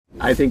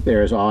I think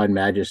there is awe and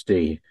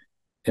majesty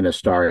in a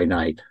starry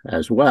night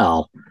as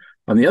well.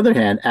 On the other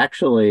hand,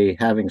 actually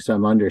having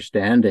some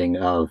understanding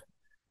of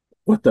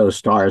what those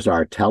stars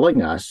are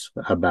telling us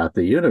about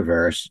the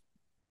universe,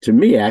 to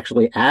me,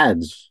 actually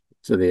adds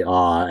to the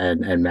awe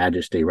and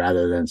majesty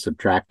rather than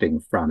subtracting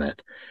from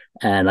it.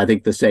 And I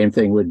think the same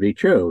thing would be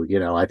true.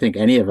 I think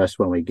any of us,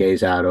 when we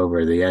gaze out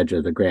over the edge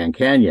of the Grand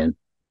Canyon,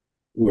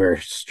 we're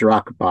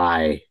struck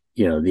by,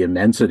 the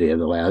immensity of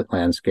the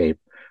landscape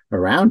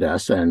around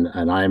us. And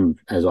I'm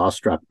as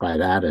awestruck by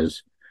that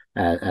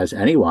as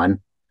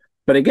anyone.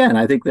 But again,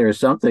 I think there is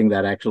something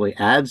that actually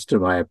adds to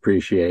my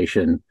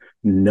appreciation,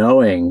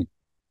 knowing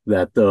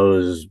that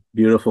those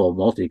beautiful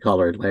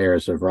multicolored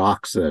layers of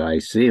rocks that I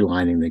see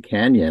lining the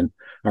canyon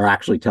are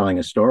actually telling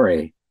a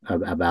story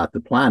about the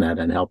planet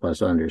and help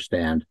us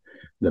understand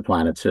the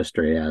planet's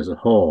history as a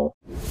whole.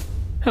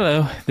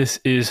 Hello, this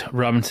is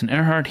Robinson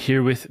Earhart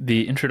here with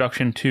the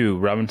introduction to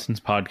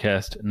Robinson's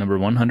podcast number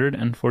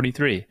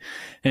 143.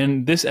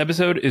 And this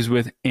episode is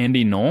with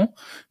Andy Knoll,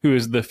 who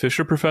is the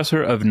Fisher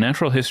Professor of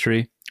Natural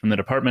History in the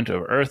Department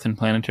of Earth and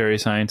Planetary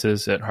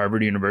Sciences at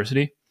Harvard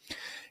University.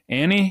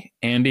 Andy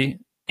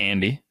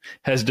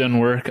has done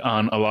work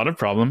on a lot of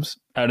problems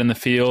out in the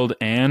field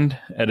and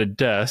at a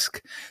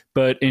desk,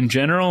 but in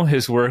general,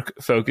 his work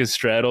focus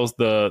straddles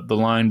the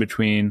line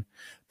between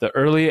the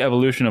early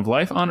evolution of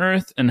life on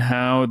Earth and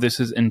how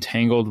this is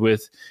entangled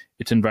with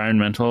its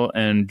environmental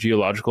and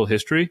geological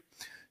history.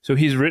 So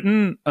he's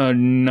written a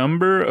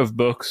number of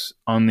books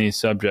on these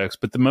subjects,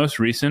 but the most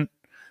recent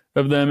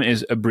of them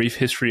is A Brief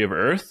History of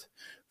Earth,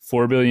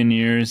 4 billion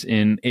years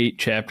in 8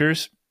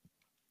 chapters.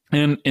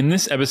 And in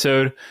this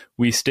episode,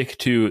 we stick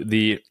to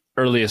the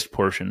earliest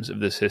portions of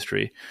this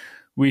history.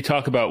 We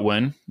talk about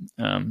when,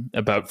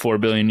 about 4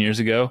 billion years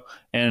ago,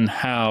 and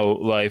how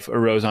life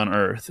arose on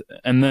Earth.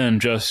 And then,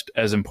 just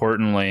as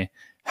importantly,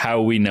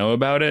 how we know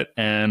about it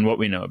and what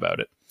we know about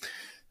it.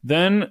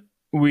 Then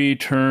we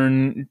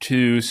turn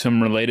to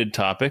some related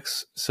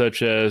topics,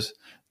 such as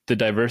the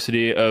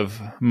diversity of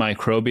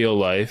microbial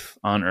life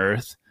on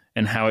Earth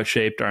and how it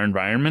shaped our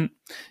environment.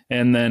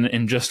 And then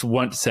in just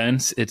what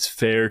sense it's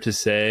fair to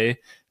say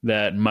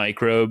that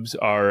microbes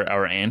are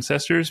our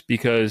ancestors,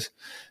 because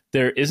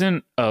there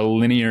isn't a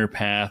linear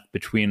path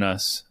between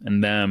us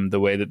and them the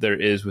way that there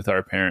is with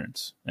our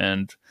parents.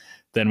 And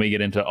then we get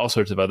into all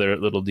sorts of other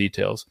little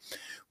details.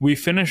 We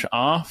finish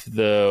off,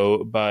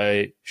 though,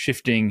 by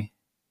shifting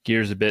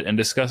gears a bit and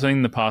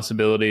discussing the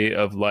possibility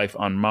of life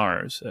on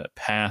Mars,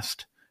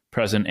 past,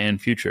 present,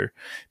 and future,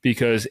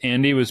 because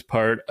Andy was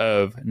part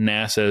of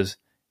NASA's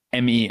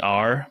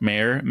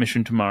MER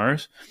mission to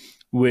Mars,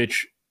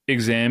 which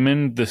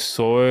examined the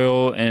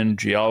soil and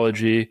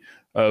geology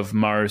of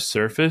Mars'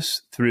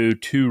 surface through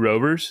 2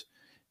 rovers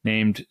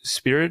named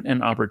Spirit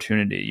and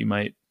Opportunity. You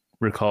might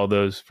recall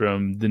those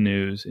from the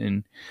news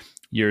in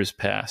years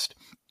past.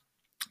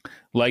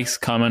 Likes,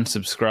 comments,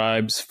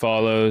 subscribes,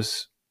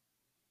 follows,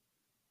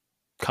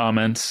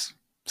 comments,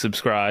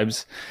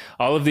 subscribes.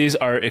 All of these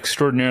are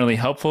extraordinarily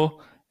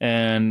helpful.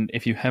 And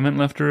if you haven't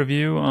left a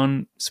review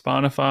on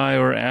Spotify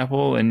or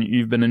Apple and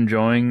you've been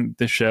enjoying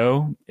the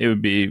show, it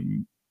would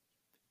be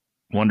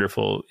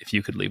wonderful if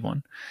you could leave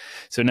one.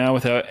 So now,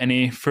 without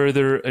any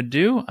further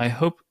ado, I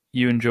hope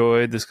you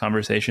enjoyed this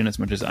conversation as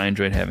much as I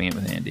enjoyed having it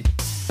with Andy.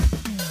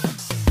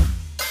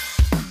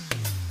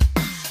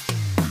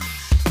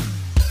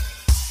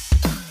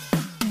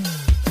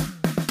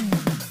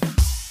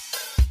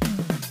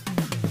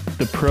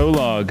 The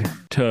prologue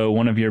to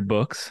one of your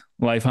books,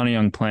 Life on a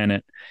Young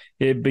Planet,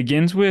 it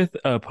begins with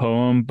a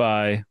poem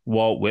by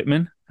Walt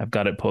Whitman. I've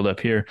got it pulled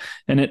up here,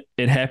 and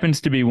it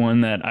happens to be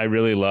one that I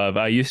really love.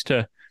 I used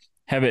to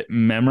have it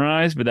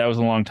memorized, but that was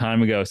a long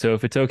time ago. So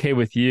if it's okay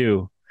with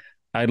you,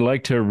 I'd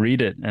like to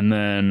read it and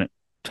then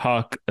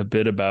talk a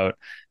bit about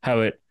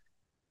how it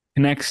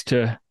connects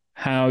to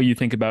how you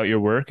think about your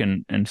work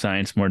and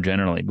science more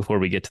generally before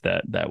we get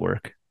to that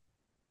work.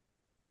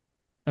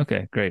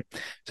 Okay, great.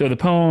 So the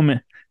poem,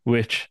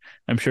 which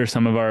I'm sure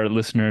some of our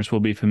listeners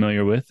will be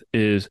familiar with,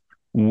 is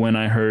When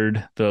I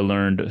Heard the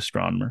Learned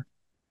Astronomer.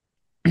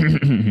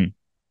 When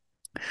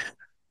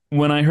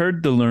I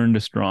heard the learned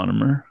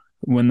astronomer,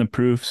 when the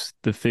proofs,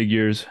 the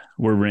figures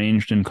were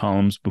ranged in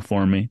columns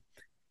before me,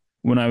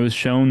 when I was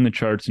shown the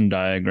charts and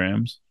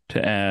diagrams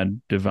to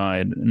add,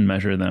 divide, and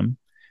measure them,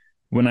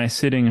 when I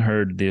sitting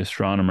heard the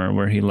astronomer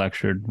where he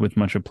lectured with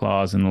much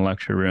applause in the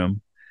lecture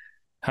room,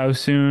 how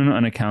soon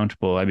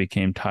unaccountable I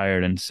became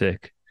tired and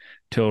sick,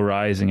 till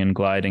rising and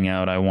gliding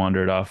out I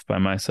wandered off by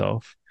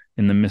myself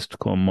in the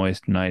mystical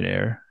moist night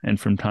air, and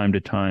from time to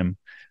time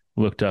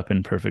looked up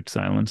in perfect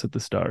silence at the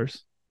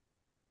stars.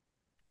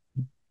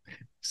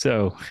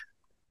 So,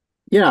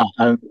 yeah,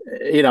 I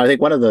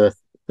think one of the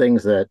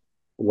things that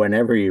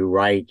whenever you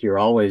write, you're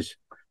always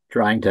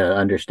trying to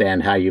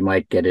understand how you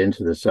might get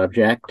into the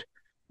subject.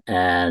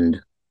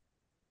 And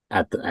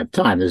at the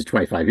time, this is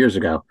 25 years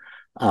ago,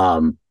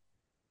 I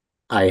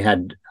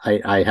had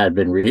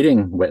been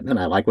reading Whitman.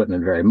 I like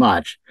Whitman very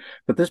much,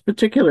 but this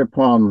particular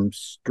poem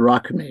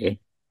struck me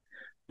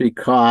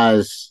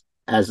because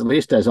as at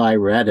least as I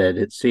read it,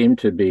 it seemed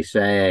to be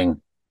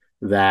saying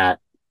that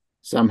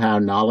somehow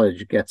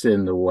knowledge gets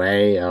in the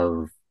way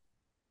of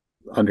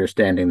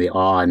understanding the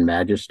awe and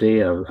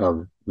majesty of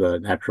the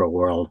natural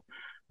world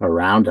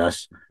around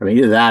us. I mean,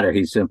 either that or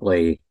he's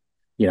simply,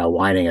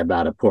 whining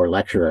about a poor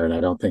lecturer, and I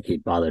don't think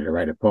he'd bother to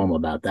write a poem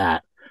about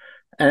that.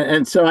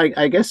 And so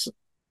I guess,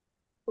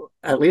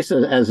 at least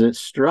as it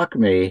struck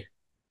me,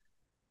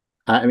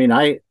 I mean,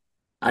 I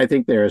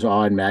think there is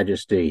awe and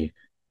majesty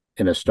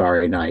in a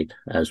starry night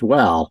as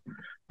well.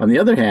 On the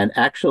other hand,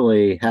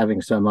 actually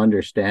having some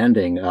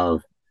understanding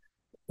of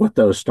what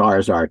those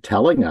stars are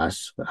telling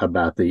us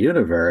about the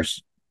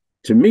universe,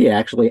 to me,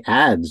 actually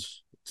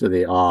adds to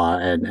the awe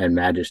and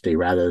majesty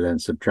rather than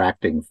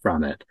subtracting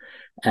from it.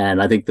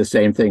 And I think the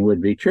same thing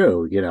would be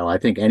true. I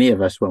think any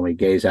of us, when we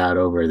gaze out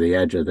over the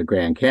edge of the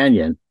Grand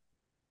Canyon,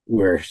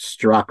 we're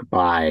struck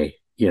by,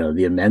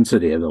 the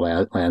immensity of the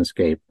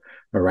landscape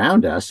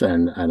around us.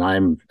 And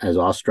I'm as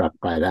awestruck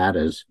by that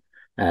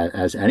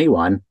as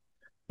anyone.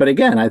 But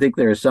again, I think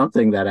there is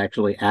something that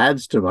actually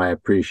adds to my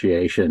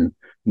appreciation,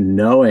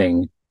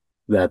 knowing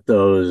that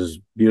those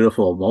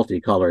beautiful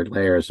multicolored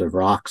layers of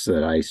rocks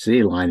that I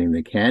see lining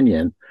the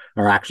canyon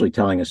are actually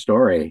telling a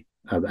story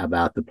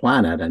about the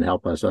planet and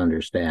help us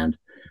understand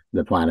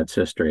the planet's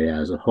history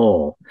as a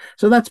whole.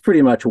 So that's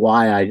pretty much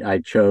why I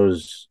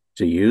chose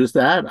to use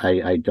that.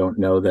 I don't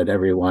know that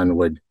everyone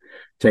would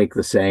take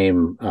the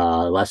same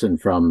lesson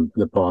from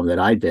the poem that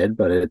I did,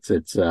 but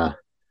it's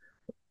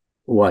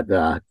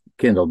what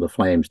kindled the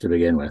flames to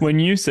begin with. When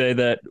you say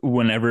that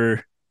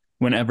whenever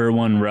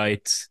one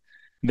writes,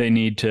 they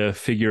need to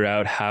figure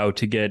out how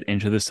to get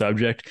into the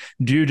subject,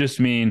 do you just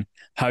mean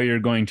how you're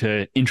going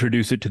to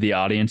introduce it to the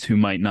audience who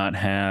might not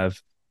have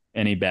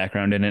any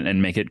background in it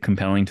and make it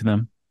compelling to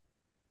them?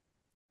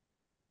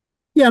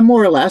 Yeah,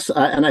 more or less.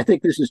 And I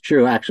think this is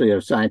true actually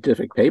of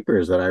scientific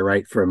papers that I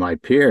write for my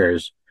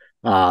peers.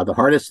 The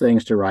hardest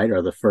things to write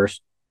are the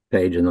first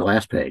page and the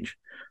last page.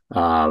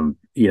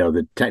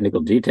 The technical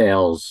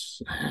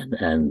details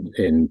and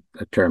in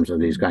terms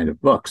of these kind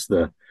of books,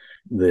 the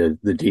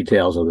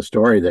details of the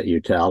story that you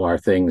tell are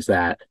things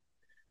that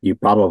you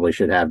probably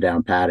should have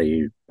down pat.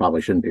 You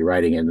probably shouldn't be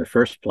writing in the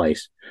first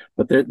place.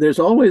 But there's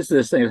always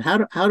this thing: how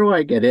do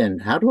I get in?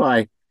 How do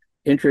I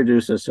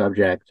introduce a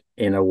subject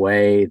in a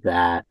way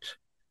that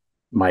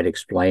might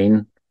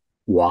explain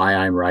why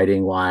I'm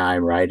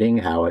writing,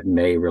 how it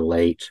may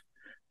relate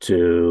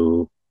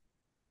to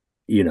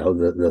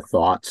the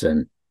thoughts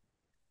and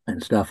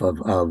stuff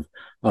of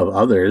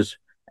others,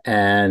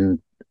 and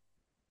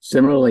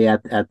similarly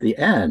at the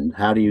end,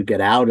 how do you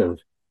get out of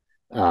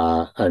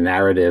a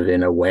narrative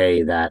in a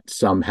way that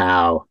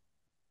somehow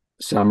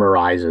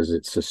summarizes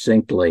it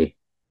succinctly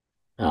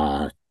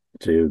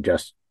to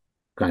just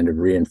kind of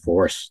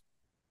reinforce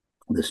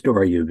the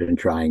story you've been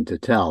trying to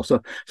tell.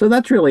 So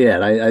that's really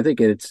it. I think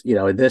it's,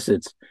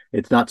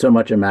 it's not so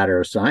much a matter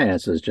of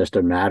science as just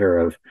a matter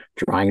of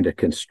trying to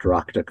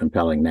construct a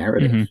compelling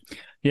narrative. Mm-hmm.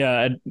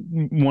 Yeah,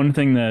 one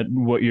thing that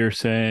what you're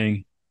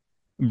saying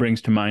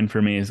brings to mind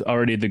for me is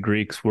already the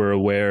Greeks were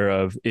aware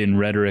of, in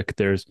rhetoric,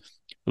 there's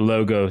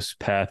logos,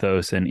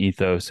 pathos, and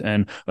ethos.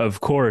 And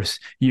of course,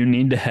 you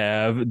need to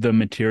have the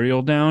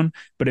material down,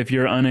 but if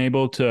you're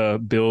unable to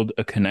build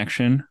a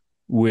connection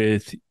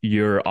with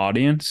your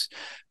audience,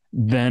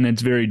 then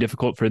it's very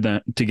difficult for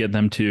them to get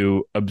them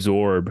to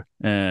absorb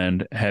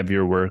and have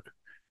your work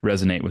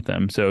resonate with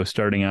them. So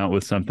starting out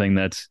with something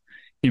that's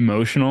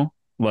emotional,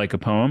 like a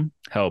poem,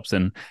 helps.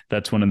 And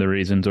that's one of the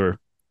reasons, or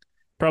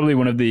probably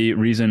one of the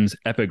reasons,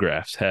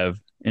 epigraphs have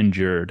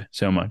endured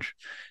so much.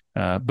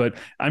 But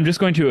I'm just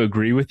going to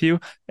agree with you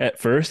at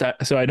first.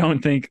 So I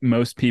don't think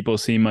most people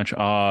see much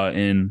awe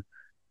in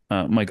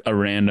like a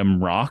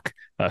random rock.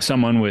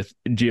 Someone with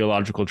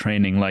geological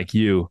training like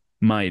you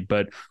might,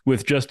 but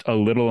with just a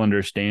little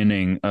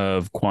understanding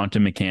of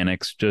quantum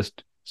mechanics,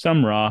 just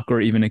some rock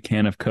or even a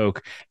can of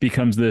Coke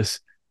becomes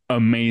this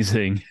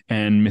amazing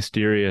and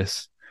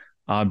mysterious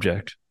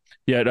object.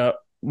 Yet,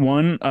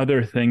 one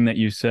other thing that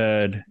you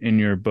said in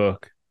your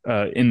book,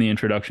 in the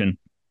introduction,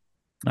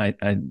 I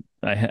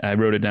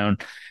wrote it down.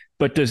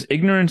 But does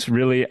ignorance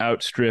really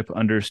outstrip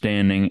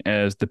understanding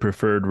as the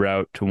preferred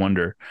route to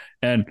wonder?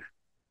 And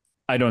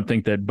I don't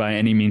think that by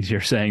any means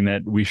you're saying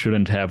that we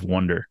shouldn't have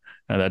wonder.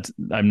 That's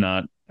I'm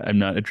not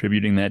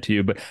attributing that to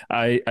you, but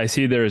I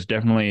see there is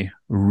definitely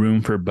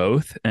room for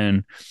both,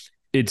 and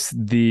it's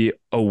the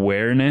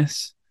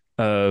awareness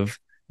of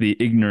the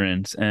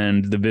ignorance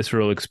and the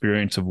visceral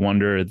experience of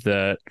wonder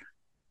that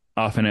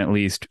often at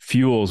least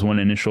fuels one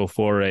initial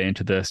foray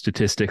into the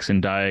statistics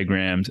and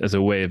diagrams as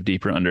a way of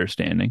deeper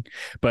understanding.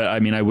 But I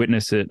mean, I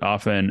witness it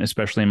often,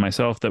 especially in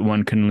myself, that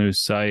one can lose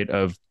sight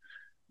of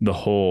the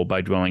whole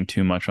by dwelling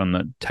too much on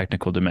the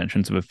technical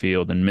dimensions of a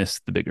field and miss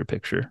the bigger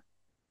picture.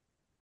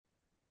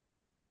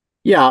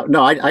 Yeah,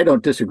 no, I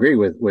don't disagree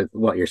with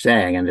what you're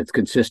saying, and it's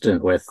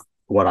consistent with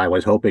what I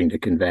was hoping to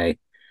convey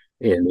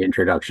in the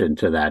introduction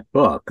to that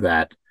book,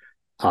 that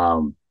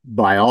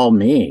by all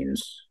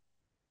means,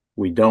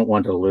 we don't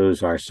want to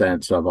lose our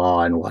sense of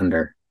awe and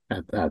wonder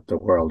at the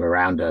world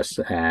around us,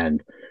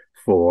 and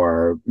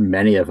for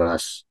many of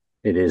us,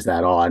 it is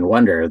that awe and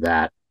wonder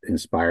that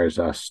inspires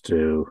us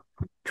to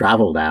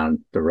travel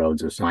down the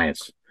roads of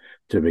science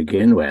to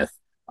begin with.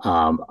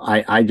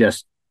 I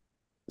just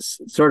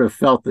sort of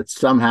felt that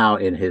somehow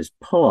in his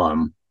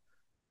poem,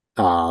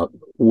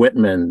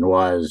 Whitman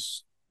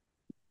was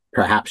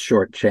perhaps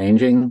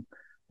shortchanging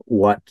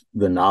what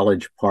the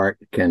knowledge part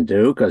can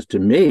do. Because to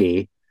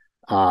me,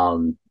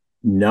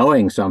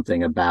 knowing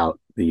something about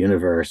the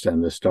universe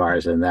and the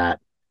stars and that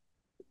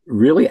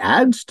really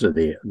adds to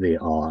the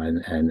awe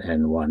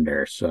and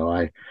wonder.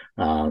 So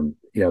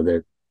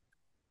that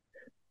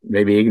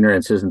maybe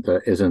ignorance isn't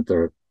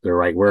the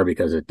right word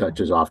because it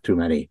touches off too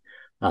many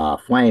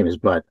flames,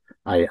 but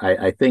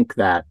I think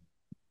that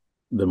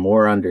the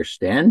more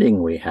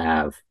understanding we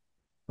have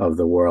of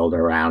the world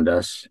around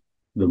us,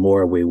 the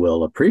more we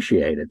will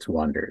appreciate its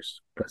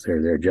wonders because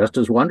they're just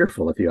as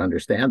wonderful if you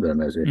understand them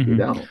as if you Hmm.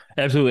 don't.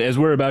 Absolutely. As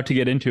we're about to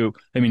get into,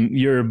 I mean,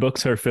 your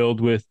books are filled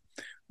with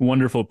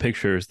wonderful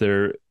pictures.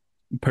 They're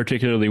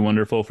particularly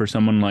wonderful for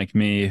someone like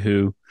me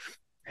who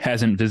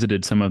hasn't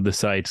visited some of the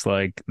sites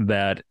like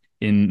that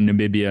in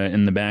Namibia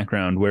in the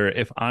background, where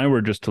if I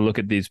were just to look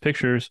at these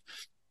pictures,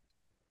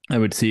 I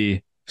would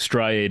see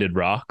striated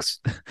rocks.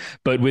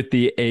 But with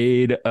the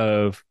aid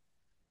of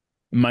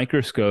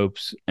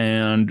microscopes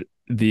and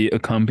the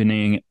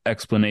accompanying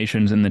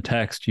explanations in the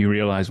text, you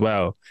realize,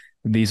 wow,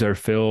 these are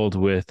filled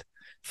with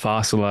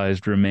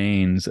fossilized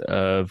remains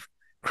of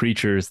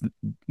creatures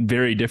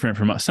very different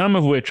from us, some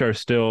of which are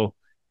still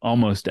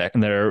almost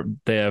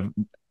they have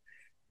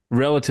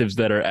relatives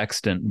that are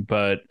extant,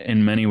 but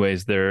in many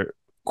ways they're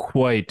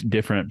quite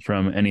different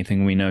from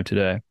anything we know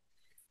today.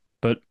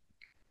 But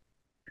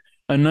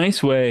a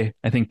nice way,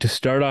 I think, to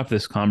start off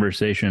this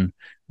conversation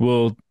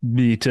will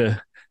be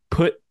to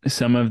put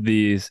some of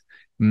these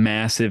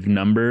massive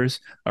numbers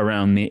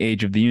around the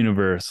age of the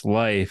universe,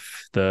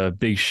 life, the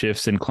big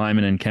shifts in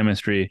climate and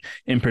chemistry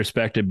in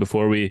perspective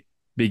before we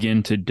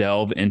begin to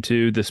delve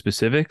into the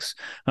specifics.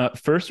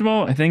 First of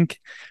all, I think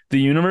the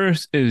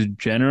universe is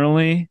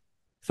generally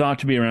thought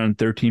to be around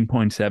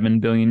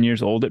 13.7 billion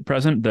years old at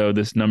present, though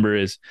this number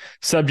is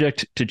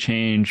subject to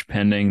change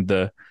pending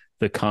the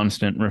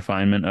constant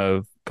refinement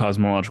of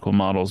cosmological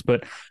models.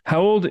 But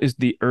how old is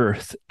the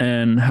Earth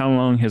and how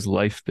long has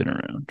life been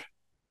around?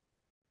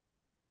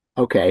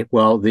 Okay,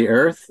 well, the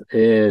Earth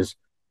is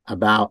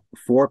about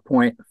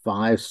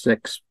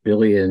 4.56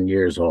 billion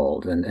years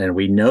old. And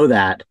we know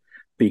that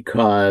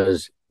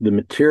because the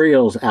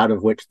materials out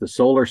of which the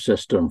solar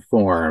system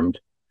formed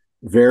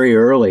very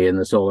early in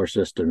the solar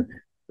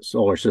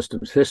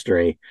system's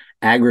history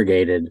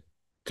aggregated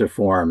to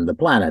form the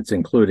planets,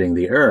 including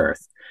the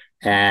Earth.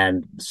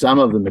 And some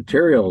of the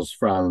materials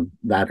from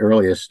that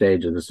earliest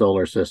stage of the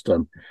solar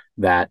system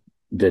that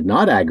did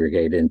not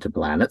aggregate into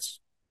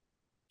planets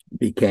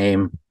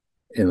became,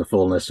 in the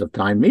fullness of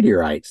time,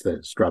 meteorites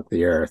that struck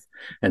the Earth.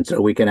 And so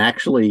we can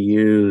actually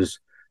use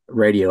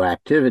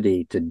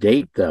radioactivity to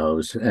date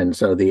those. And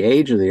so the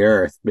age of the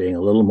Earth, being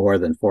a little more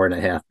than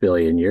 4.5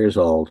 billion years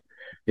old,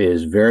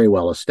 is very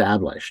well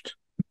established.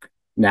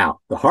 Now,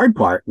 the hard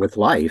part with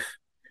life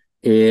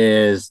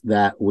is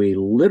that we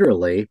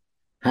literally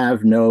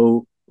have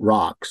no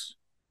rocks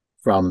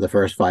from the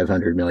first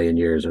 500 million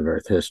years of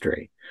Earth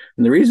history.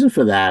 And the reason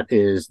for that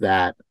is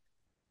that,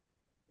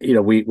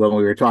 when we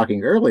were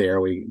talking earlier,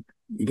 you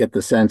get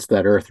the sense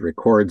that Earth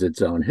records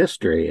its own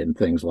history in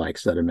things like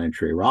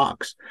sedimentary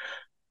rocks.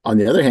 On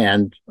the other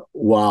hand,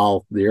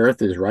 while the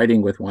Earth is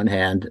writing with one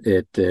hand,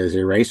 it is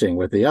erasing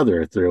with the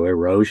other through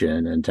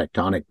erosion and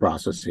tectonic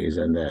processes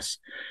in this.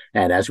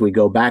 And as we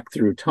go back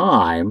through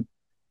time,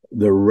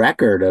 the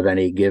record of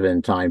any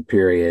given time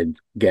period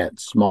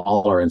gets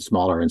smaller and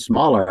smaller and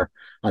smaller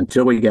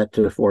until we get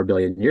to 4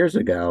 billion years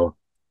ago.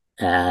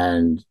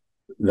 And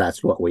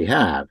that's what we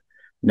have.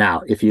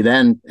 Now, if you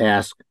then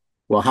ask,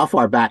 well, how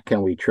far back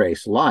can we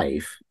trace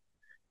life?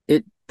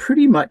 It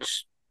pretty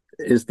much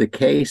is the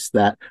case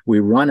that we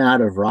run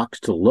out of rocks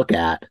to look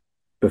at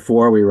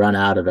before we run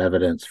out of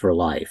evidence for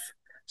life.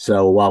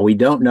 So while we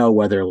don't know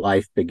whether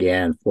life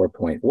began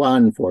 4.1,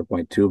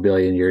 4.2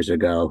 billion years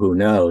ago, who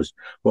knows?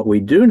 What we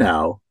do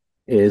know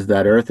is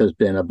that Earth has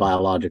been a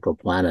biological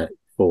planet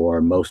for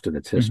most of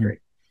its Mhm. history.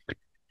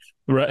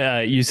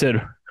 You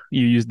said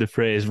you used the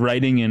phrase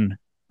writing and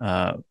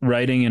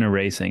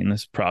erasing in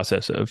this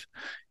process of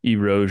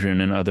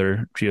erosion and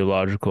other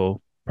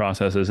geological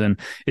processes. And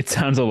it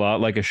sounds a lot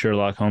like a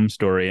Sherlock Holmes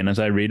story. And as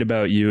I read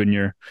about you and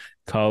your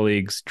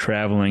colleagues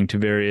traveling to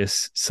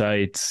various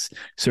sites,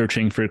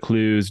 searching for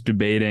clues,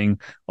 debating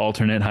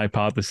alternate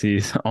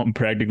hypotheses,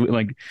 practically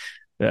like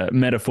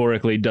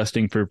metaphorically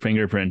dusting for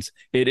fingerprints,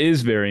 it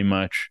is very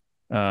much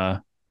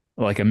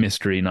like a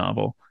mystery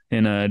novel.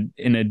 I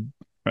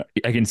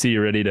can see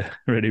you're ready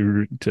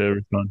to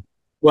respond.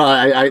 Well,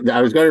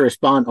 I was going to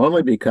respond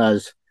only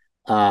because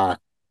uh,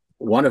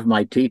 one of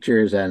my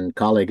teachers and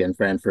colleague and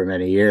friend for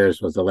many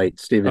years was the late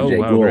Stephen Oh, Jay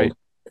wow, great. Gould.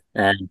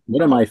 And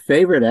one of my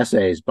favorite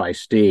essays by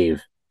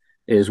Steve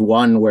is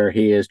one where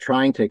he is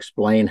trying to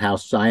explain how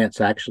science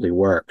actually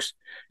works.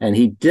 And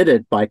he did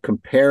it by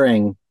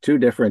comparing two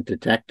different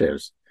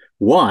detectives.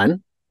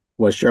 One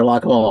was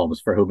Sherlock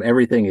Holmes, for whom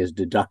everything is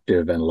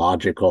deductive and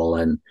logical,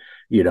 and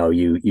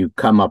you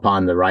come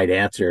upon the right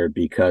answer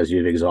because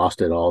you've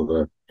exhausted all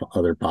the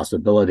other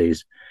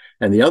possibilities.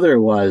 And the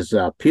other was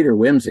Peter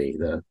Wimsey,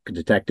 the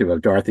detective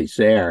of Dorothy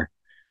Sayre,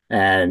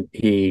 and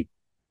he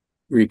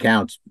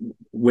recounts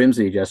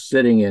Wimsey just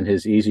sitting in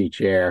his easy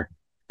chair,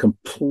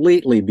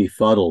 completely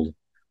befuddled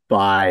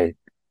by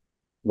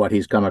what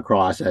he's come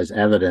across as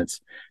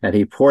evidence, and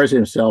he pours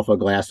himself a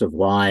glass of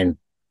wine,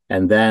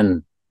 and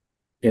then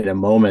in a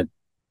moment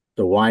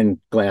the wine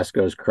glass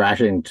goes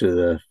crashing to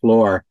the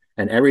floor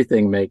and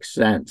everything makes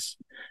sense.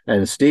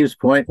 And Steve's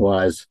point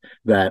was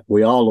that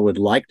we all would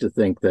like to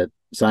think that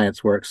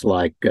science works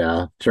like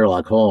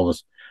Sherlock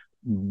Holmes,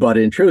 but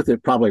in truth,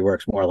 it probably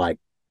works more like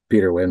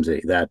Peter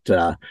Wimsey,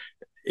 that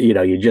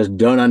you just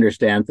don't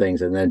understand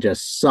things and then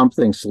just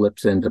something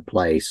slips into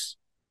place.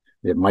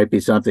 It might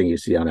be something you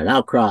see on an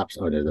outcrop,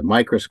 under the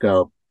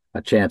microscope,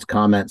 a chance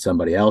comment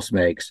somebody else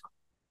makes,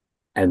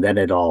 and then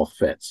it all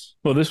fits.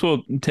 Well, this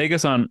will take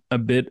us on a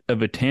bit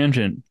of a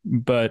tangent,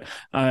 but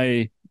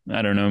I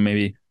don't know,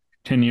 maybe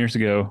 10 years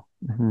ago,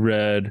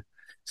 read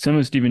some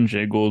of Stephen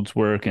Jay Gould's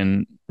work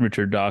and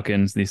Richard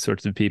Dawkins, these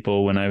sorts of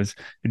people, when I was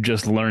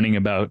just learning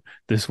about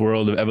this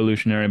world of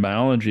evolutionary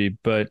biology,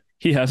 but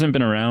he hasn't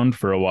been around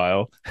for a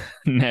while.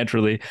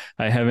 Naturally,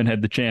 I haven't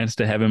had the chance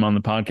to have him on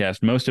the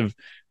podcast. Most of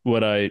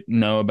what I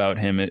know about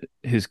him,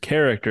 his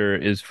character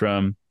is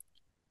from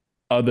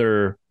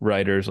other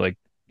writers, like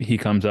he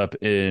comes up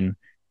in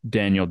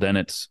Daniel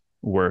Dennett's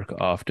work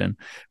often.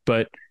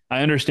 But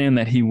I understand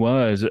that he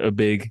was a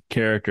big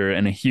character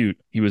and he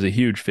was a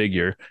huge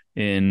figure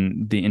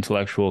in the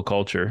intellectual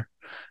culture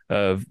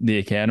of the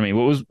academy.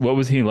 What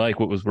was he like?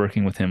 What was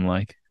working with him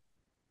like?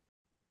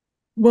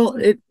 Well,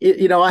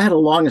 I had a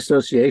long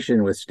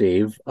association with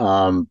Steve.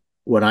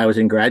 When I was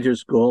in graduate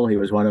school, he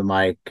was one of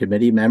my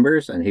committee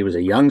members, and he was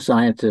a young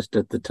scientist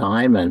at the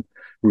time and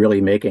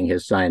really making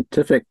his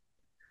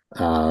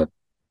uh,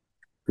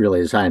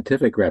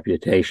 scientific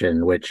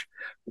reputation, which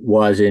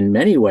was in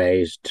many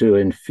ways to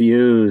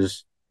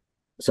infuse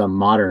some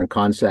modern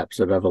concepts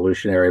of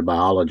evolutionary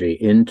biology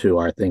into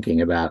our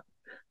thinking about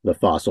the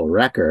fossil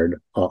record,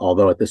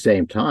 although at the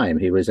same time,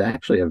 he was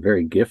actually a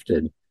very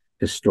gifted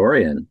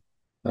historian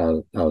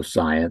of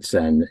science,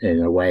 and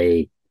in a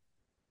way,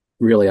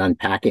 really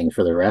unpacking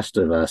for the rest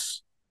of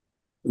us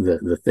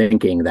the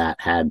thinking that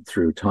had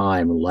through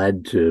time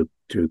led to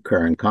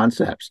current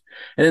concepts.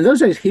 And in those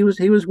days, he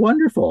was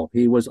wonderful.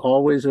 He was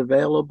always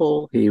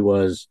available. He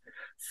was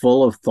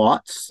full of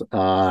thoughts,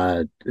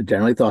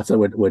 generally thoughts that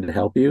would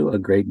help you a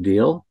great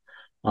deal.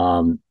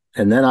 And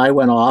then I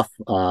went off,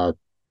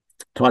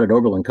 taught at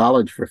Oberlin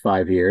College for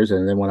 5 years.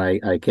 And then when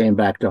I came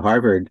back to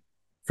Harvard,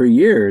 for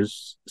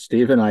years,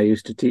 Steve and I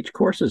used to teach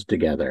courses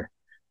together.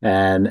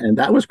 And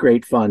that was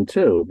great fun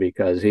too,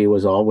 because he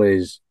was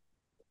always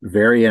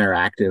very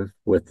interactive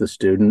with the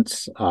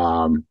students.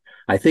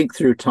 I think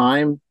through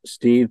time,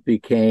 Steve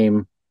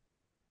became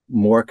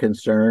more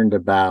concerned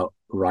about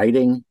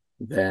writing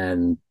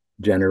than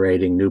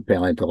generating new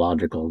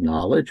paleontological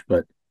knowledge,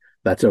 but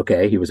that's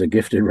okay. He was a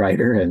gifted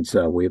writer, and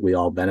so we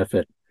all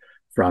benefit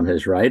from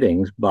his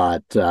writings.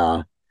 But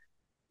all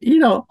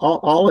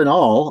in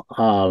all,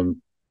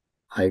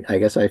 I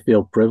guess I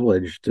feel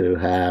privileged to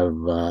have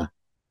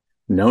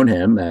known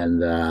him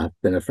and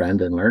been a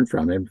friend and learned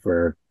from him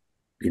for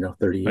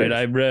 30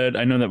 Right. years.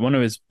 I know that one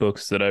of his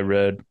books that I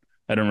read,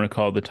 I don't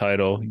recall the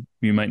title.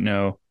 You might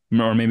know,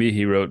 or maybe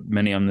he wrote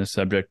many on this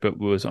subject, but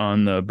was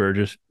on the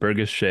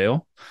Burgess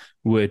Shale,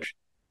 which,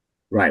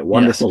 Right. yes.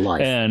 Wonderful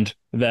Life. And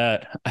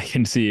that I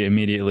can see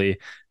immediately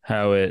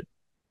how it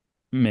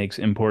makes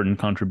important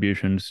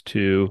contributions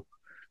to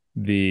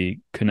the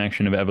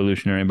connection of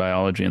evolutionary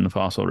biology and the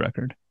fossil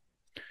record.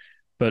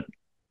 But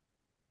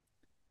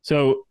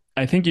so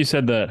I think you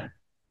said that,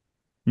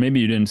 maybe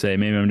you didn't say,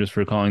 maybe I'm just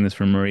recalling this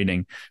from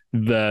reading,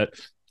 that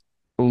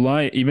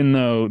life, even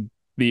though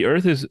the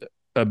Earth is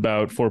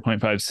about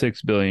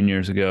 4.56 billion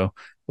years ago,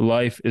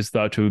 life is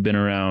thought to have been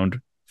around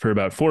for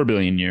about 4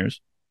 billion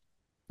years,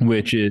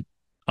 which is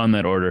on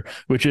that order,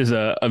 which is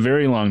a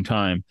very long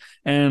time.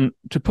 And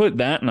to put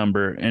that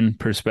number in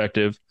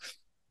perspective,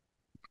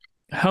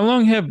 how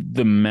long have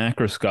the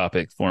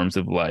macroscopic forms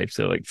of life,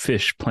 so like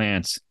fish,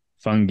 plants,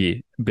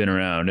 fungi, been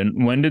around?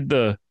 And when did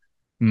the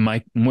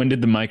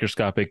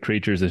microscopic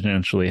creatures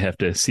essentially have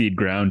to cede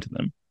ground to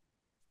them?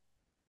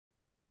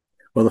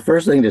 Well, the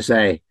first thing to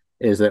say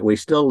is that we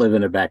still live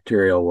in a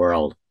bacterial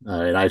world.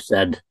 And I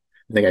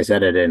think I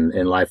said it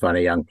in Life on a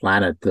Young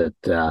Planet,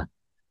 that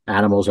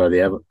animals are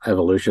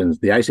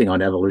the icing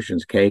on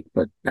evolution's cake,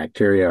 but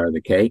bacteria are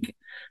the cake.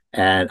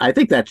 And I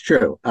think that's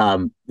true.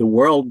 The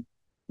world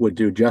would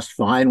do just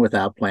fine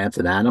without plants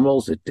and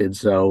animals. It did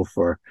so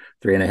for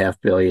 3.5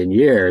 billion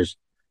years.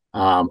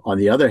 On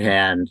the other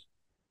hand,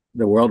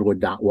 the world would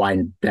not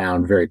wind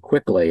down very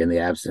quickly in the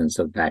absence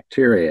of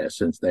bacteria,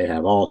 since they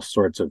have all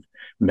sorts of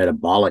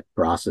metabolic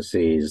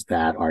processes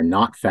that are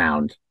not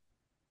found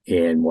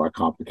in more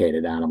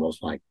complicated animals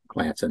like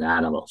plants and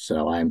animals.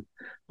 So I'm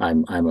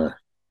a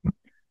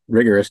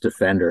rigorous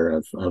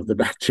defender of the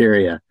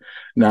bacteria.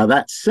 Now,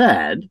 that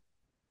said,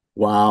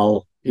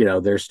 while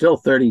there's still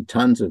 30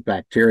 tons of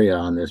bacteria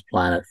on this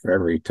planet for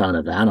every ton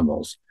of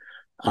animals,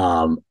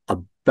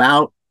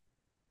 about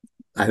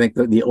I think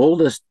the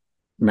oldest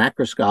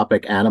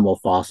macroscopic animal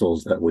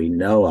fossils that we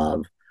know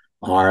of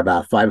are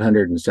about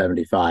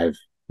 575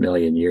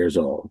 million years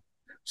old.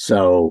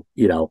 So,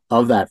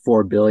 of that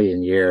 4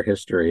 billion year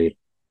history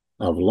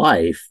of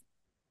life,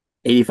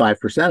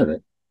 85% of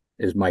it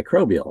is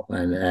microbial.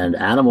 And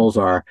animals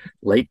are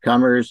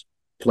latecomers.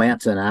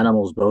 Plants and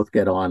animals both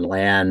get on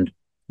land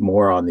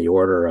more on the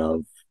order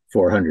of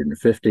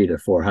 450 to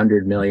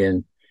 400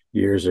 million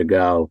years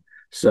ago.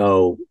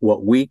 So,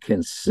 what we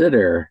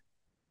consider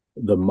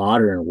the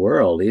modern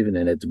world, even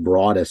in its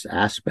broadest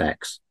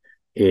aspects,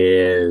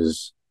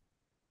 is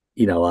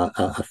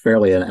a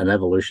fairly an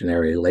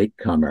evolutionary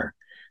latecomer.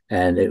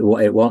 And it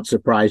won't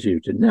surprise you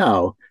to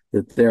know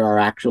that there are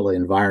actually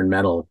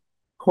environmental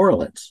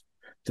correlates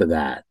to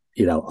that.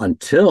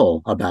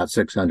 Until about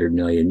 600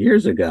 million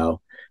years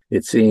ago,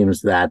 it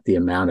seems that the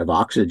amount of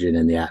oxygen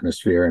in the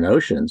atmosphere and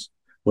oceans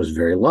was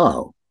very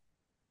low.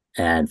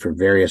 And for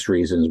various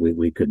reasons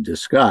we could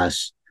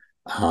discuss,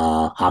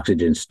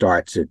 oxygen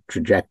starts a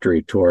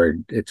trajectory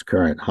toward its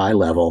current high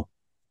level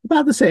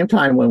about the same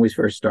time when we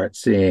first start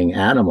seeing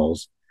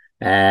animals.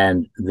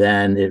 And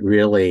then it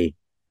really,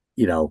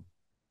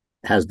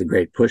 has the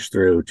great push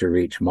through to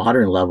reach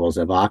modern levels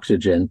of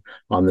oxygen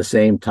on the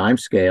same time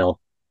scale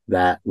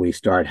that we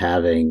start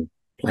having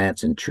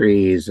plants and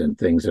trees and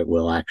things that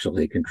will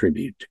actually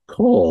contribute to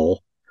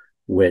coal,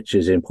 which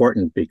is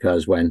important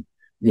because when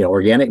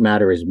organic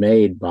matter is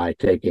made by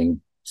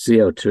taking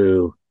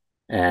CO2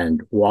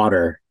 and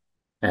water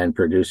and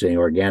producing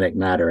organic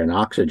matter and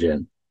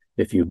oxygen.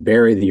 If you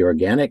bury the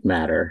organic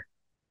matter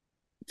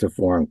to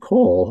form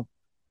coal,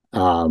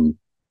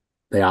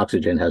 the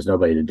oxygen has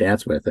nobody to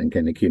dance with and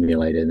can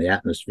accumulate in the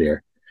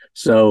atmosphere.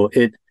 So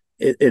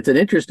it's an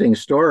interesting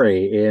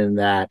story in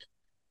that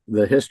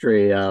the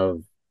history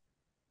of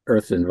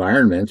Earth's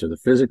environment, or the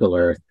physical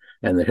Earth,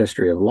 and the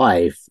history of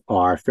life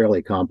are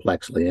fairly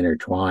complexly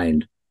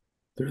intertwined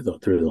through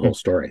the whole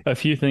story. A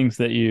few things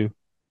that you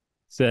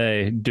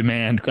say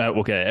demand,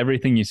 okay,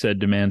 everything you said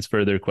demands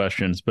further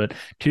questions, but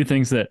two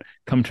things that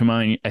come to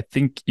mind. I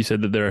think you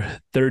said that there are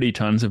 30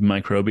 tons of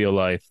microbial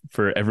life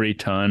for every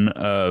ton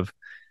of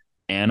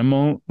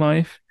animal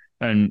life.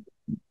 And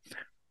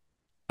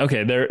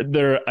okay,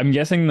 I'm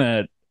guessing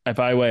that if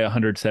I weigh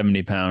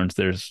 170 pounds,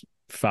 there's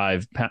I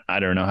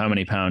don't know how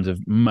many pounds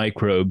of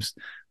microbes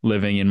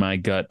living in my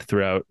gut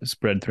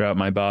spread throughout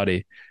my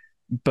body.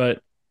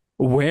 But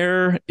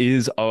where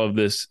is all of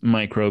this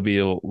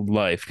microbial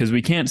life? Because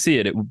we can't see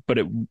it, but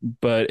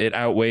it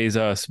outweighs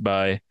us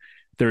by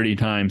 30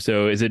 times.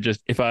 So is it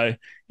just if I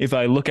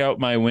look out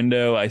my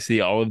window, I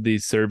see all of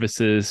these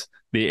surfaces,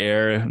 the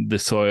air, the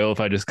soil. If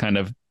I just kind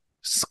of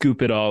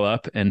scoop it all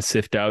up and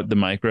sift out the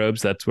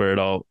microbes, that's where it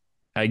all.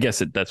 I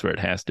guess that's where it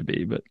has to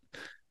be. But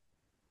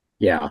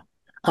yeah,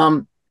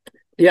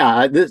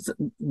 this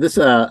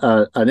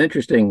an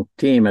interesting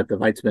team at the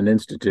Weizmann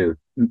Institute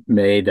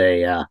made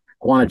a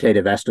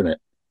quantitative estimate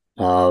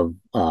of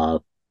how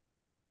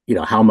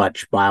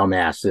much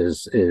biomass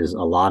is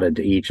allotted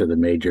to each of the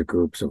major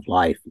groups of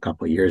life a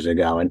couple of years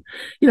ago, and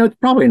it's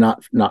probably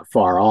not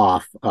far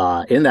off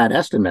in that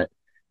estimate.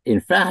 In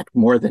fact,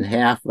 more than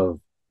half of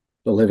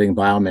the living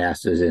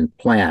biomass is in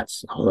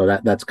plants, although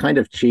that's kind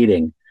of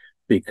cheating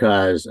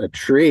because a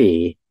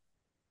tree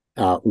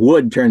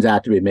wood turns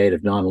out to be made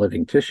of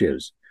non-living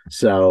tissues.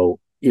 So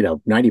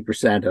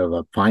 90% of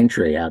a pine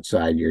tree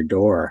outside your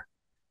door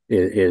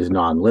is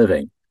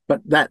non-living.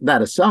 But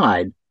that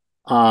aside,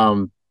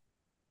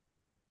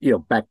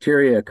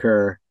 bacteria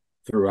occur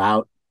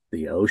throughout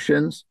the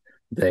oceans.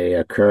 They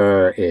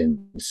occur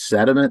in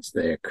sediments.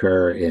 They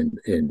occur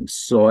in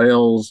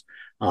soils.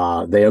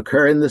 They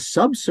occur in the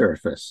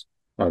subsurface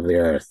of the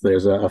earth.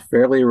 There's a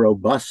fairly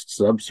robust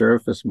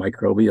subsurface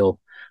microbial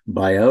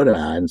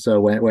biota, and so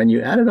when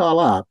you add it all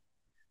up,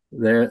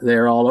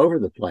 they're all over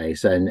the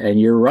place. And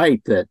you're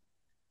right that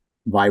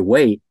by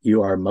weight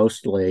you are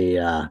mostly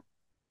a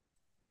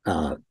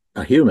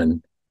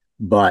human,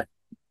 but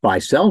by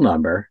cell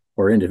number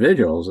or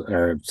individuals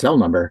or cell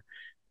number,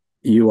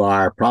 you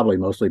are probably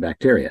mostly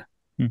bacteria.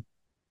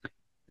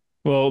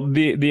 Well,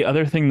 the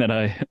other thing that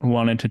I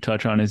wanted to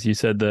touch on is you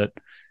said that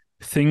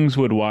things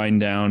would wind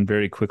down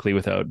very quickly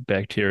without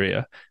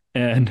bacteria.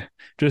 And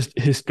just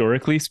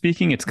historically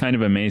speaking, it's kind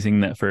of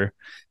amazing that for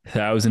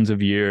thousands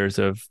of years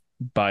of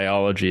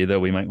biology, though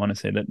we might want to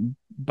say that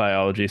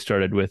biology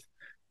started with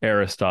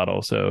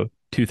Aristotle, so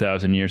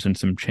 2000 years and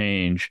some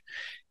change.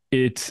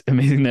 It's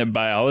amazing that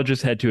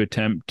biologists had to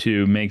attempt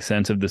to make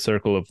sense of the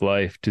circle of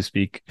life, to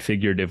speak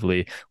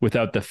figuratively,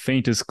 without the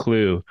faintest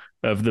clue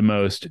of the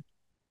most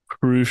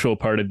crucial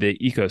part of the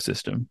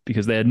ecosystem,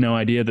 because they had no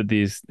idea that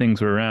these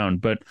things were around.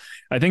 But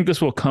I think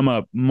this will come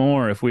up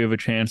more if we have a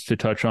chance to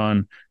touch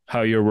on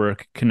how your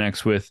work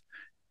connects with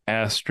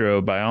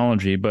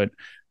astrobiology. But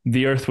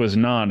the Earth was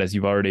not, as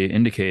you've already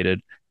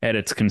indicated, at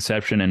its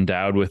conception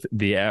endowed with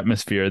the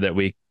atmosphere that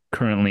we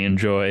currently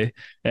enjoy,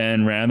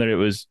 and rather it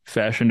was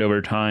fashioned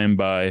over time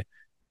by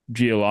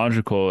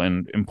geological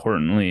and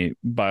importantly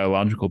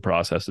biological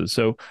processes.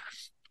 So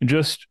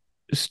just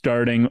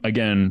starting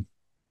again,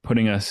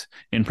 putting us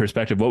in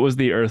perspective, what was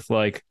the Earth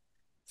like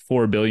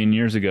 4 billion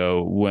years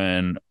ago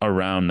when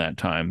around that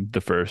time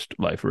the first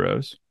life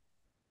arose?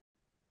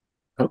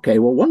 Okay,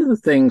 well, one of the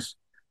things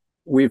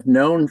we've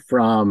known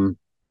from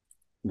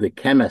the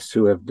chemists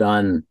who have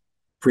done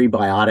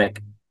prebiotic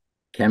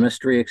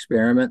chemistry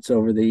experiments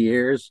over the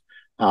years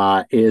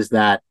is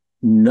that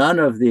none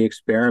of the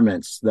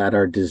experiments that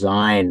are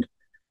designed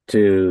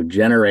to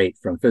generate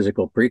from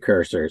physical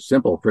precursors,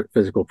 simple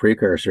physical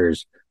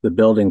precursors, the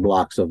building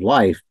blocks of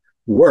life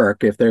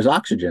work if there's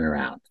oxygen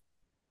around.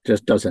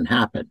 Just doesn't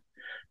happen.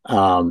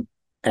 Um,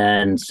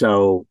 and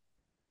so,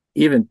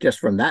 even just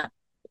from that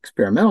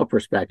experimental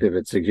perspective,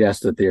 it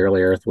suggests that the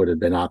early Earth would have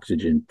been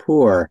oxygen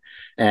poor.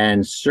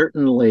 And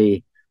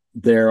certainly,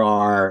 there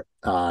are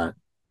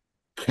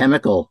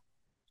chemical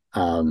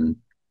um,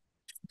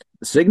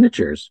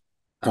 signatures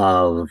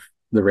of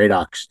the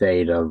redox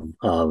state of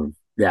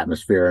the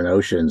atmosphere and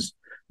oceans,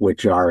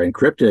 which are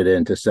encrypted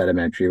into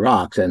sedimentary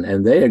rocks.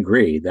 And they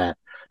agree that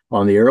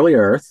on the early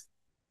Earth,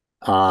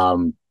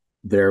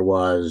 there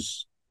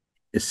was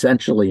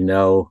essentially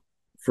no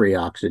free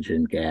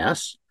oxygen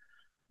gas.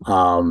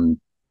 Um,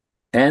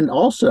 and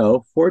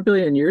also, 4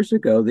 billion years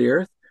ago, the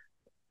Earth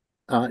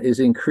is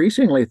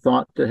increasingly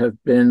thought to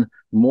have been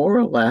more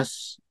or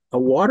less a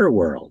water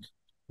world.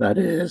 That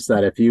is,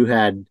 that if you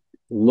had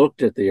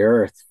looked at the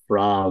Earth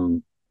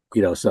from,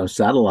 some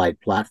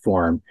satellite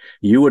platform,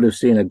 you would have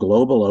seen a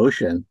global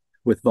ocean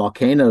with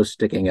volcanoes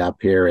sticking up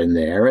here and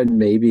there, and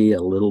maybe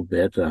a little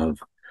bit of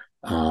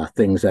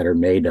things that are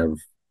made of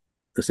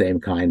the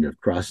same kind of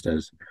crust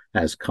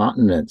as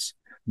continents.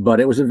 But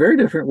it was a very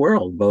different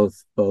world,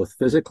 both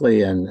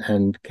physically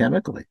and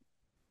chemically.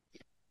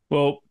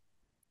 Well,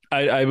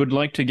 I would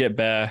like to get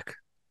back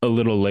a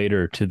little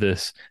later to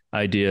this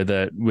idea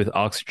that with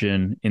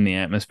oxygen in the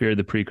atmosphere,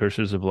 the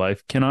precursors of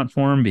life cannot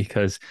form,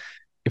 because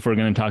if we're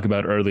going to talk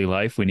about early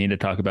life, we need to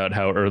talk about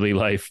how early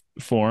life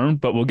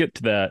formed, but we'll get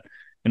to that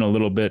in a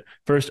little bit.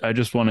 First, I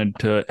just wanted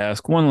to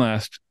ask one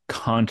last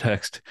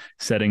context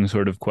setting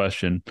sort of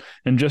question.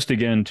 And just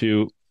again,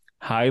 to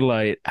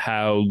highlight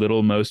how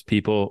little most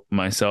people,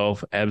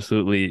 myself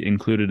absolutely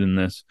included in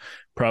this,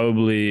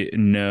 probably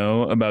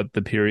know about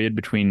the period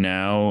between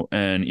now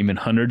and even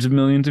hundreds of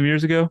millions of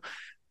years ago.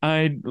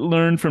 I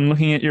learned from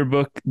looking at your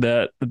book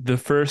that the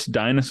first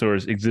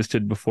dinosaurs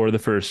existed before the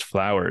first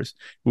flowers,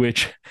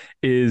 which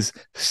is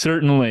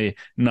certainly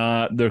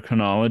not the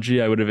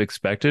chronology I would have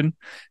expected.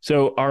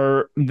 So,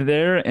 are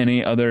there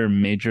any other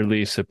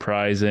majorly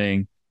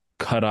surprising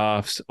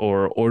cutoffs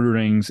or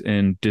orderings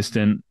in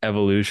distant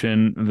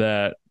evolution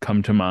that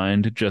come to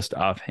mind just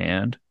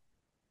offhand?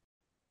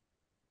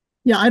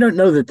 Yeah, I don't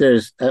know that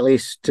there's, at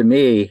least to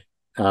me,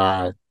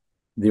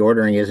 the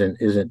ordering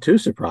isn't too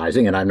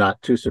surprising, and I'm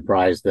not too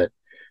surprised that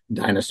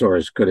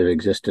dinosaurs could have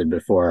existed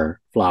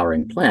before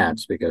flowering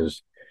plants,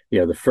 because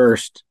the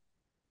first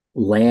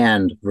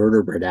land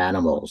vertebrate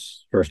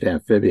animals, first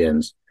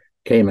amphibians,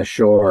 came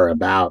ashore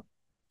about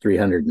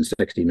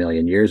 360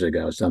 million years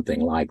ago, something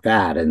like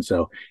that. And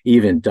so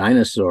even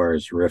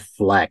dinosaurs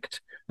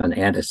reflect an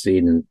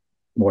antecedent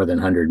more than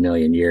 100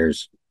 million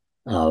years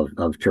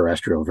of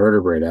terrestrial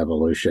vertebrate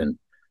evolution.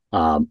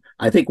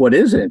 I think what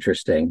is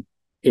interesting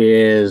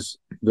is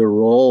the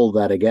role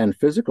that, again,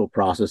 physical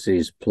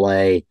processes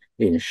play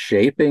in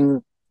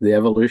shaping the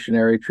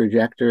evolutionary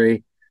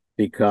trajectory,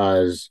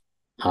 because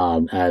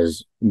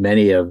as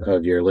many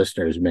of your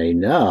listeners may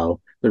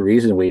know, the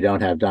reason we don't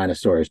have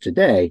dinosaurs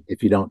today,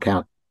 if you don't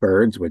count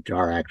birds, which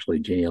are actually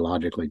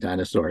genealogically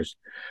dinosaurs,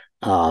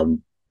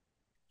 um,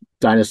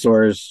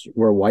 dinosaurs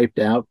were wiped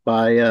out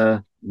by a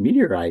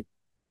meteorite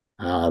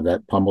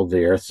that pummeled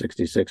the Earth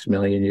 66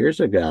 million years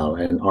ago.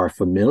 And our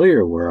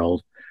familiar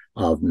world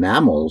of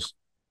mammals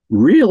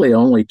really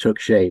only took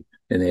shape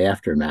in the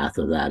aftermath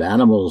of that.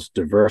 Animals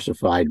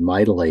diversified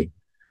mightily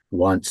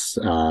once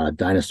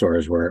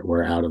dinosaurs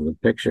were out of the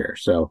picture.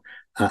 So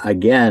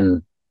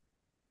again,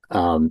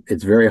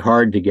 it's very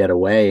hard to get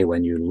away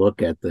when you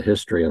look at the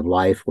history of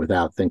life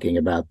without thinking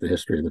about the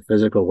history of the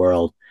physical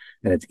world.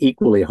 And it's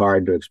equally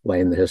hard to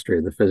explain the history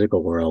of the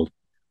physical world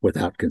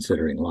without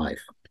considering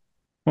life.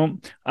 Well,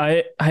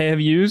 I have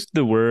used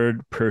the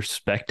word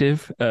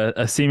perspective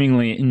a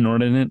seemingly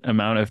inordinate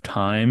amount of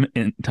times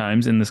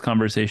in this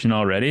conversation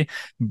already,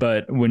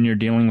 but when you're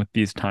dealing with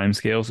these time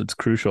scales, it's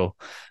crucial.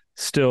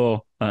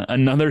 Still,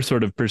 another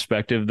sort of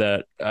perspective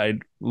that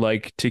I'd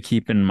like to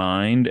keep in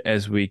mind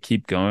as we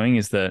keep going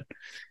is that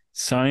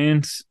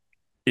science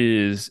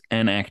is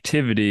an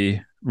activity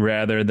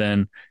rather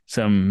than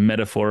some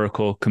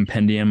metaphorical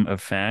compendium of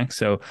facts.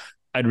 So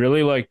I'd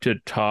really like to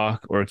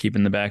talk or keep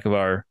in the back of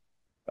our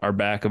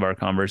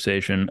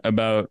conversation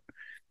about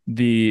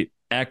the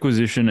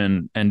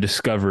acquisition and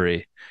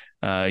discovery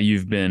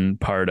you've been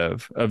part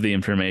of the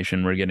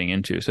information we're getting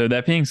into. So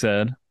that being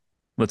said,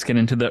 let's get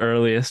into the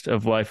earliest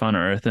of life on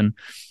Earth and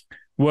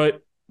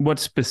what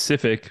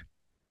specific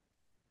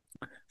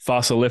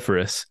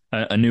fossiliferous,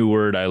 a new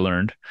word I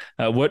learned.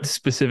 What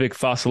specific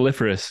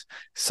fossiliferous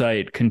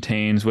site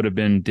contains what have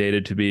been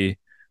dated to be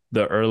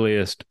the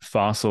earliest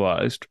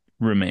fossilized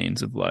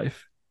remains of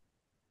life?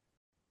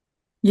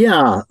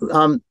 Yeah,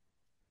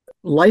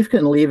 life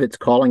can leave its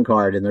calling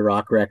card in the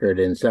rock record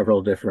in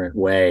several different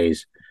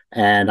ways.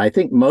 And I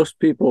think most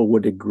people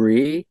would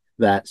agree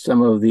that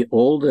some of the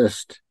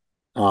oldest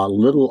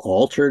little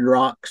altered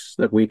rocks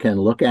that we can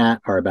look at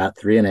are about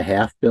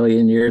 3.5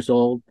 billion years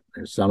old.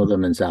 There's some of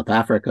them in South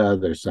Africa,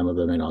 there's some of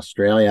them in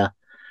Australia.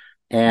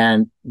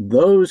 And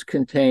those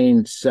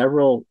contain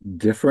several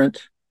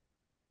different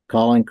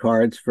calling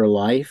cards for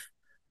life.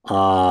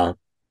 Uh,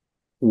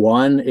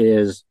 One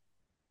is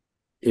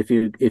if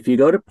you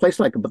go to a place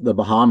like the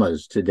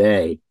Bahamas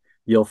today,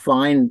 you'll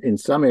find in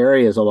some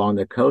areas along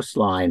the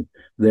coastline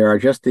there are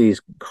just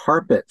these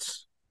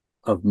carpets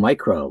of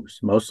microbes,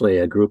 mostly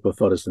a group of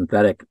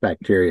photosynthetic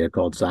bacteria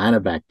called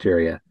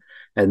cyanobacteria.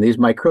 And these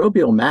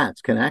microbial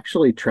mats can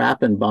actually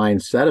trap and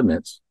bind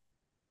sediments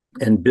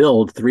and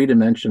build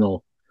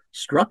three-dimensional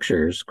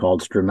structures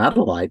called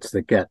stromatolites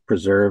that get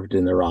preserved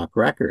in the rock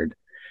record.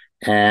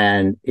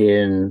 And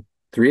in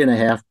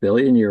 3.5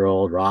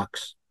 billion-year-old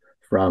rocks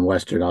from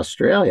Western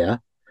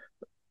Australia,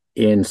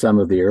 in some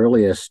of the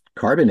earliest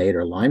carbonate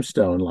or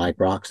limestone like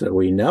rocks that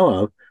we know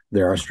of,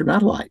 there are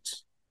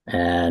stromatolites.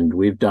 And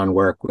we've done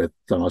work with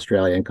some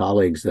Australian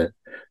colleagues that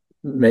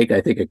make,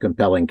 I think, a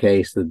compelling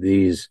case that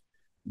these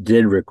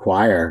did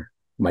require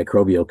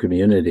microbial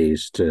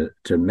communities to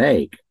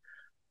make.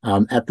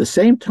 At the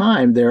same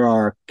time, there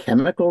are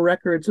chemical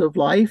records of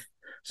life.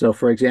 So,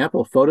 for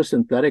example,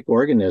 photosynthetic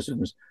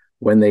organisms,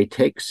 when they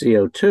take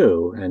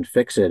CO2 and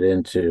fix it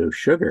into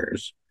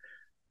sugars,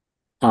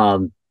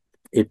 um,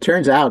 it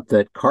turns out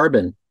that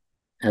carbon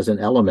as an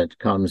element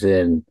comes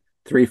in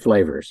three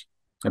flavors.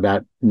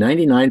 About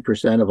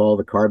 99% of all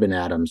the carbon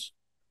atoms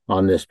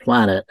on this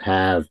planet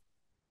have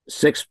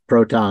 6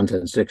 protons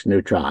and 6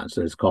 neutrons.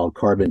 So it's called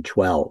carbon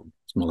 12,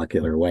 its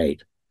molecular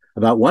weight.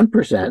 About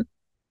 1%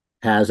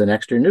 has an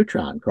extra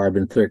neutron,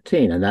 carbon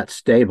 13, and that's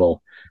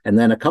stable. And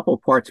then a couple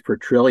parts per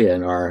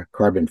trillion are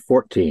carbon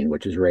 14,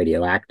 which is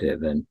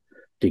radioactive and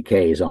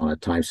decays on a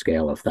time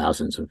scale of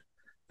thousands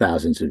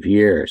of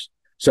years.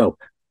 So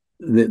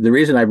the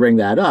reason I bring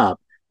that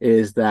up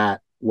is that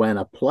when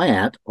a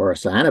plant or a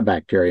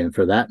cyanobacterium,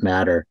 for that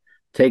matter,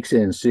 takes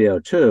in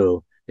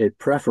CO2, it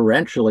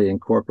preferentially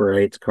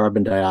incorporates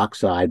carbon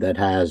dioxide that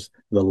has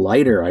the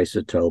lighter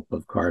isotope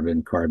of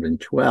carbon, carbon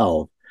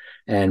 12.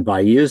 And by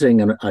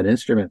using an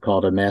instrument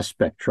called a mass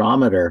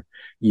spectrometer,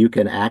 you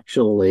can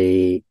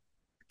actually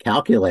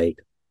calculate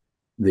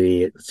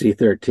the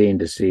C13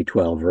 to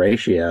C12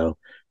 ratio.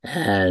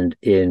 And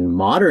in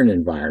modern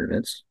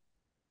environments,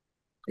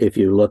 if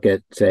you look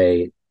at,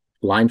 say,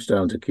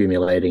 limestones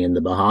accumulating in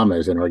the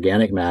Bahamas and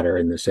organic matter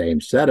in the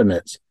same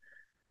sediments,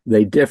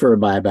 they differ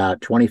by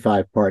about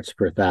 25 parts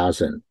per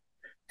thousand.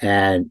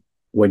 And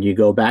when you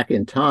go back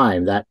in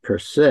time, that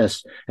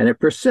persists, and it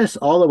persists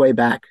all the way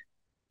back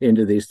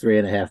into these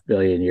 3.5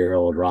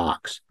 billion-year-old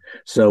rocks.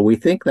 So we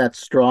think that's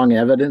strong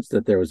evidence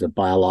that there was a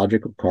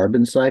biological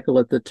carbon cycle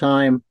at the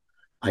time.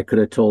 I could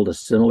have told a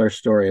similar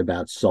story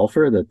about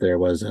sulfur, that there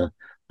was a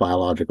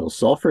biological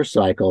sulfur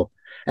cycle.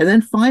 And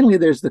then finally,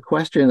 there's the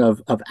question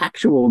of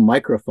actual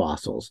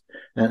microfossils.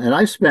 And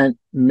I've spent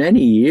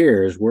many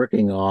years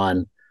working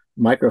on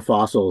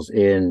microfossils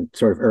in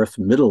sort of Earth's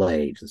middle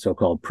age, the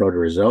so-called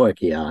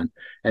Proterozoic eon.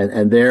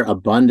 And they're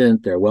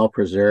abundant, they're well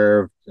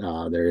preserved,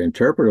 they're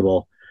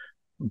interpretable.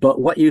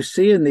 But what you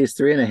see in these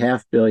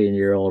 3.5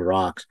 billion-year-old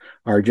rocks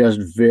are just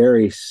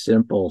very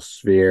simple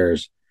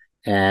spheres.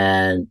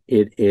 And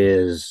it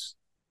is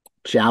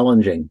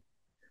challenging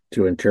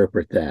to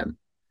interpret them.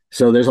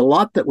 So there's a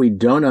lot that we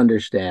don't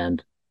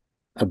understand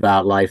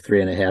about life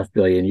 3.5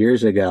 billion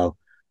years ago,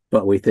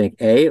 but we think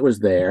A, it was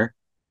there,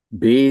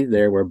 B,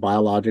 there were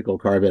biological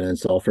carbon and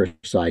sulfur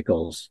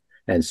cycles,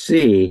 and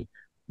C,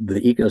 the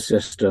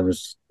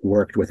ecosystems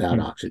worked without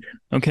oxygen.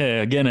 Okay,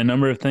 again, a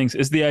number of things.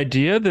 Is the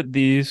idea that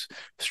these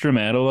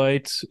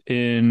stromatolites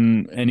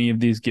in any of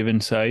these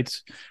given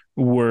sites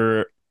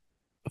were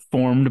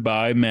formed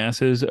by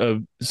masses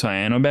of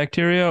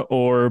cyanobacteria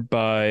or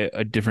by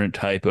a different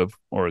type of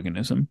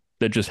organism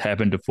that just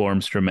happened to form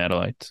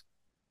stromatolites?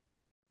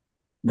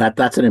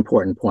 That's an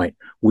important point.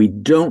 We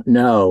don't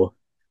know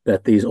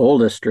that these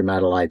oldest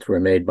stromatolites were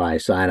made by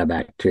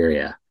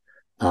cyanobacteria.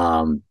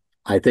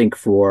 I think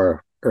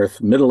for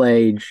Earth's middle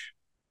age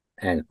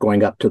and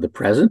going up to the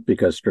present,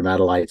 because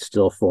stromatolites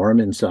still form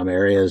in some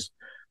areas,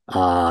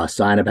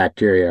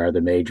 cyanobacteria are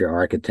the major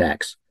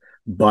architects.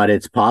 But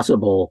it's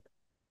possible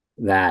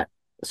that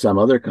some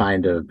other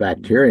kind of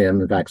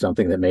bacterium, in fact,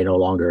 something that may no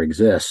longer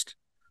exist,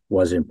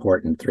 was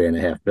important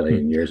 3.5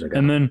 billion years ago.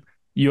 And then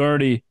you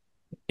already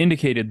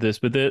indicated this,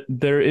 but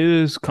there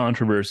is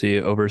controversy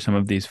over some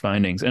of these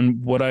findings.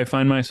 And what I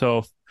find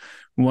myself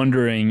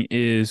wondering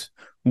is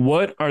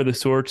what are the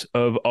sorts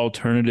of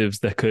alternatives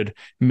that could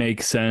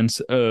make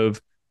sense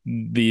of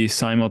the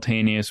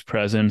simultaneous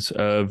presence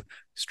of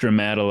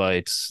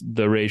stromatolites,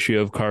 the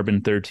ratio of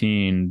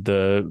carbon-13,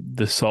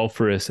 the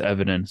sulfurous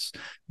evidence,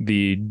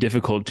 the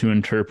difficult to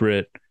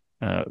interpret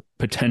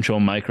potential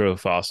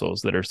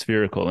microfossils that are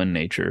spherical in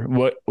nature.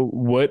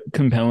 What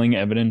compelling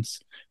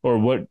evidence or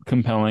what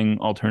compelling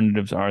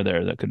alternatives are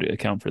there that could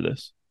account for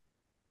this?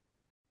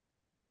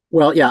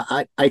 Well, yeah,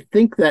 I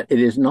think that it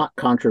is not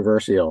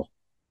controversial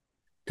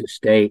to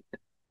state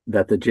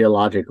that the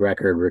geologic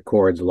record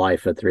records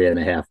life at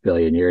 3.5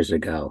 billion years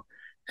ago.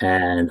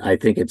 And I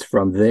think it's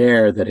from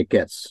there that it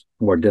gets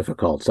more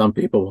difficult. Some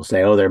people will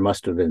say, oh, there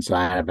must have been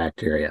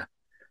cyanobacteria,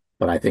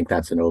 but I think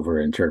that's an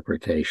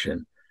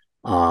overinterpretation.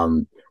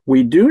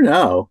 We do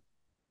know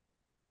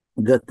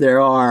that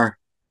there are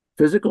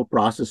physical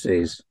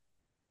processes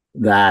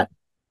that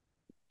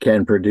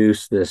can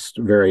produce this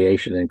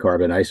variation in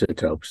carbon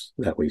isotopes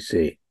that we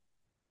see.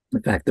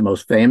 In fact, the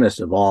most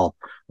famous of all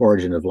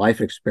origin of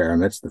life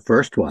experiments, the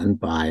first one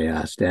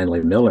by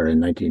Stanley Miller in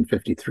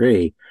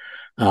 1953,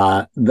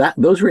 that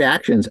those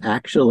reactions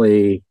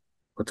actually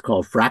what's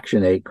called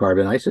fractionate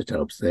carbon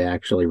isotopes. They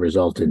actually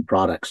result in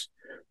products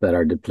that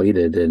are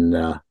depleted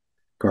in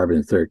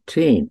carbon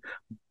 13.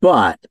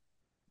 But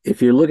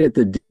if you look at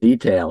the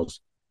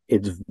details,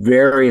 it's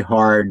very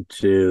hard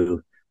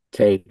to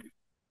take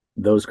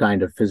those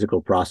kind of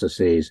physical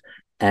processes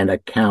and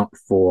account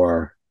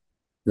for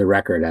the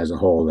record as a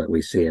whole that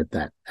we see at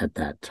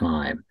that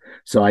time.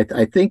 So I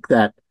think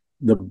that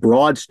the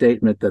broad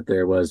statement that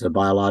there was a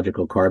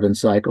biological carbon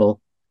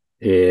cycle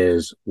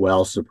is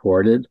well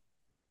supported.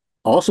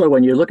 Also,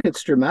 when you look at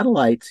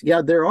stromatolites,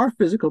 yeah, there are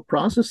physical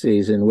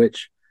processes in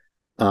which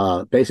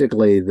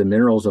basically the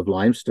minerals of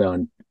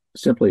limestone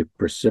simply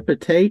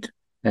precipitate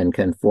and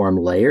can form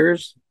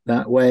layers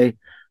that way.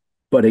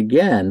 But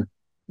again,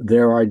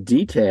 there are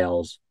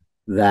details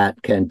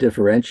that can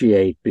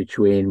differentiate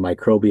between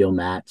microbial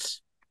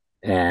mats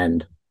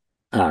and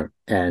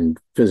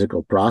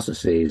physical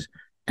processes.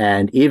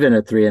 And even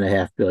at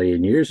 3.5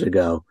 billion years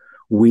ago,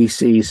 we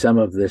see some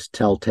of this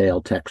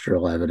telltale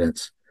textural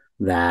evidence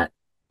that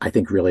I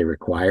think really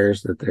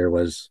requires that there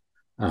was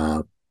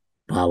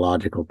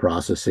biological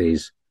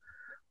processes.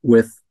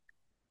 With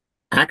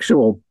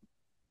actual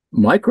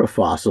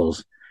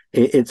microfossils,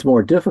 it's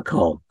more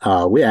difficult.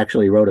 We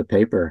actually wrote a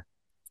paper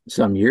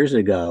some years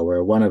ago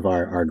where one of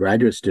our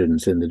graduate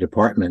students in the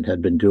department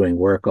had been doing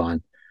work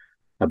on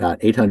about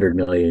 800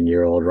 million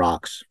year old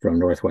rocks from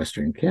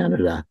northwestern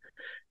Canada.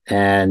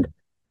 And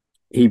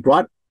he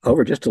brought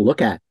over just to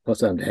look at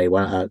someday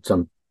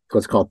some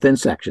what's called thin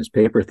sections,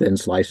 paper thin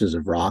slices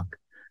of rock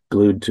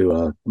glued to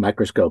a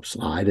microscope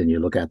slide, and you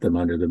look at them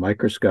under the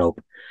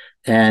microscope.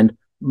 And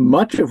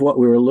much of what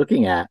we were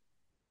looking at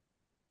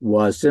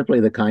was simply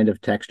the kind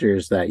of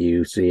textures that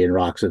you see in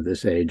rocks of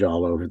this age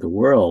all over the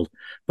world.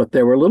 But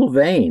there were little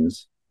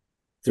veins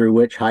through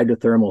which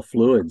hydrothermal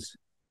fluids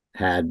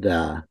had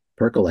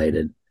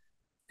percolated.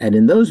 And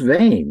in those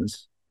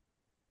veins,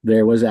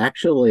 there was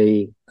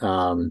actually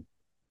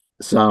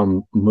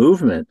some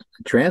movement,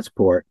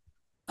 transport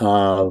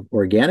of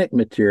organic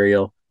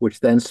material, which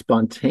then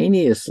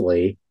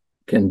spontaneously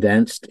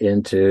condensed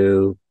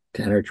into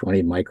 10 or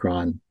 20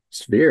 micron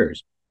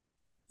spheres.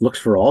 Looks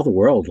for all the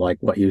world like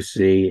what you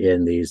see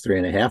in these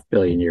 3.5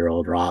 billion year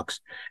old rocks.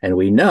 And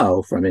we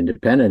know from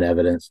independent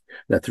evidence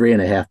that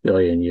 3.5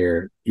 billion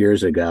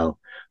years ago,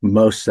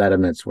 most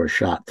sediments were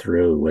shot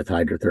through with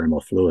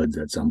hydrothermal fluids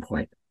at some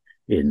point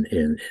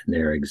in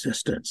their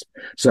existence.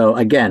 So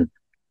again,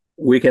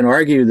 we can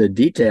argue the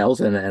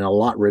details, and a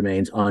lot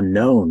remains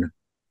unknown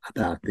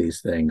about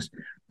these things.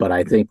 But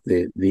I think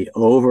the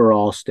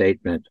overall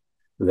statement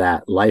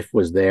that life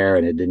was there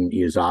and it didn't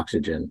use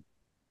oxygen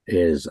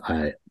is,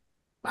 I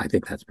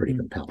think that's pretty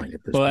compelling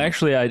at this Well, point.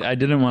 actually, I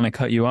didn't want to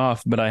cut you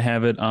off, but I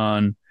have it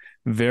on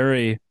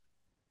very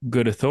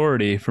good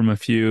authority from a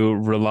few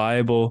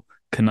reliable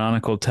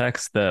canonical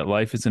texts that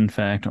life is in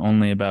fact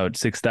only about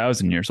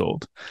 6,000 years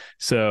old.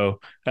 So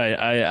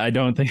I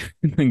don't think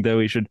that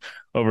we should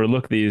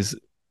overlook these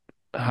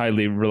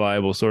highly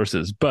reliable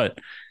sources, but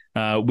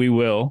we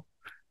will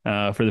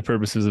for the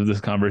purposes of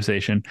this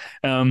conversation.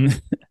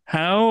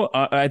 How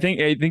I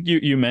think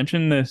you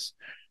mentioned this,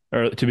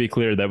 or to be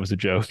clear, that was a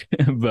joke,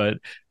 but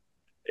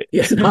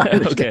Yes, I okay.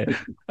 understand.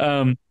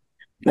 Um,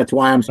 That's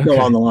why I'm still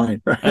on okay.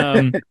 the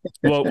line.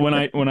 Well,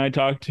 when I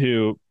talk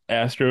to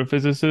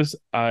astrophysicists,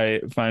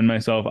 I find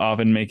myself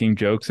often making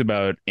jokes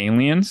about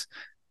aliens,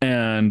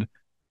 and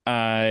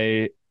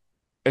I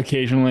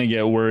occasionally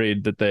get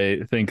worried that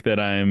they think that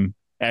I'm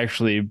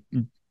actually.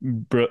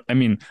 I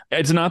mean,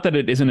 it's not that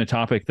it isn't a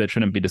topic that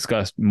shouldn't be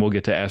discussed. We'll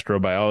get to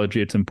astrobiology;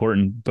 it's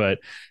important, but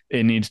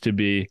it needs to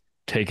be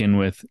taken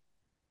with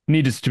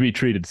needs to be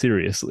treated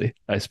seriously,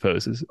 I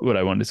suppose, is what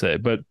I wanted to say.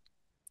 But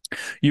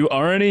you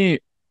already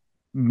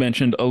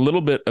mentioned a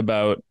little bit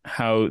about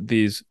how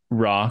these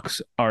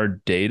rocks are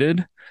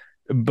dated,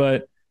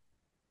 but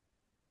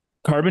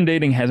carbon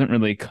dating hasn't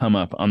really come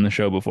up on the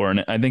show before.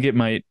 And I think it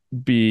might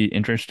be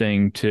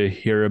interesting to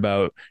hear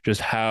about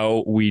just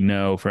how we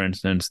know, for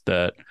instance,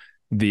 that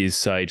these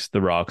sites,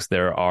 the rocks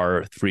there,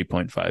 are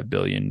 3.5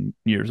 billion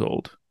years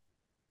old.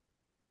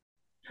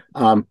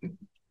 Um,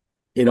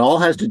 It all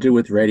has to do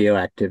with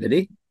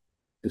radioactivity,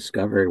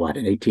 discovered, what,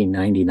 in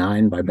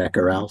 1899 by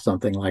Becquerel,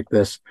 something like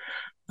this.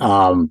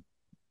 Um,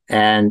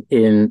 and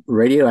in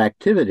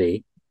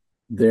radioactivity,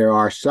 there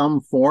are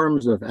some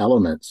forms of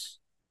elements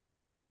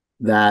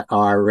that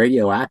are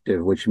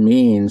radioactive, which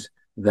means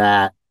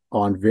that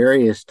on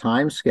various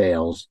time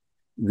scales,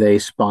 they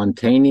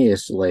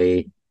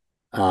spontaneously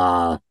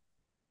uh,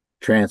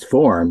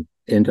 transform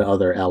into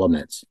other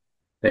elements.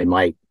 They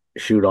might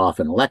shoot off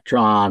an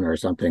electron or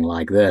something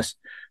like this,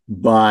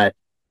 but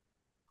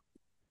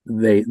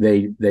they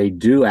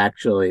do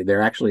actually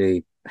they're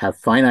actually have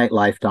finite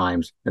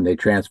lifetimes and they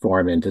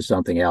transform into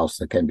something else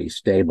that can be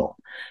stable.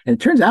 And it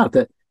turns out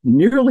that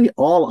nearly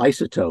all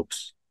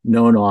isotopes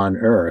known on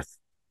Earth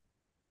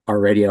are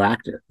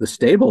radioactive. The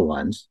stable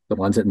ones, the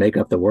ones that make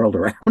up the world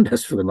around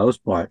us for the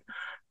most part,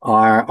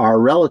 are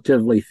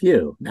relatively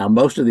few. Now,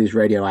 most of these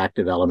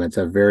radioactive elements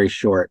have very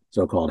short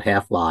so-called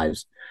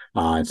half-lives,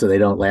 and so they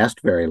don't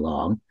last very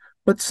long.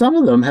 But some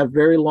of them have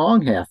very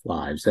long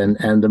half-lives,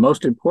 and the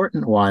most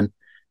important one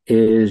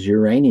is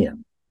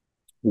uranium,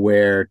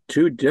 where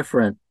two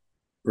different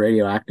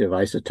radioactive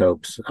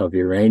isotopes of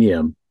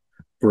uranium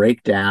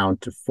break down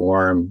to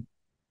form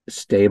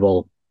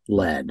stable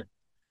lead.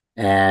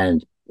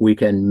 And we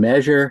can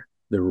measure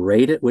the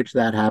rate at which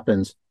that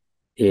happens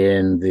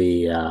in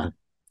the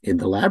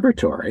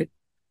laboratory.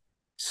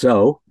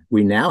 So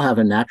we now have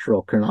a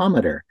natural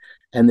chronometer,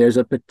 and there's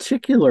a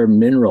particular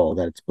mineral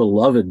that's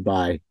beloved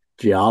by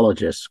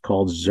geologists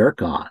called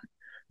zircon.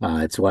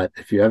 It's what,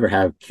 if you ever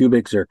have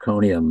cubic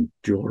zirconium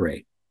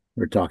jewelry,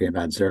 we're talking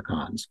about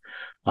zircons.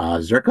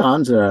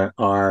 Zircons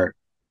are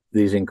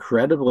these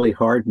incredibly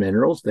hard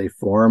minerals. They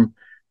form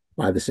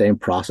by the same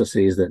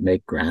processes that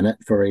make granite,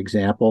 for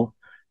example.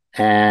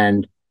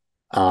 And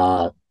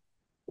uh,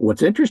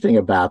 what's interesting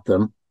about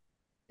them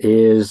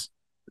is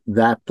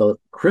that the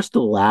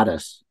crystal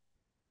lattice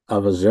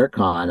of a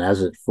zircon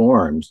as it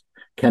forms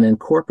can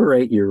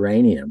incorporate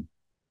uranium,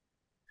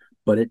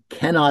 but it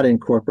cannot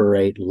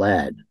incorporate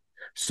lead.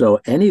 So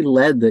any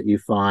lead that you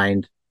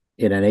find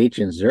in an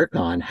ancient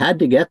zircon had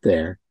to get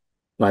there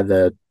by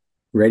the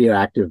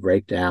radioactive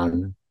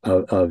breakdown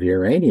of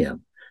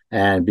uranium.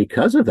 And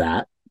because of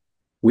that,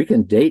 we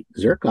can date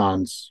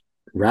zircons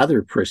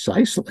rather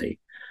precisely.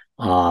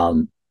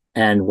 Um,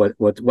 and what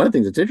one of the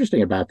things that's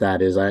interesting about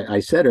that is I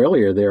said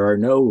earlier there are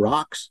no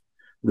rocks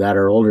that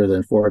are older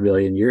than 4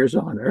 billion years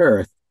on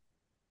Earth,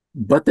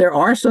 but there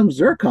are some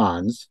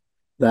zircons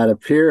that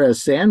appear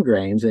as sand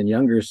grains in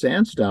younger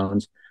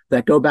sandstones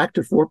that go back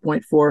to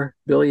 4.4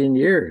 billion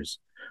years.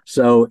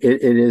 So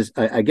it is,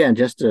 again,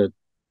 just to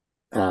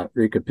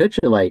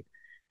recapitulate,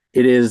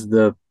 it is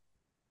the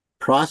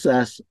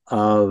process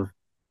of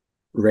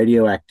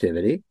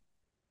radioactivity.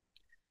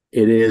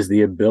 It is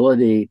the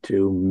ability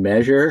to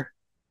measure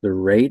the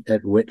rate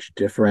at which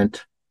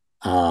different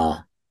uh,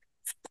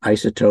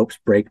 isotopes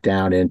break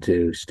down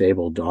into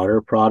stable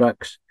daughter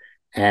products.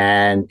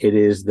 And it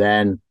is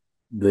then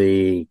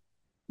the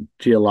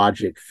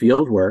geologic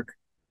field work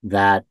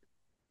that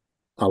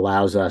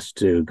allows us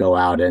to go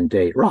out and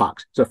date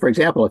rocks. So, for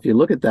example, if you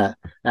look at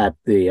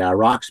the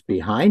rocks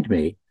behind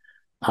me,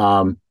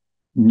 um,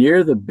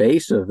 near the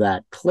base of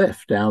that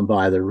cliff down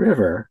by the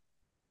river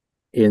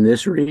in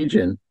this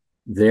region,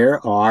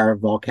 there are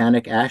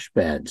volcanic ash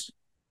beds.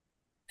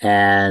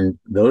 And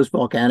those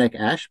volcanic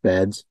ash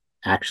beds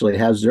actually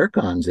have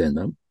zircons in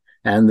them.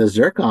 And the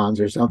zircons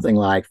are something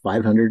like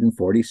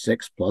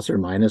 546 plus or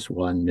minus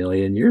 1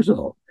 million years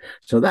old.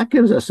 So that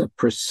gives us a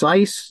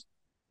precise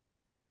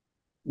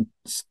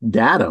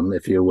datum,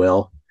 if you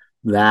will,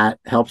 that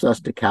helps us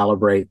to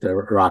calibrate the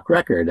rock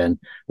record. And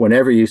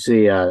whenever you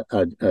see a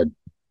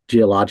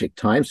geologic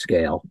time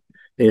scale,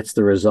 it's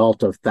the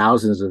result of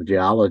thousands of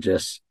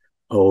geologists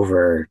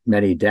over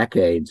many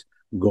decades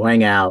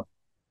going out,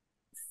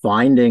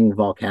 finding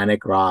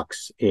volcanic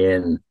rocks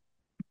in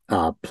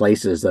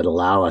places that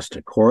allow us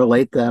to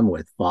correlate them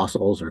with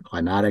fossils or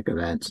climatic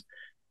events,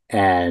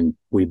 and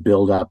we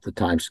build up the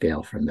time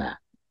scale from that.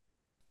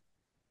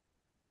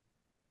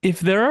 If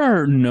there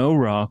are no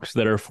rocks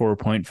that are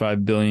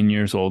 4.5 billion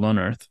years old on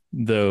Earth,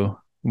 though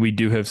we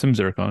do have some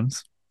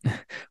zircons,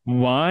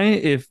 why,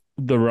 if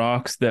the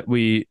rocks that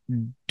we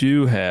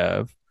do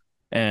have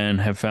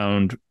and have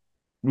found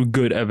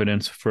good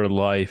evidence for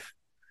life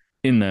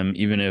in them,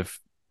 even if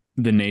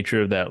the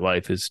nature of that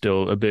life is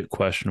still a bit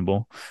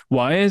questionable,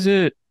 why is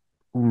it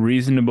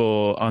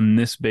reasonable on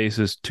this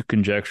basis to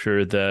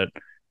conjecture that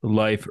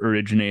life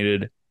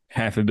originated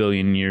half a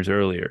billion years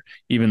earlier,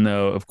 even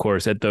though, of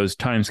course, at those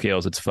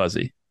timescales it's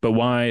fuzzy? But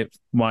why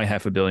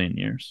half a billion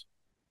years?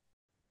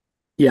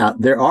 Yeah,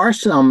 there are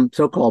some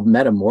so-called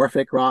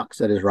metamorphic rocks,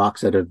 that is,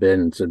 rocks that have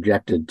been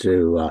subjected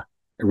to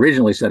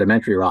originally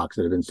sedimentary rocks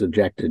that have been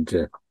subjected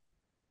to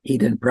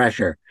heat and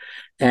pressure.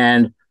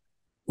 And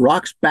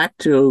rocks back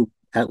to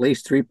at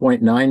least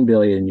 3.9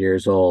 billion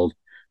years old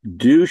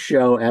do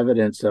show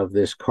evidence of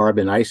this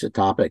carbon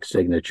isotopic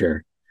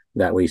signature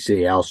that we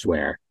see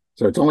elsewhere.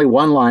 So it's only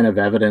one line of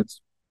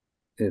evidence.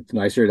 It's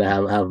nicer to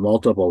have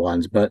multiple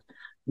ones, but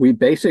we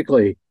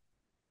basically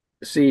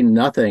see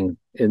nothing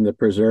in the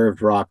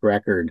preserved rock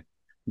record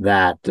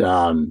that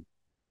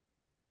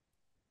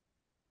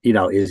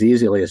is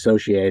easily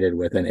associated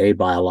with an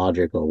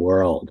abiological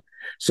world.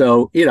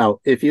 So,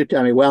 if you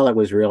tell me, well, it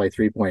was really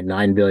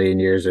 3.9 billion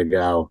years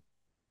ago,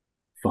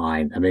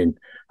 fine. I mean,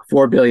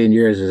 4 billion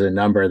years is a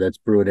number that's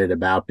brooded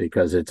about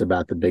because it's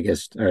about the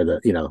biggest, or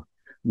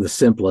the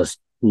simplest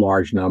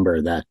large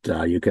number that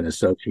you can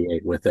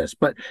associate with this.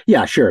 But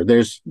yeah, sure,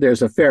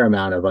 there's a fair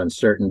amount of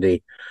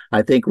uncertainty.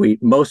 I think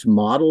most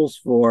models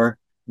for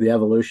the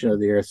evolution of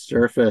the Earth's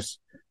surface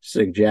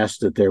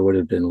suggest that there would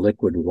have been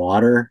liquid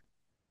water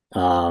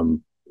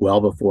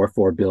well before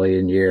 4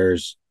 billion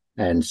years.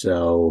 And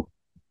so,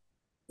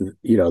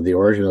 the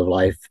origin of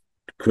life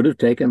could have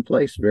taken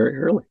place very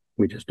early.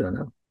 We just don't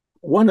know.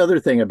 One other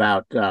thing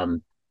about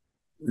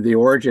the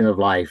origin of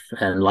life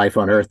and life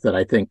on Earth that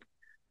I think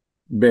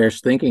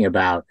bears thinking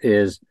about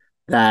is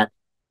that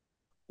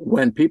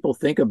when people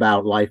think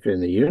about life in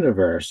the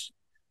universe,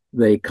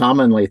 they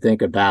commonly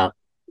think about,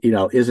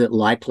 is it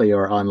likely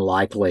or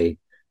unlikely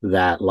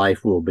that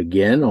life will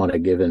begin on a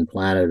given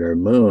planet or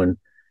moon?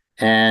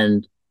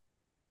 And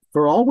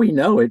for all we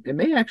know, it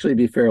may actually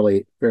be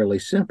fairly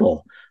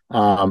simple.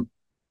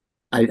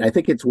 I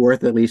think it's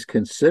worth at least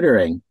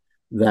considering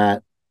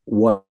that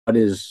what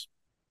is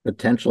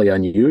potentially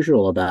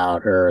unusual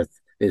about Earth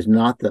is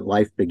not that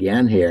life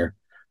began here,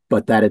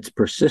 but that it's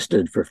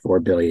persisted for 4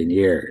 billion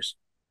years.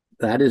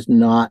 That is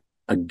not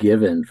a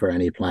given for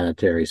any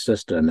planetary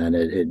system. And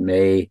it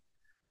may,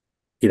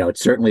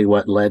 it's certainly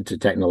what led to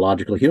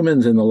technological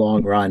humans in the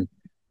long run.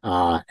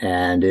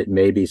 And it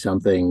may be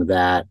something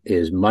that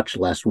is much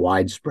less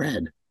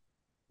widespread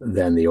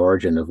than the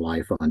origin of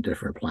life on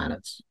different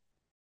planets.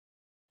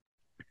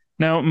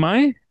 Now,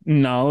 my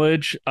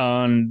knowledge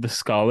on the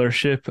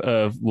scholarship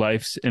of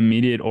life's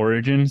immediate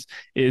origins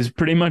is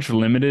pretty much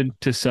limited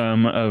to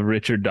some of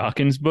Richard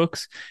Dawkins'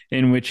 books,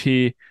 in which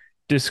he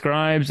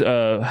describes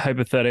a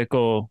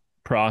hypothetical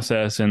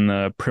process in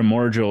the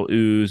primordial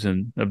ooze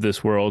of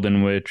this world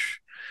in which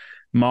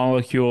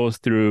molecules,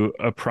 through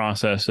a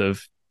process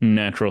of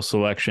natural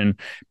selection,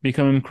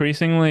 become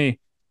increasingly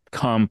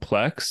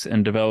complex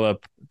and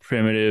develop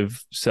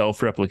primitive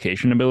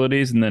self-replication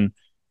abilities. And then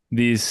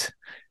these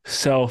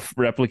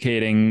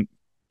self-replicating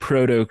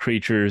proto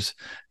creatures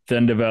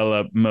then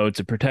develop modes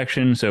of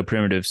protection, so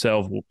primitive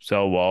cell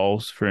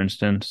walls, for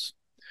instance.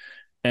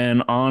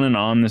 And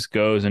on this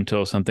goes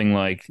until something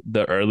like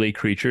the early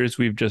creatures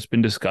we've just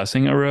been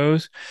discussing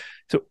arose.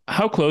 So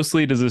how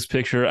closely does this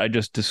picture I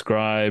just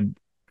described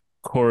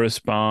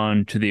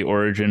correspond to the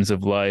origins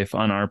of life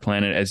on our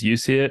planet as you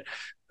see it?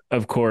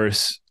 Of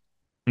course,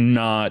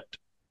 not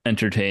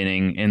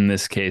entertaining in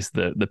this case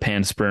the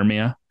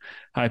panspermia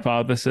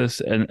hypothesis,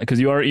 and because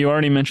you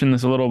already mentioned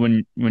this a little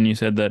when you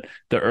said that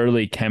the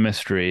early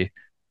chemistry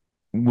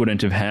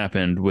wouldn't have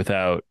happened with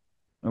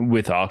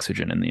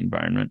oxygen in the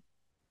environment.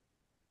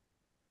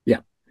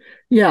 Yeah,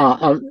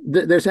 yeah.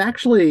 There's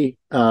actually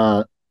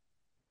a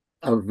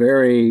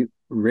very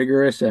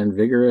rigorous and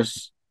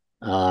vigorous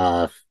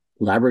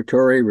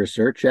laboratory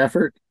research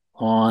effort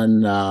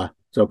on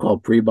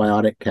so-called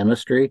prebiotic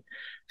chemistry,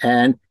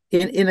 and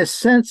in a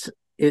sense,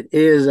 it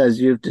is, as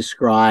you've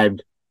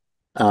described,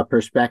 a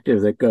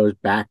perspective that goes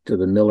back to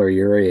the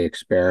Miller-Urey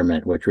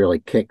experiment, which really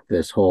kicked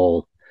this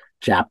whole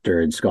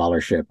chapter in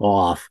scholarship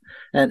off.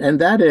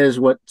 And that is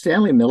what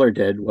Stanley Miller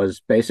did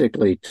was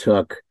basically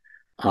took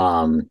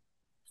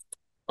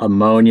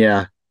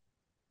ammonia,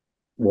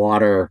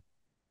 water,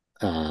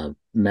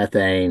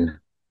 methane,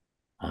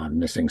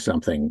 missing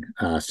something,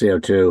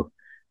 CO2,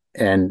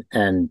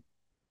 and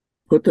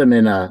put them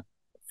in a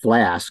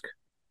flask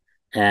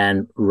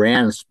and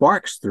ran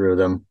sparks through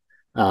them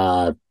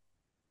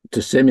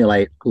to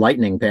simulate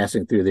lightning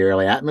passing through the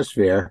early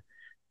atmosphere.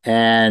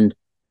 And,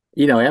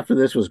 after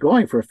this was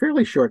going for a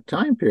fairly short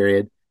time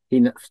period,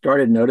 he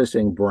started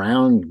noticing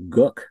brown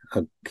gook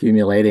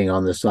accumulating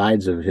on the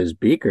sides of his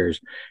beakers.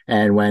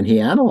 And when he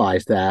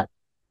analyzed that,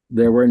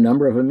 there were a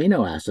number of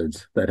amino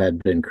acids that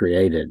had been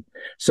created.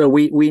 So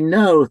we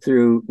know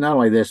through not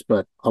only this,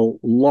 but a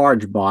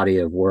large body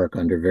of work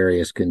under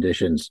various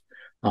conditions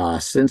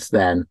since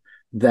then,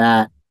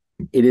 that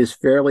it is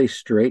fairly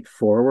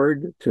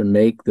straightforward to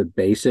make the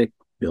basic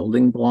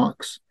building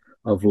blocks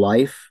of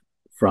life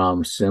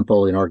from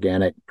simple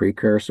inorganic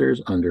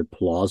precursors under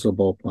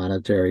plausible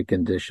planetary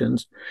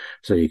conditions.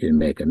 So you can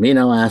make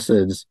amino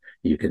acids,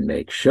 you can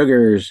make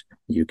sugars,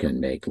 you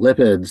can make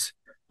lipids.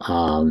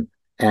 And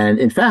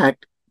in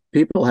fact,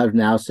 people have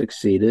now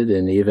succeeded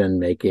in even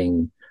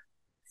making,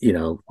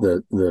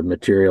 the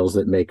materials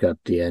that make up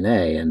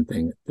DNA and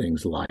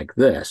things like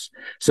this.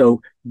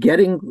 So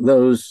getting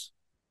those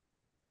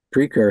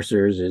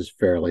precursors is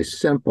fairly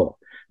simple.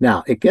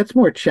 Now, it gets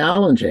more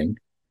challenging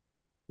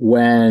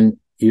when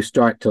you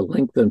start to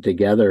link them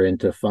together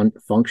into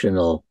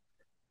functional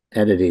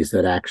entities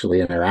that actually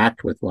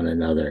interact with one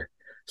another,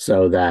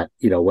 so that,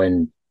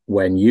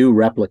 when you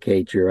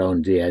replicate your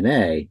own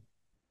DNA,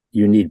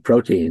 you need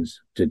proteins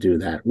to do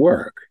that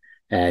work.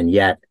 And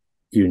yet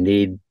you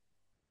need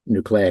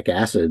nucleic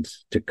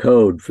acids to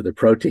code for the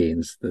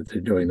proteins that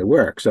they're doing the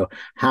work. So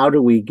how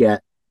do we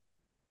get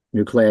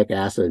nucleic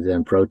acids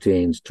and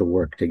proteins to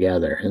work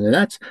together? And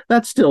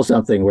that's still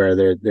something where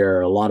there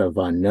are a lot of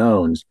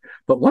unknowns.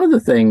 But one of the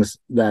things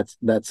that's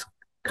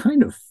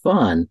kind of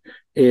fun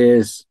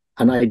is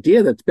an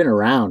idea that's been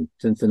around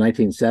since the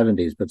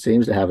 1970s, but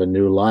seems to have a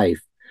new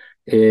life,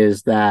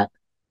 is that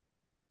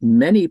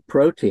many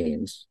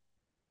proteins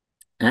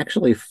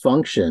actually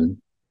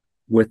function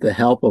with the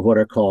help of what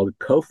are called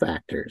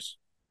cofactors.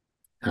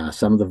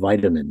 Some of the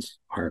vitamins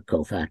are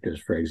cofactors,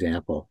 for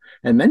example.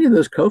 And many of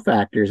those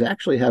cofactors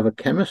actually have a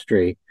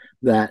chemistry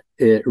that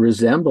it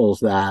resembles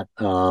that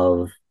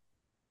of,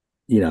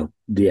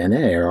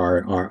 DNA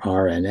or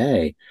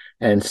RNA.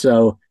 And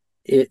so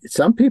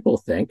some people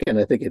think, and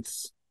I think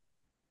it's,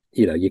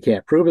 you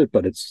can't prove it,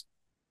 but it's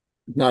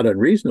not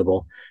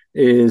unreasonable,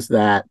 is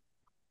that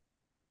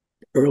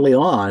early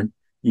on,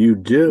 you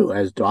do,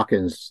 as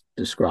Dawkins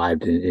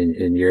described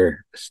in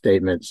your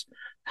statements,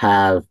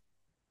 have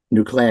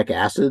nucleic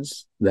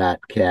acids that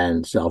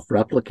can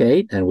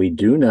self-replicate. And we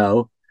do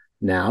know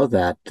now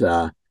that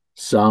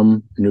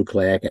some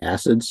nucleic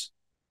acids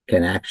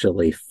can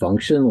actually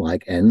function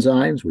like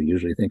enzymes. We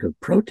usually think of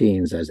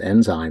proteins as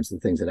enzymes, the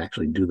things that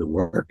actually do the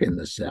work in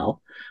the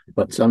cell.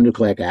 But some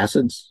nucleic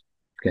acids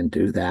can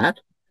do that.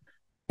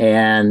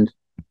 And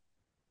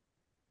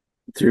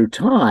through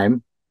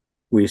time,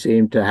 we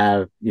seem to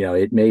have,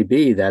 it may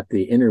be that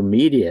the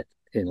intermediate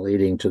in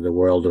leading to the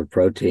world of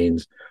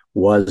proteins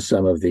was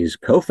some of these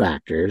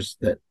cofactors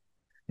that,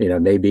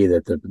 maybe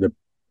that the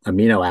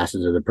amino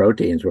acids of the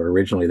proteins were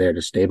originally there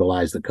to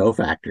stabilize the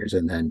cofactors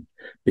and then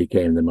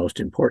became the most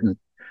important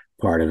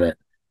part of it.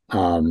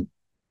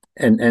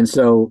 And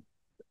so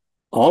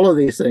all of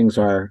these things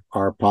are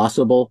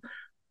possible.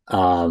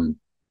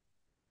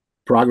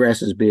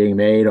 Progress is being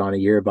made on a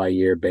year by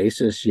year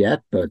basis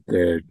yet, but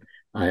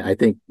I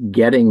think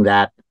getting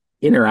that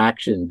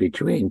interaction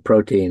between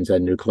proteins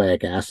and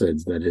nucleic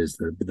acids that is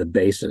the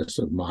basis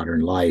of modern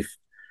life,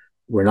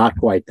 we're not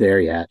quite there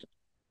yet.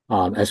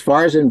 As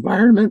far as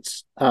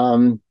environments,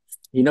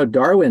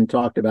 Darwin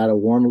talked about a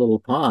warm little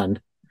pond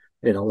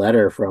in a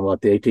letter from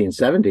the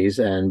 1870s,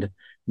 and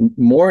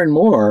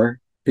more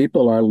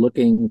people are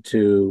looking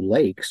to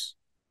lakes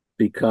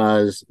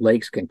because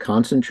lakes can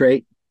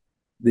concentrate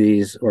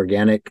these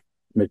organic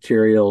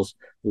materials.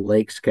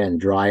 Lakes can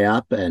dry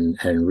up and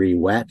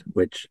re-wet,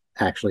 which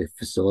actually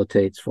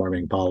facilitates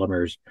forming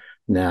polymers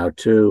now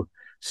too.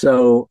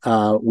 So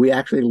we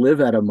actually live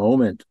at a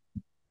moment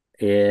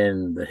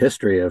in the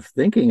history of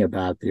thinking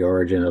about the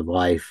origin of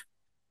life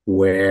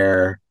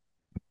where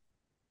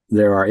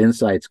there are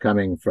insights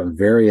coming from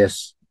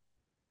various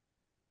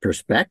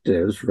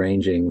perspectives,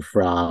 ranging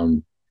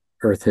from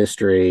Earth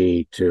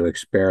history to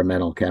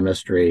experimental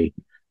chemistry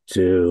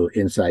to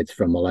insights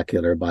from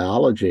molecular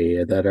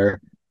biology that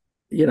are,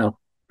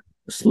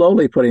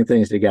 slowly putting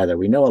things together.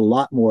 We know a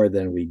lot more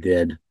than we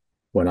did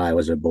when I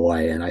was a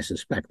boy, and I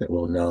suspect that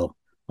we'll know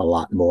a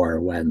lot more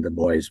when the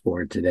boys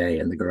born today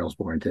and the girls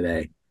born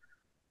today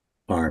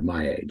are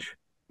my age.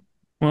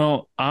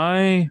 Well,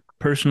 I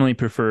personally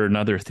prefer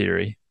another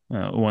theory,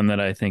 one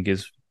that I think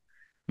is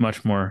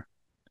much more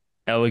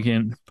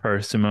elegant,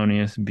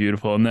 parsimonious,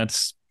 beautiful, and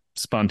that's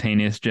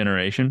spontaneous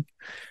generation,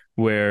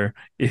 where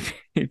if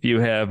you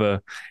have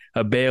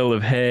a bale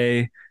of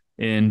hay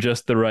in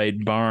just the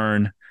right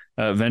barn,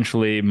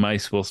 eventually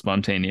mice will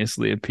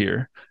spontaneously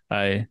appear.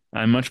 I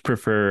much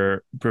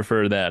prefer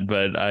that,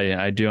 but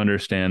I do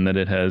understand that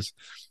it has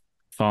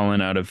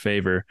fallen out of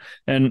favor.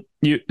 And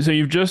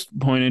you've just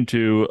pointed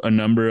to a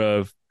number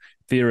of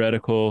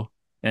theoretical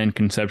and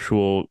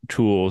conceptual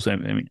tools, I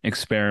mean,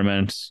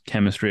 experiments,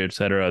 chemistry,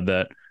 etc.,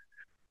 that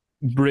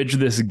bridge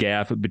this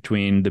gap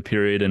between the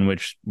period in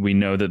which we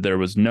know that there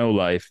was no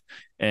life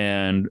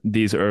and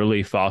these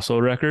early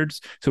fossil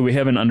records. So we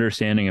have an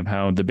understanding of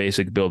how the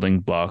basic building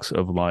blocks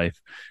of life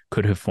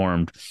could have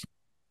formed.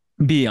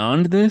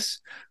 Beyond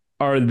this,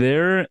 are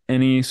there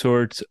any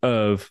sorts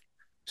of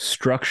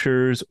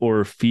structures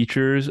or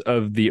features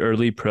of the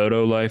early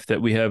proto-life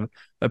that we have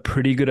a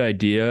pretty good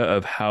idea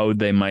of how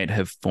they might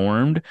have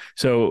formed?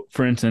 So,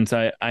 for instance,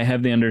 I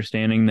have the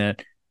understanding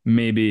that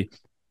maybe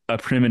a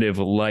primitive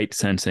light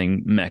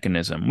sensing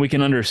mechanism, we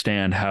can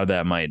understand how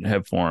that might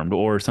have formed,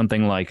 or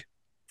something like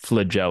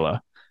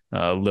flagella,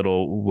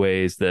 little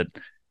ways that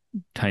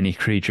tiny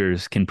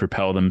creatures can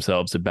propel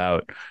themselves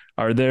about.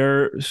 Are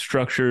there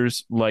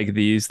structures like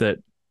these that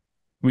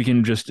we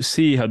can just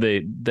see how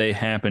they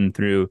happen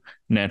through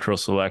natural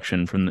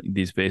selection from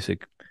these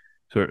basic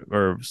sort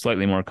or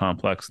slightly more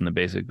complex than the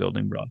basic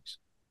building blocks?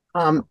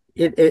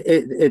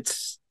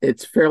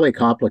 It's fairly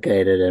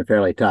complicated and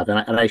fairly tough,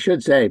 and I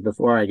should say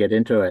before I get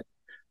into it,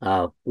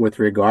 with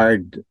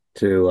regard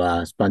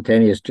to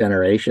spontaneous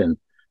generation,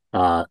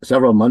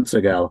 several months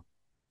ago,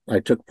 I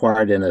took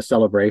part in a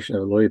celebration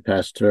of Louis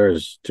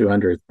Pasteur's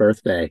 200th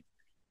birthday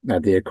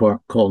at the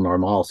École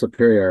Normale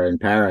Supérieure in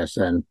Paris,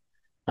 and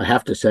I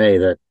have to say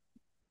that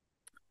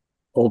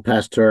Old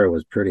Pasteur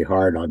was pretty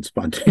hard on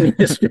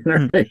spontaneous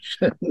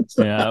generation.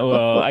 So, Yeah,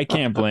 well, I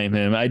can't blame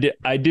him. I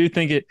do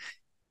think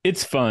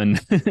it's fun.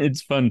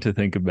 It's fun to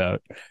think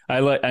about.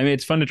 I mean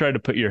it's fun to try to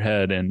put your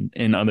head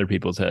in other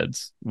people's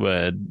heads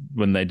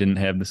when they didn't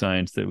have the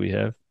science that we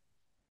have.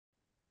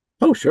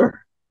 oh,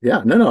 sure.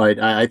 Yeah, no.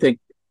 I think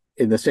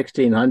in the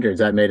 1600s,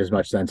 that made as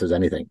much sense as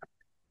anything.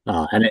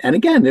 And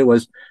again, it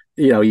was,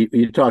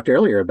 you talked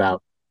earlier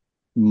about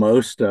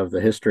most of the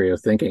history of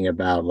thinking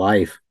about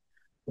life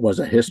was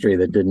a history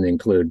that didn't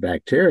include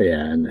bacteria.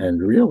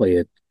 And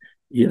really,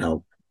 you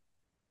know,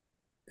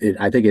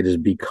 I think it is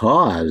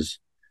because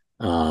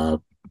uh,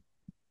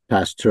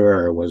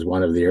 Pasteur was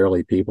one of the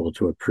early people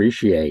to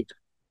appreciate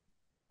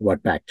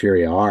what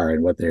bacteria are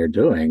and what they're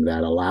doing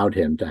that allowed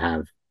him to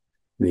have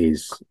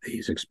these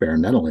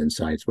experimental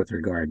insights with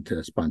regard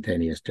to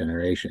spontaneous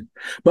generation.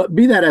 But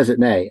be that as it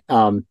may,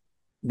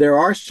 there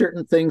are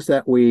certain things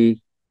that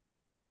we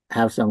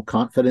have some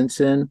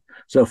confidence in.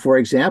 So, for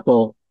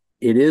example,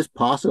 it is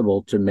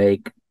possible to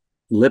make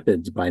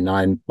lipids by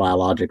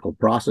non-biological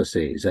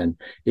processes. And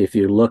if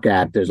you look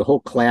at, there's a whole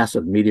class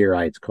of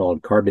meteorites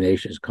called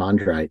carbonaceous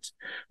chondrites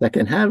that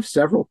can have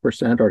several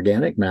percent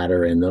organic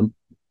matter in them,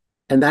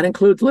 and that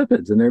includes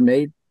lipids, and they're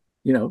made,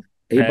 you know,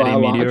 Fatty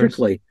meteors,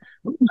 abiologically.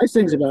 Nice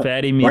things about,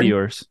 fatty pardon?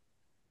 meteors.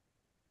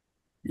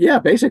 Yeah,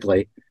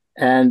 basically.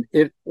 And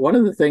if one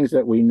of the things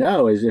that we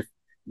know is if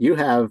you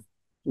have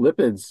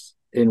lipids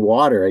in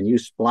water and you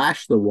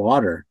splash the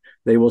water,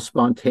 they will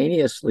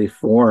spontaneously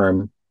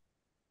form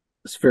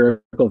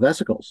spherical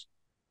vesicles.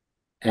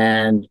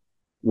 And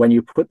when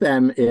you put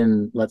them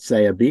in, let's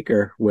say, a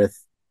beaker with,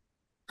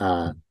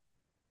 uh,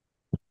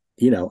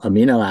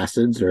 amino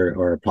acids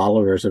or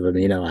polymers of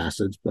amino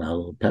acids,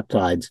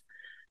 peptides,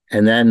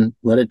 and then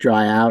let it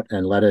dry out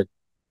and let it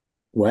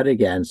wet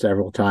again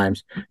several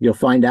times, you'll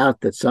find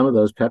out that some of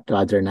those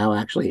peptides are now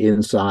actually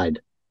inside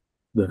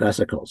the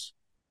vesicles.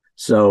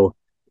 So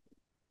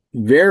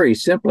very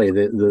simply,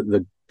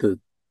 the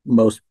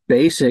most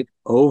basic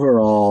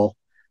overall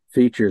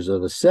features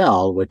of a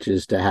cell, which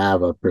is to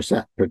have a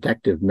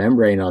protective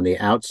membrane on the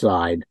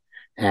outside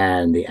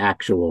and the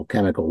actual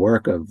chemical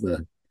work of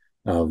the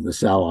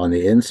cell on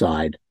the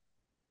inside,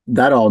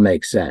 that all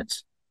makes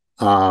sense.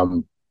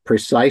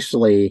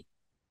 Precisely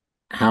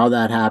how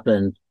that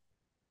happened,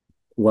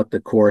 what the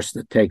course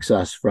that takes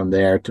us from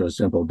there to a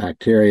simple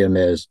bacterium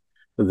is,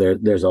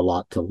 there's a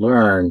lot to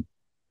learn.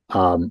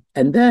 And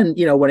then,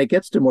 when it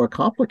gets to more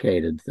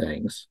complicated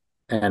things,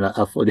 and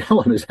a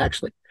flagellum is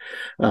actually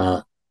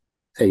uh,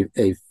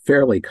 a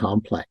fairly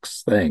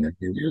complex thing.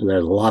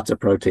 There's lots of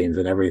proteins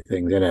and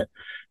everything in it.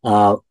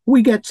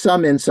 We get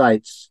some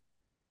insights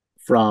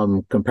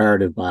from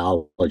comparative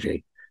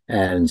biology.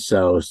 And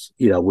so,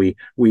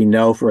 we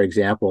know, for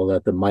example,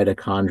 that the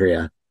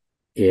mitochondria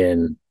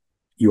in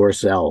your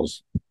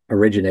cells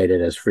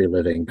originated as free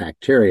living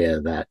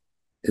bacteria that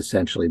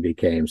essentially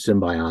became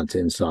symbionts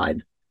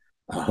inside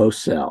a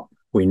host cell.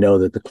 We know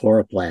that the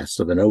chloroplasts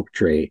of an oak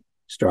tree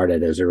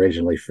started as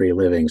originally free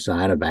living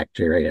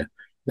cyanobacteria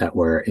that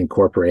were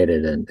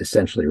incorporated and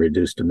essentially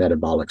reduced to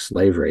metabolic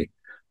slavery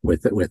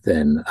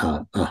within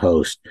a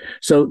host.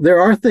 So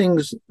there are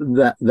things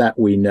that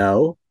we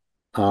know,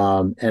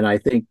 and I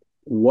think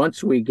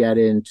once we get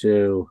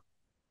into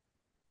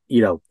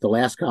the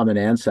last common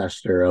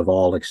ancestor of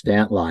all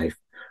extant life,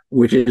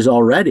 which is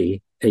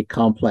already a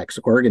complex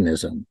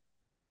organism,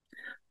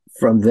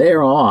 from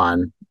there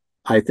on,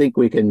 I think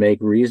we can make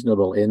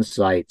reasonable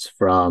insights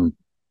from,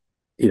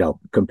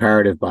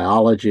 comparative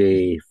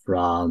biology,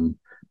 from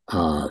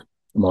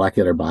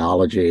molecular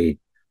biology,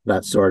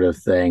 that sort of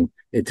thing.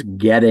 It's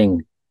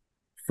getting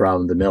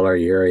from the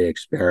Miller-Urey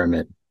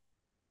experiment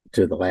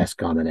to the last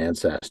common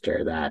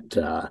ancestor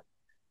that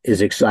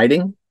is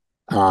exciting,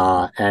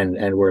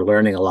 and we're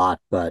learning a lot,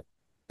 but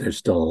there's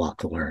still a lot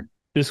to learn.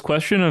 This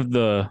question of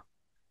the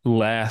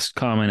last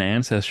common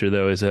ancestor,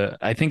 though, is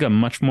I think a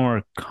much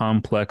more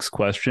complex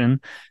question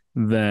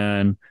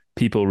than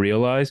people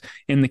realize.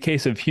 In the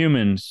case of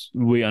humans,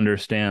 we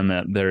understand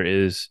that there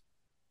is,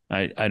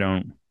 I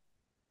don't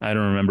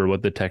remember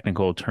what the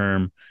technical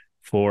term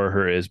for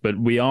her is, but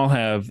we all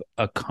have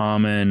a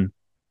common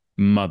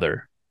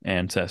mother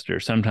ancestor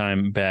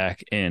sometime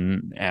back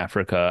in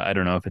Africa. I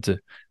don't know if it's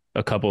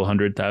a couple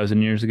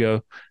 100,000 years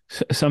ago,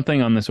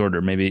 something on this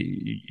order.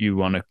 Maybe you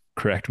want to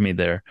correct me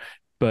there,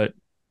 but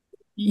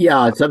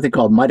Yeah, it's something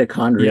called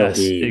mitochondrial yes,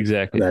 Eve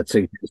exactly. that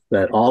suggests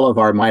that all of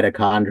our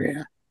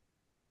mitochondria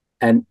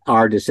and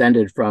are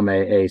descended from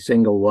a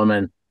single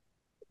woman,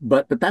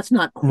 but that's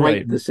not quite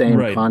Right, the same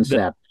right.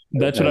 concept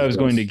That's what I as was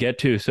going to this. get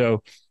to.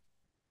 So,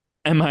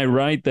 am I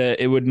right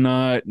that it would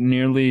not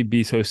nearly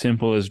be so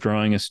simple as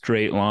drawing a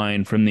straight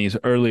line from these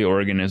early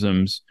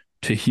organisms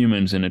to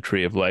humans in a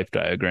tree of life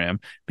diagram?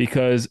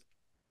 Because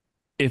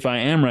if I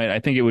am right, I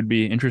think it would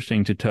be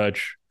interesting to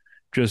touch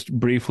just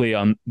briefly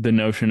on the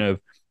notion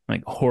of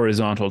like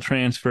horizontal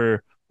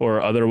transfer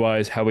or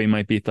otherwise how we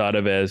might be thought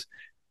of as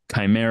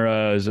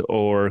chimeras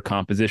or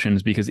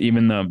compositions, because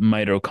even the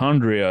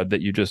mitochondria that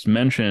you just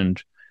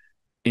mentioned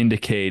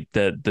indicate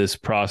that this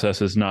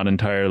process is not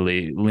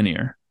entirely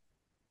linear.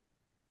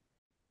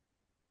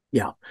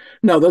 Yeah.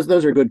 No,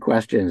 those are good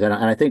questions. And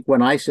I think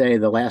when I say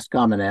the last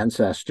common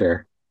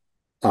ancestor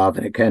of,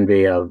 and it can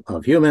be of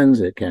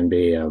humans, it can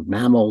be of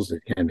mammals,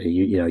 it can be,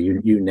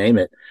 you name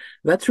it,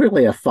 that's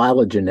really a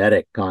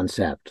phylogenetic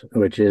concept,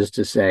 which is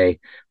to say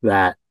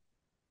that,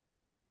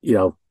 you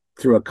know,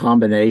 through a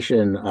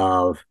combination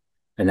of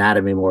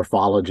anatomy,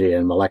 morphology,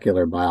 and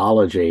molecular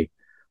biology,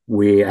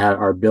 we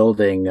are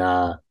building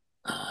an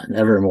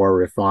ever more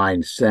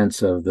refined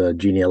sense of the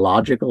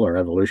genealogical or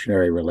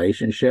evolutionary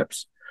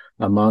relationships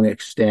among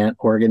extant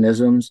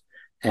organisms.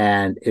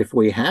 And if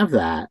we have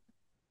that,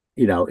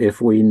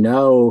 if we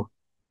know,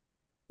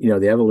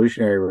 the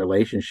evolutionary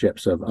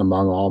relationships of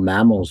among all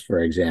mammals, for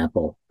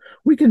example,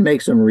 we can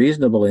make some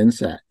reasonable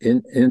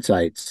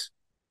insights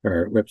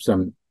or with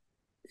some,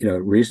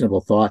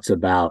 reasonable thoughts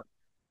about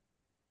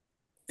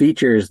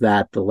features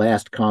that the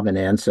last common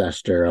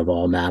ancestor of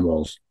all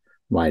mammals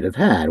might have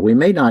had. We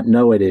may not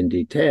know it in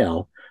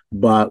detail,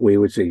 but we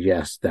would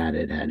suggest that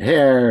it had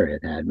hair,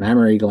 it had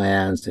mammary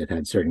glands, it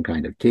had certain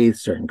kind of teeth,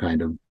 certain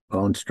kind of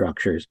bone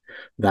structures,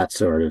 that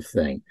sort of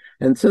thing.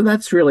 And so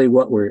that's really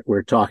what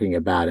we're talking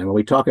about. And when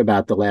we talk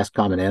about the last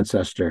common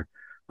ancestor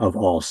of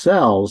all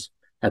cells,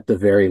 at the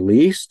very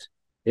least,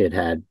 it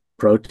had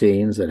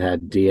proteins, it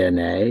had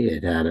DNA,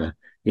 it had a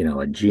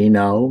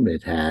genome,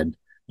 it had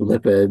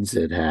lipids,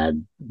 it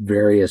had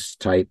various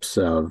types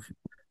of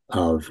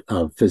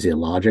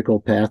physiological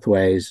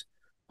pathways.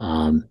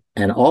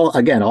 And all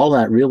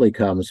that really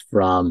comes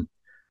from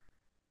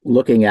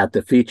looking at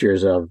the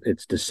features of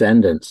its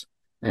descendants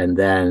and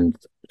then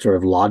sort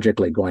of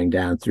logically going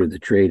down through the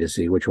tree to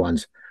see which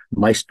ones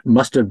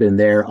must have been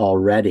there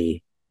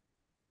already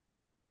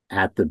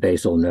at the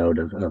basal node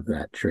of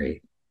that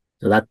tree.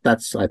 So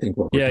that's I think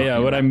what we're Yeah,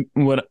 yeah. talking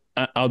about.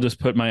 I'll just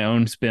put my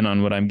own spin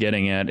on what I'm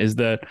getting at is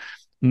that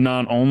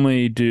not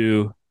only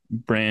do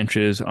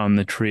branches on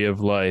the tree of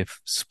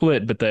life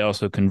split, but they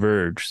also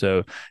converge.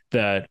 So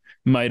that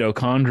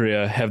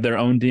mitochondria have their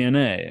own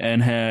DNA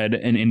and had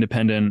an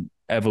independent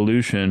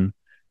evolution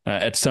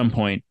at some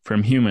point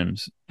from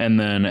humans, and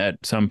then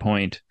at some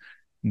point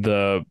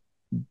the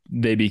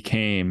they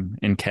became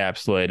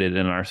encapsulated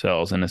in our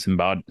cells, and a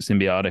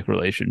symbiotic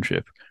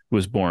relationship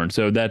was born.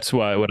 So that's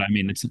why what I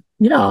mean. It's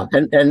Yeah,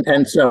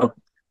 and so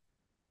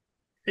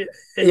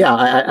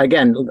yeah,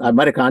 again,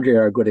 mitochondria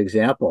are a good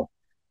example.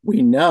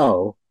 We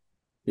know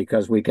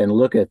because we can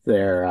look at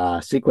their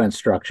sequence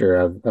structure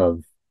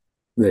of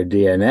their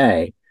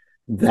DNA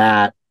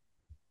that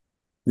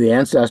the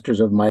ancestors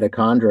of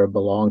mitochondria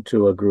belong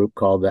to a group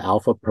called the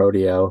alpha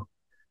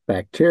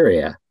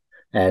proteobacteria.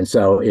 And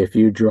so if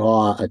you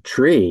draw a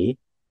tree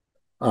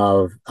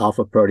of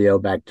alpha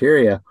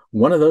proteobacteria,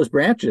 one of those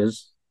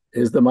branches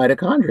is the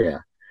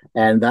mitochondria.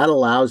 And that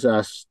allows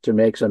us to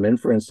make some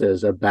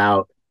inferences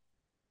about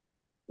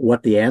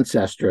what the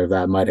ancestor of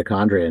that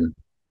mitochondrion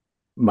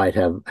might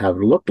have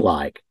looked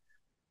like.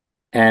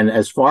 And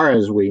as far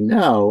as we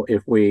know,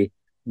 if we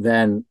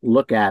then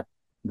look at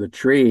the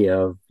tree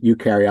of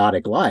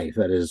eukaryotic life,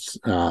 that is,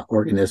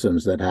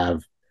 organisms that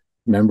have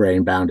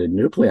membrane bounded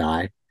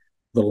nuclei,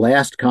 the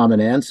last common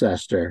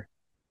ancestor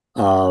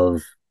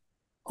of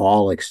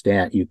all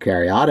extant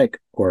eukaryotic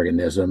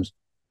organisms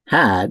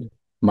had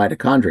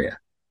mitochondria.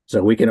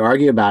 So we can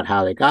argue about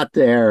how they got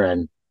there,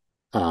 and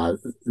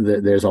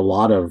there's a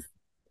lot of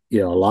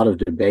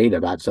debate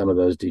about some of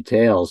those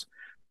details.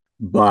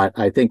 But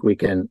I think we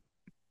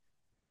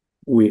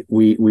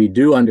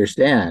do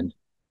understand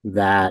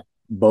that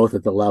both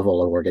at the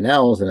level of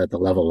organelles and at the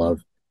level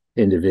of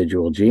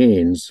individual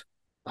genes,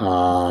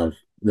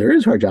 there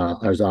is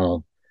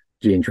horizontal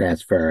gene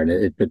transfer, and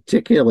it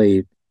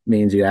particularly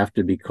means you have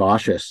to be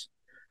cautious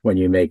when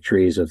you make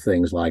trees of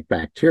things like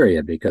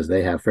bacteria because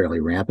they have fairly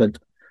rampant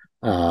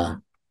uh,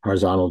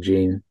 horizontal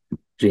gene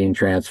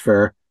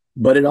transfer.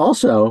 But it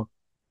also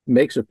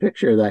makes a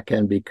picture that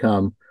can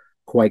become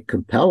quite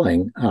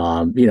compelling.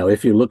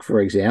 If you look, for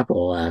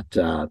example, at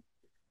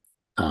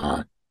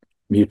uh,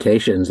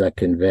 mutations that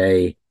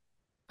convey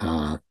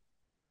uh,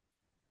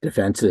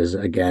 defenses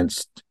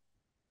against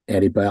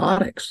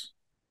antibiotics.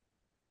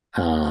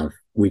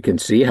 We can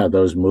see how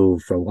those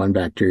move from one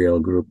bacterial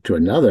group to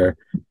another,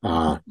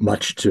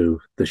 much to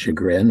the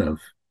chagrin of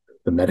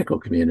the medical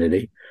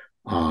community.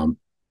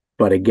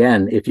 But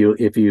again, if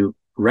you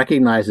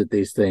recognize that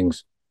these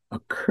things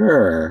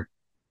occur,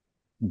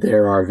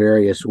 there are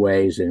various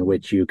ways in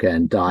which you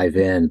can dive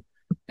in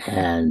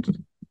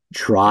and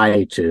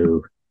try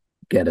to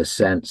get a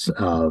sense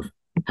of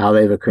how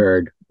they've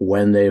occurred,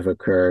 when they've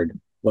occurred,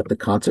 what the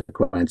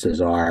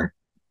consequences are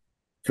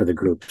for the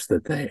groups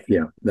that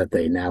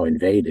they now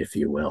invade, if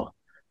you will.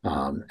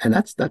 And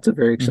that's a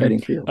very mhm.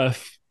 exciting field.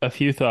 A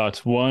few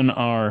thoughts. One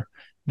are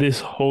this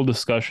whole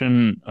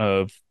discussion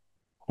of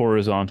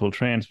horizontal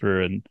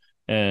transfer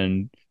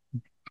and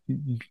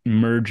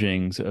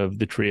mergings of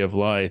the tree of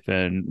life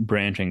and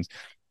branchings.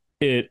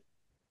 It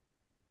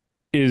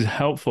is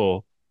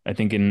helpful, I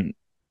think, in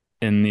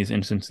these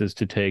instances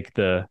to take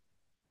the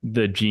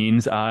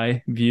gene's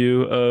eye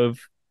view of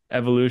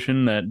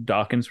evolution that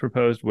Dawkins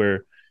proposed,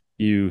 where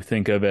you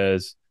think of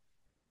as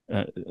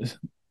uh,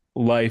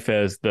 life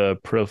as the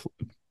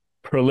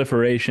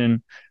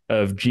proliferation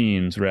of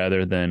genes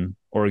rather than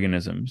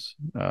organisms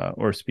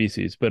or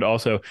species. But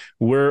also,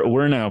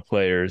 we're now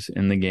players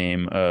in the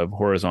game of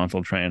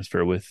horizontal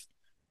transfer with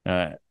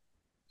uh,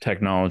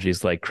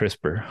 technologies like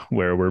CRISPR,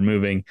 where we're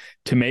moving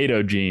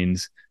tomato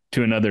genes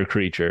to another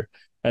creature.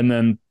 And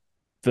then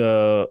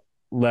the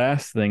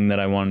last thing that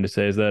I wanted to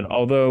say is that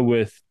although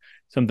with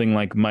something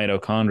like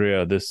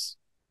mitochondria, this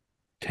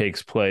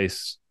takes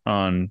place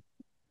on,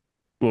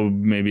 well,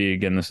 maybe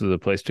again, this is a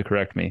place to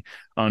correct me,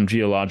 on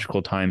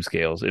geological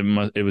timescales.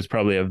 It was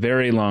probably a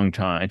very long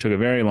time. It took a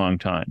very long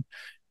time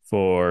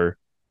for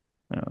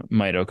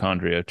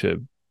mitochondria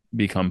to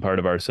become part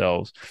of our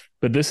cells.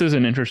 But this is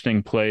an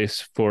interesting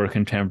place for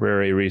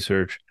contemporary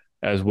research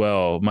as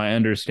well. My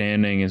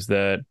understanding is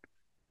that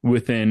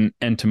within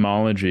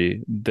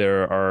entomology,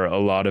 there are a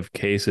lot of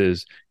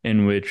cases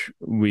in which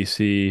we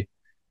see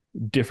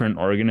different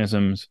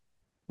organisms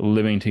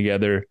living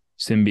together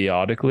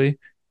symbiotically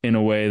in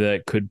a way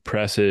that could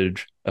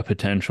presage a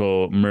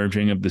potential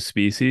merging of the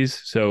species.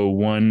 So,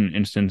 one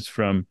instance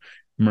from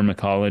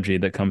myrmecology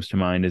that comes to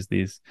mind is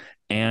these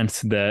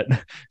ants that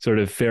sort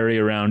of ferry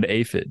around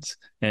aphids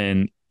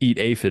and eat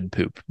aphid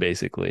poop,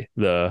 basically.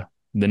 The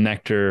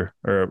nectar,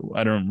 or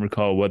I don't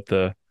recall what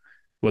the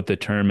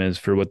term is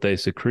for what they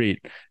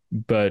secrete,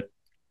 but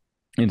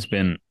it's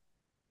been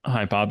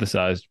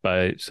hypothesized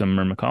by some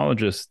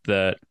myrmecologists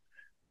that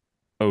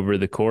over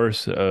the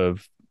course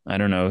of, I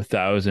don't know,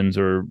 thousands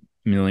or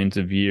millions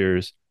of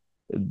years,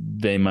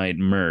 they might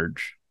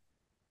merge.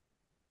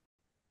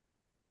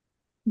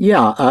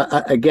 Yeah,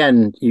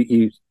 again,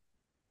 you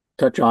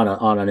touch on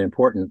on an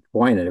important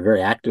point in a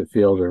very active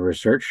field of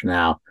research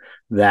now,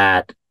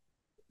 that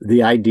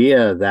the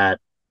idea that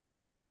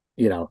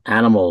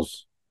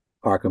animals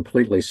are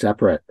completely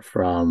separate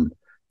from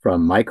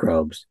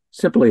microbes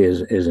simply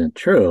isn't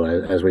true.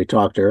 As we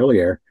talked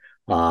earlier,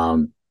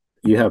 um,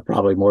 you have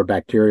probably more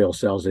bacterial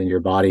cells in your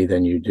body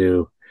than you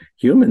do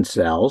human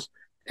cells,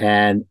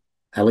 and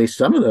at least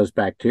some of those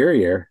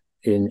bacteria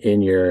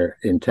in your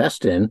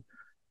intestine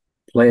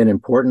play an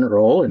important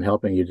role in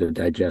helping you to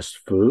digest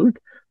food.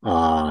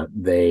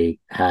 They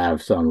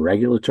have some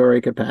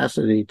regulatory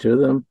capacity to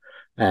them,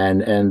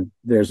 and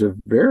there's a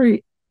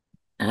very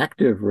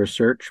active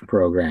research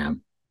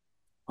program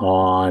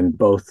on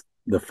both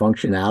the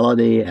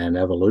functionality and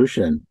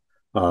evolution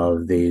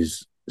of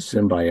these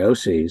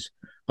symbioses.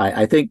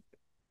 I think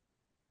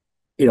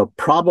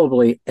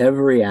probably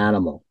every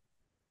animal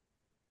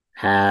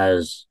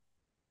has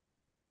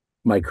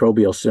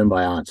microbial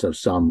symbionts of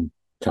some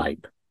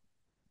type.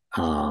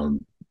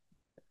 Um,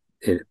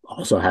 it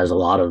also has a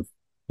lot of,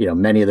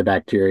 many of the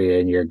bacteria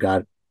in your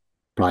gut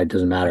probably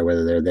doesn't matter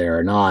whether they're there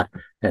or not,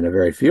 and a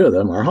very few of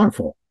them are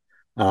harmful.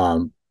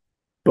 Um,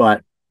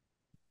 but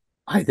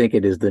I think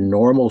it is the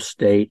normal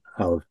state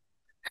of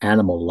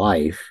animal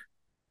life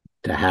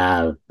to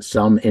have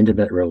some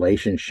intimate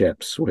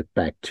relationships with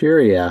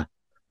bacteria,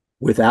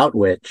 without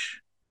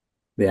which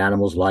the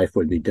animal's life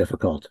would be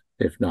difficult,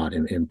 if not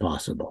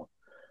impossible.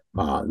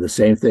 The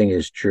same thing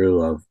is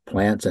true of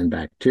plants and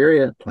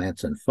bacteria,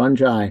 plants and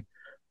fungi.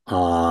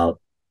 Uh,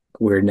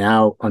 we're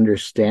now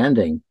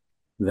understanding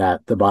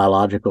that the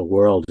biological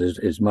world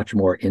is much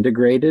more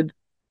integrated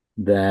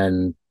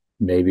than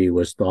maybe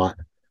was thought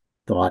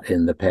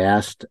in the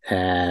past.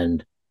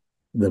 And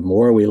the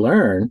more we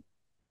learn,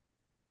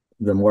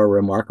 the more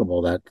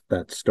remarkable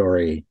that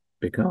story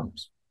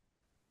becomes.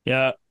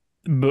 Yeah.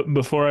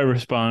 Before I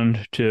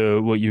respond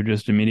to what you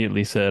just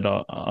immediately said,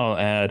 I'll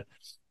add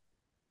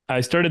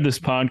I started this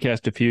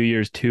podcast a few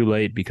years too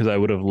late because I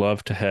would have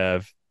loved to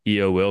have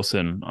E.O.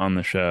 Wilson on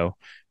the show.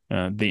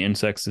 The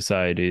Insect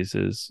Societies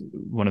is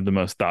one of the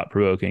most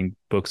thought-provoking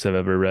books I've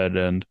ever read,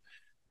 and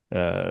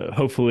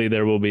hopefully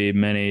there will be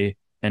many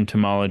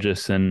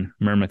entomologists and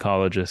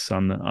myrmecologists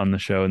on the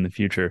show in the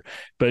future.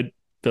 But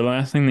the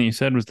last thing that you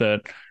said was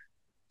that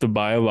the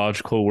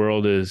biological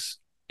world is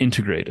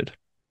integrated,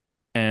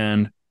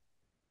 and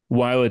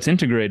while it's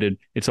integrated,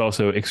 it's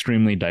also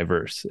extremely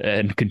diverse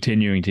and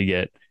continuing to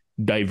get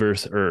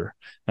diverser.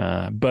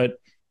 But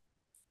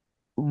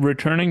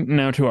returning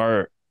now to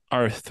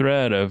our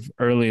thread of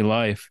early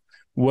life,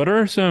 what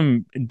are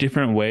some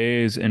different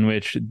ways in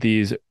which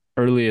these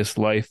earliest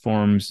life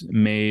forms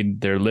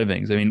made their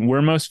livings? I mean,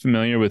 we're most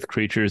familiar with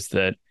creatures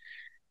that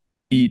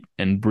eat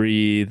and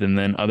breathe, and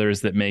then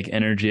others that make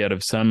energy out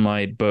of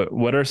sunlight. But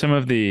what are some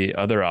of the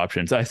other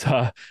options? I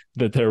saw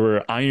that there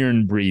were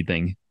iron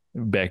breathing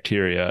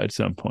bacteria at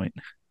some point.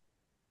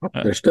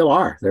 There still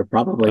are. They're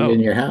probably in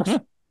Oh, your house. huh.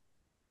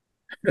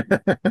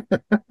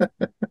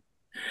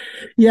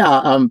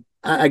 Yeah.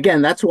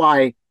 Again, that's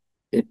why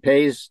it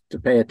pays to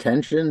pay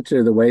attention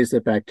to the ways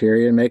that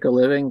bacteria make a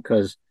living,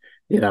 because,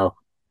 you know,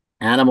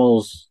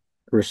 animals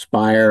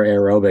respire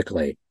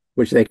aerobically,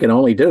 which they can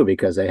only do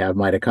because they have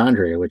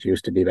mitochondria, which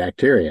used to be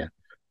bacteria.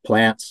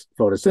 Plants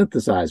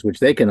photosynthesize, which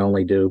they can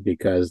only do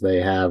because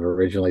they have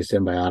originally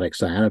symbiotic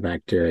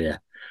cyanobacteria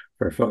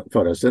for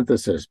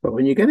photosynthesis. But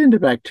when you get into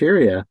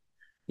bacteria,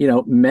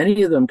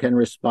 many of them can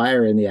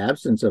respire in the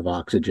absence of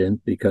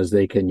oxygen because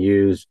they can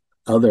use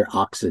other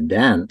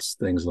oxidants,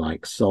 things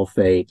like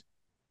sulfate,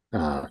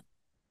 uh,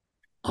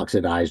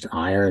 oxidized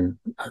iron,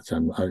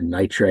 some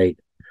nitrate,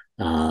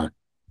 uh,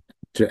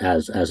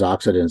 as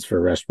oxidants for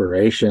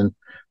respiration.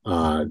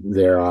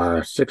 There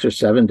are 6 or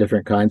 7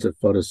 different kinds of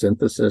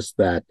photosynthesis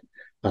that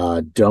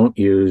don't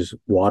use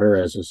water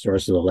as a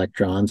source of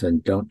electrons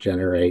and don't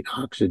generate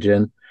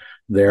oxygen.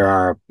 There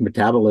are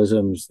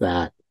metabolisms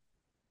that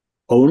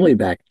only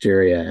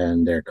bacteria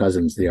and their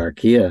cousins, the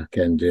archaea,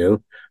 can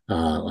do,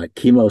 like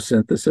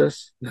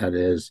chemosynthesis, that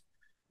is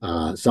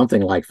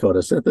something like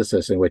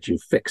photosynthesis, in which you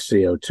fix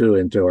CO2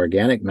 into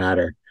organic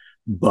matter,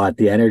 but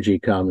the energy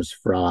comes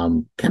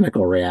from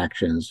chemical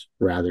reactions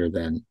rather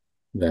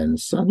than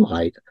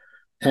sunlight.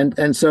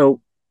 And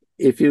so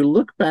if you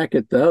look back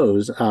at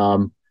those,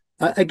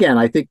 again,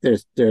 I think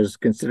there's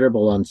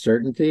considerable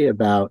uncertainty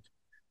about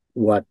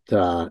what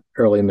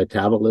early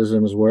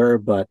metabolisms were,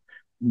 but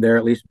there are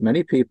at least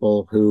many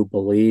people who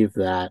believe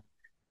that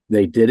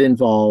they did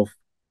involve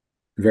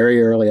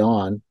very early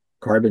on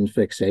carbon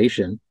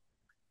fixation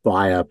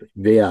via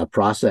a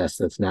process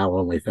that's now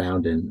only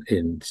found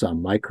in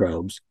some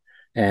microbes,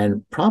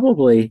 and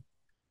probably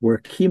were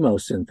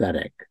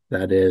chemosynthetic.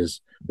 That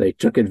is, they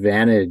took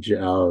advantage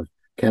of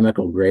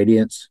chemical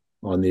gradients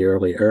on the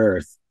early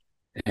Earth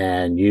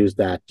and used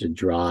that to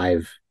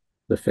drive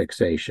the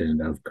fixation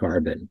of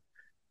carbon.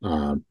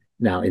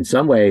 Now, in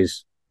some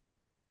ways,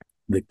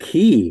 the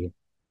key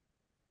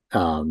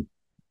um,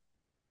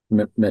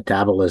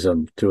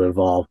 metabolism to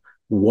evolve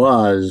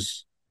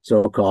was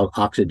so-called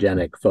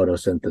oxygenic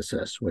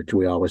photosynthesis, which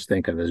we always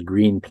think of as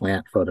green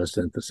plant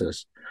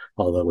photosynthesis,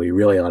 although we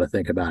really ought to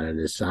think about it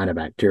as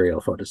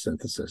cyanobacterial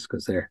photosynthesis,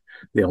 because they're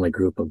the only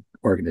group of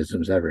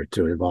organisms ever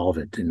to evolve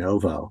it de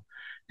novo.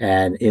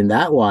 And in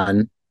that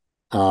one,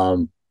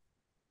 um,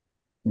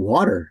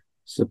 water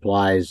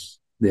supplies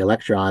the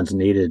electrons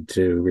needed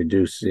to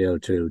reduce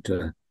CO2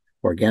 to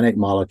organic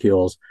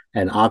molecules,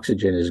 and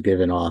oxygen is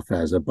given off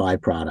as a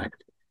byproduct.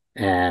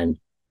 And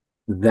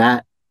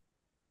that,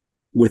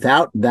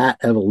 without that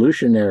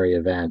evolutionary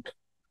event,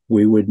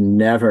 we would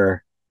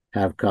never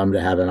have come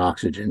to have an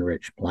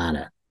oxygen-rich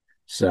planet.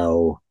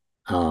 So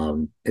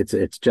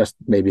it's just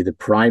maybe the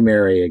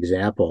primary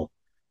example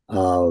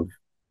of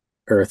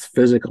Earth's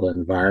physical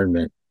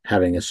environment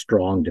having a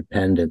strong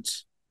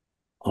dependence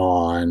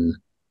on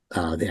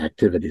the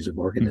activities of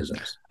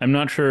organisms. I'm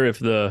not sure if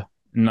the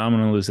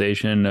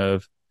nominalization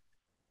of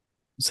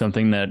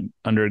something that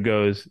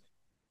undergoes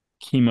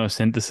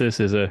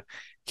chemosynthesis is a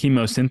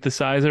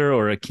chemosynthesizer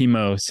or a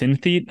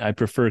chemosynthete. I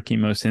prefer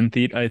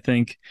chemosynthete, I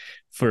think,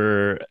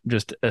 for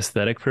just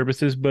aesthetic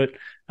purposes, but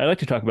I'd like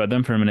to talk about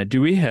them for a minute.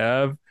 Do we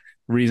have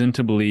reason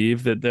to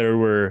believe that there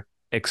were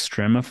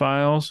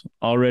extremophiles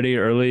already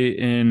early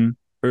in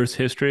Earth's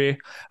history?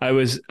 I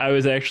was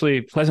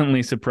actually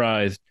pleasantly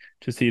surprised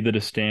to see that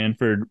a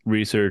Stanford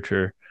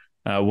researcher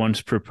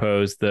once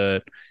proposed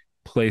that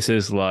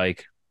places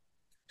like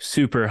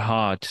super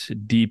hot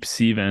deep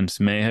sea vents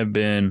may have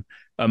been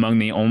among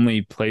the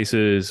only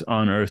places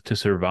on Earth to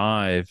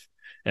survive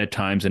at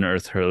times in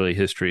Earth's early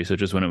history,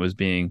 such as when it was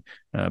being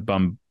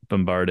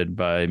bombarded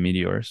by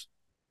meteors.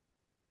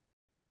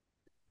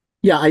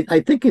 Yeah, I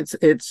think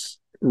it's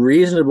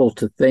reasonable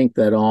to think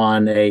that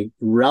on a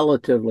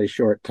relatively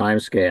short time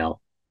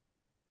scale,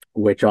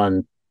 which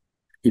on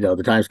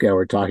the time scale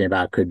we're talking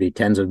about could be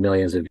tens of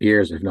millions of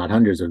years, if not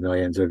hundreds of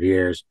millions of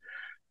years,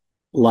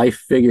 life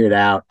figured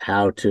out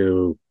how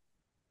to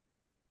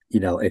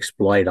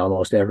exploit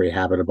almost every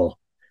habitable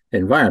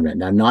environment.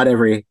 Now, not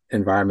every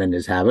environment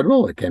is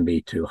habitable. It can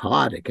be too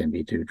hot, it can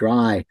be too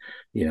dry,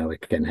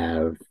 it can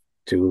have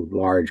too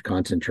large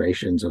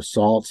concentrations of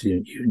salts,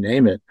 you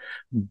name it.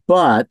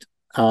 But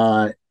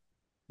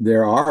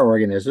there are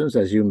organisms,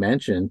 as you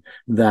mentioned,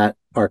 that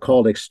are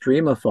called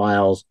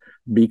extremophiles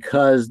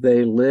because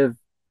they live,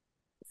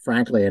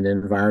 frankly, in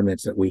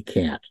environments that we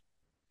can't.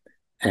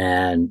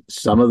 And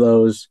some of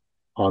those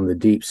on the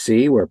deep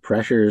sea, where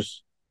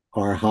pressures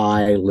are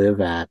high, live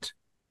at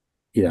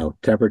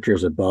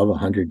temperatures above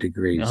 100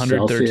 degrees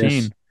 113.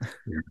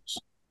 Celsius.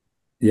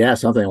 Yeah,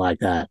 something like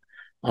that.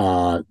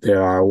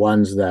 There are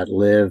ones that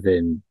live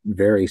in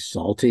very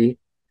salty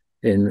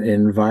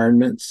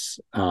environments,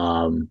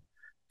 and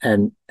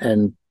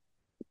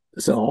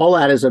so all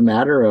that is a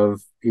matter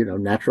of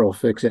natural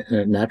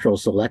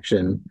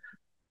selection,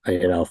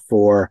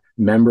 for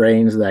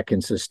membranes that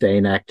can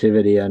sustain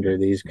activity under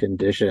these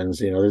conditions.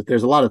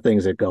 There's a lot of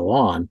things that go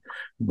on,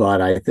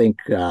 but I think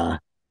the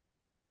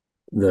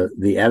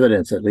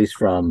evidence, at least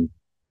from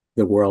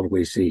the world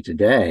we see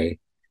today,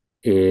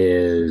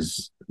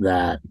 is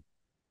that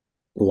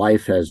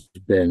life has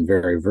been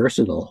very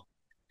versatile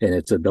in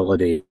its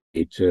ability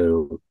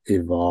to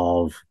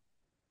evolve,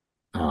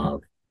 uh,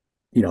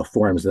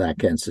 forms that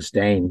can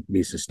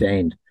be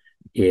sustained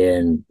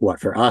in what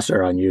for us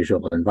are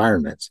unusual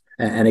environments.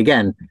 And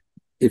again,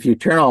 if you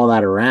turn all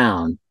that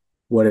around,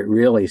 what it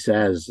really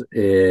says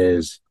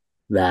is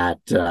that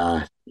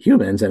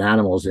humans and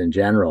animals in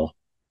general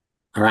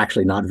are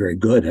actually not very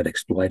good at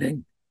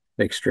exploiting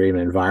extreme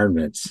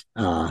environments,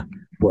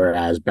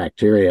 whereas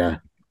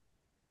bacteria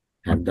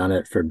have done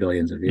it for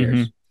billions of Hmm.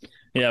 years.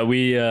 Yeah,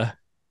 we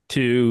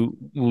to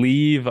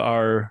leave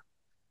our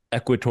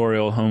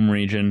equatorial home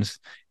regions,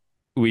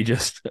 we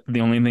just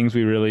the only things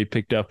we really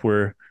picked up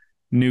were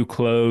new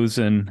clothes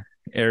and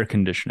air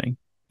conditioning,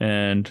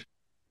 and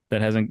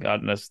that hasn't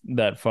gotten us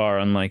that far.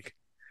 Unlike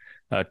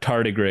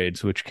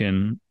tardigrades, which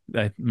can,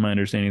 my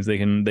understanding is they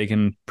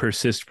can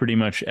persist pretty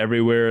much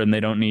everywhere, and they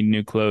don't need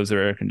new clothes or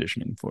air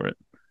conditioning for it.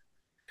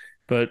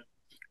 But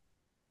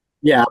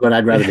Yeah, but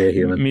I'd rather be a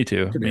human, me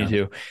too, to be me honest.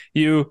 too.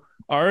 You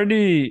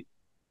already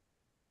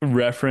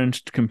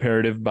referenced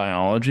comparative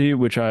biology,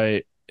 which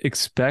I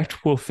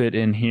expect will fit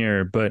in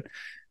here, but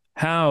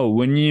how,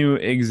 when you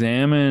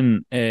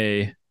examine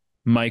a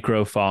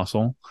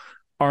microfossil,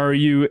 are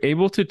you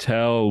able to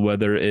tell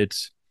whether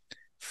it's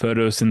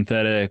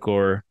photosynthetic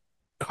or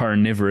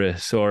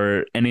carnivorous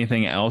or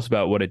anything else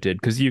about what it did?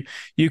 Because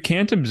you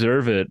can't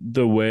observe it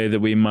the way that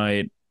we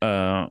might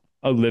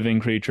a living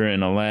creature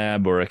in a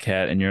lab or a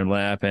cat in your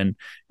lap. And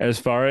as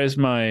far as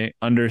my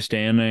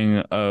understanding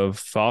of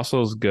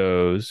fossils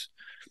goes,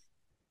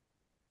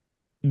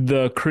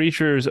 the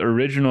creature's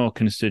original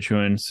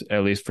constituents,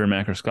 at least for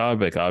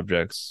macroscopic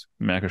objects,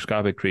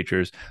 macroscopic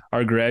creatures,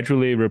 are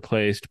gradually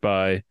replaced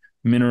by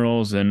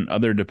minerals and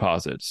other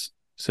deposits.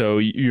 So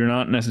you're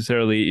not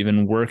necessarily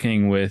even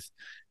working with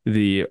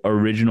the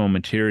original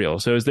material.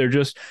 So is there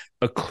just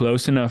a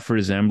close enough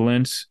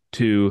resemblance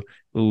to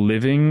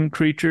living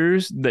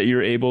creatures that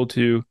you're able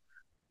to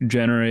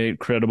generate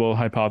credible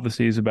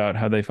hypotheses about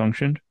how they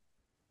functioned?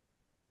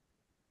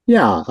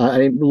 Yeah, I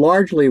mean,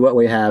 largely what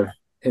we have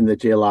in the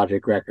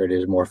geologic record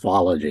is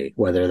morphology,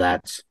 whether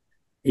that's,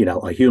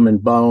 a human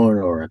bone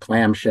or a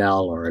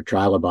clamshell or a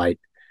trilobite,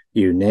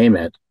 you name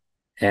it.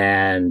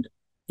 And,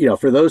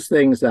 for those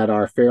things that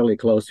are fairly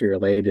closely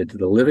related to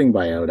the living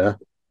biota,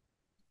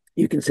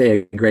 you can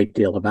say a great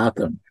deal about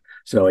them.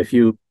 So if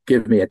you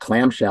give me a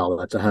clamshell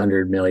that's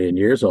 100 million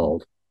years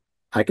old,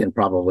 I can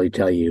probably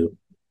tell you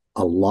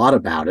a lot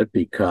about it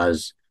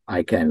because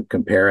I can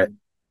compare it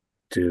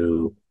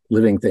to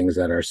living things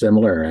that are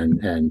similar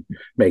and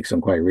make some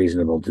quite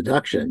reasonable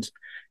deductions.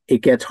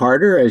 It gets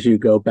harder as you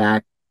go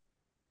back,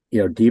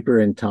 deeper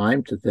in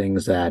time to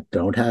things that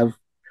don't have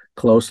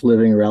close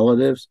living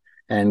relatives,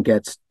 and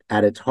gets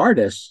at its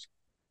hardest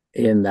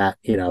in that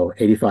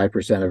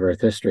 85% of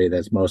Earth history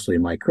that's mostly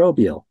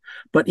microbial.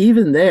 But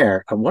even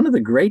there, one of the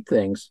great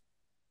things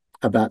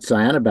about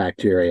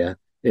cyanobacteria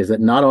is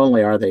that not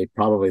only are they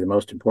probably the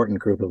most important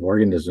group of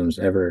organisms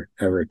ever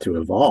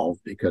to evolve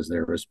because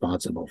they're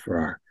responsible for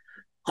our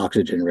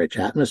oxygen rich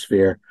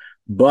atmosphere,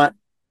 but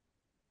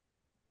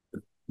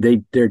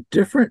they're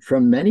different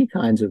from many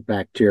kinds of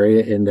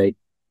bacteria in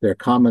they're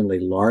commonly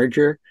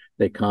larger,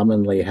 they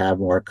commonly have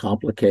more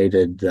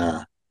complicated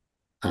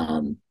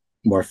um,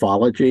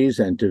 morphologies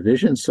and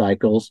division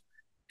cycles,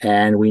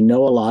 and we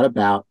know a lot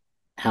about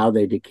how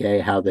they decay,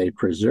 how they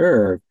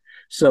preserve.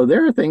 So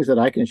there are things that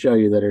I can show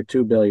you that are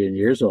 2 billion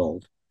years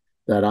old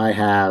that I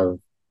have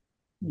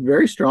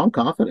very strong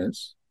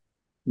confidence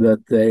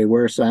that they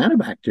were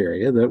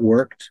cyanobacteria that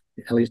worked,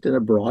 at least in a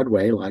broad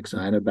way, like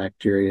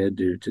cyanobacteria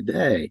do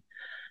today.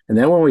 And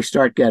then when we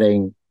start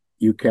getting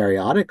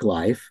eukaryotic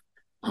life,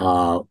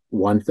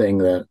 one thing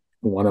that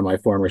one of my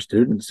former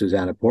students,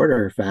 Susanna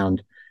Porter,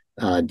 found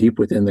deep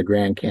within the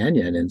Grand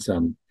Canyon in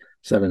some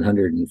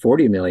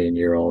 740 million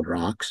year old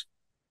rocks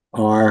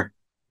are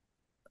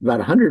about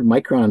 100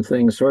 micron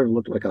things, sort of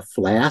look like a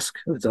flask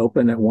that's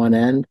open at one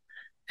end.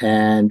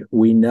 And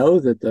we know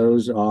that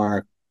those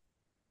are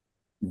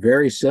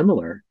very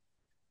similar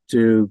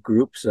to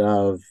groups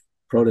of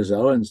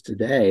protozoans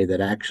today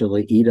that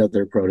actually eat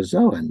other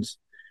protozoans.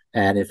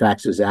 And in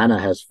fact, Susanna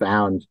has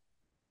found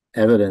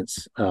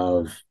evidence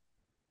of,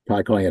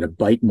 probably calling it a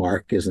bite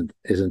mark isn't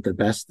the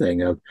best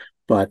thing,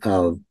 but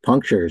of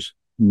punctures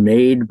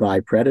made by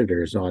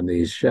predators on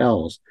these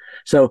shells.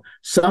 So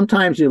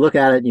sometimes you look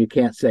at it and you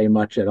can't say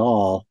much at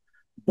all,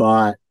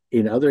 but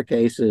in other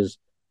cases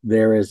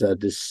there is a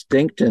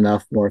distinct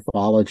enough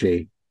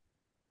morphology,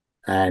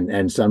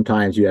 and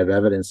sometimes you have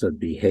evidence of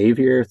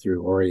behavior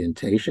through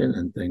orientation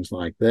and things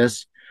like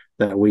this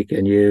that we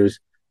can use,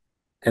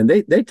 and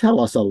they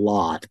tell us a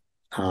lot.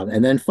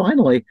 And then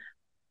finally,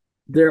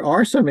 there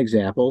are some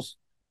examples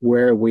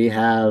where we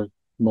have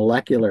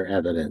molecular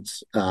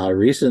evidence.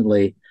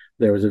 Recently,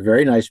 there was a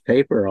very nice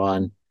paper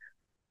on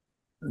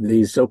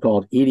these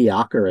so-called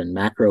Ediacaran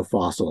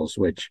macrofossils,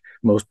 which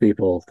most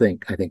people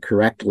I think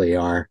correctly,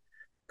 are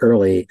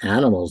early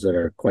animals that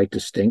are quite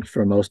distinct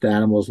from most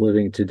animals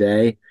living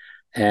today.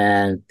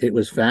 And it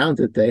was found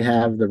that they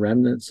have the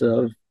remnants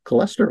of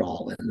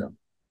cholesterol in them,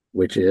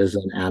 which is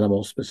an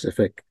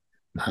animal-specific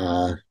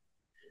uh,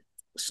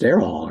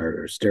 sterol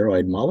or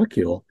steroid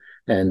molecule.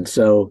 And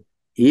so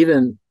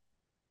even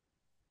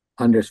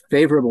under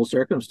favorable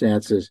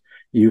circumstances,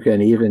 you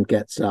can even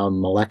get some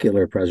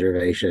molecular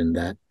preservation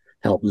that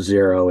helps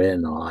zero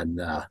in on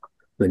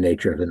the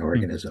nature of an Hmm.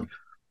 organism.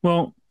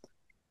 Well,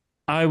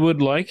 I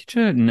would like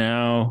to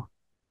now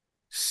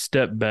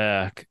step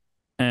back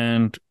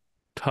and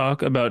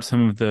talk about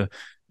some of the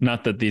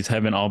not that these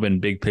haven't all been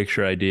big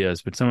picture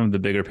ideas, but some of the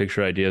bigger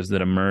picture ideas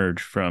that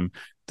emerge from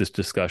this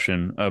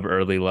discussion of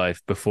early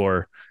life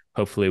before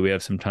hopefully we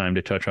have some time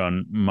to touch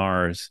on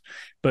Mars.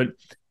 But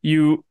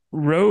you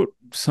wrote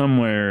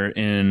somewhere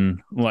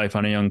in Life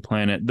on a Young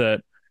Planet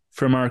that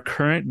from our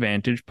current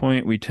vantage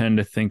point, we tend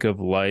to think of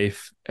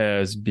life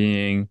as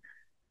being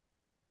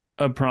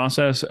a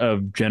process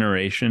of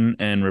generation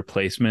and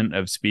replacement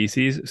of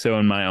species. So,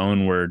 in my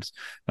own words,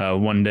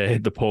 one day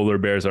the polar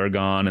bears are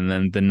gone, and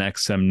then the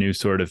next, some new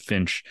sort of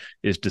finch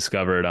is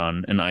discovered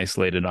on an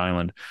isolated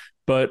island.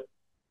 But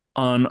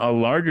on a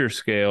larger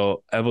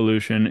scale,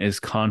 evolution is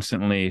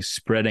constantly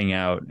spreading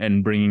out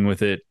and bringing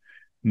with it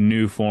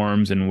new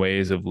forms and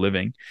ways of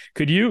living.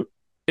 Could you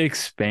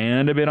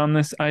expand a bit on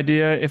this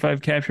idea if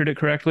I've captured it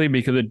correctly?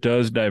 Because it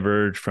does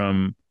diverge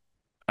from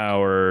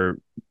our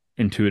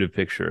intuitive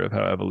picture of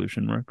how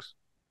evolution works.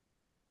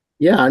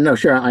 Yeah, no,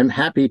 sure. I'm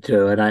happy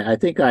to. And I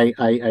think I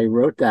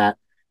wrote that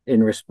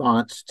in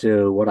response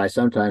to what I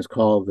sometimes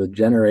call the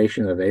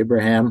generation of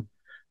Abraham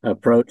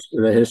approach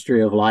to the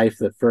history of life,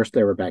 that first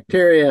there were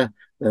bacteria,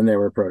 then there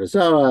were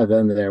protozoa,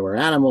 then there were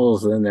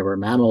animals, then there were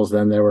mammals,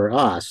 then there were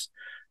us.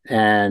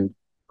 And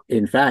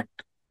in fact,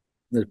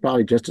 there's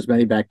probably just as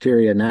many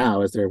bacteria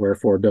now as there were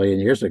 4 billion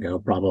years ago,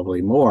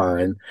 probably more.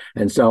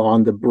 And so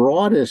on the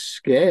broadest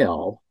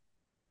scale,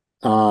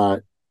 uh,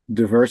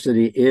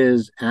 diversity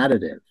is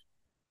additive.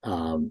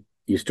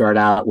 You start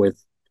out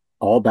with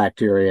all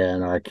bacteria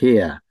and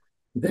archaea,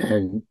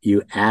 then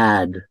you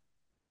add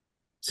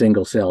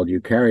single-celled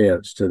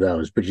eukaryotes to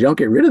those, but you don't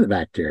get rid of the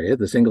bacteria.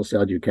 The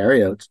single-celled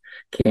eukaryotes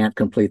can't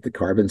complete the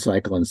carbon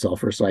cycle and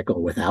sulfur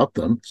cycle without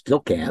them,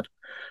 still can't.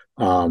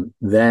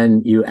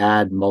 Then you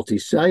add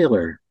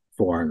multicellular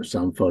forms,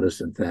 some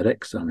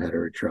photosynthetic, some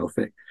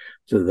heterotrophic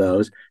to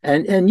those.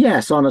 And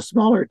yes, on a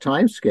smaller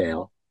time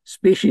scale,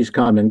 species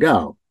come and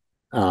go.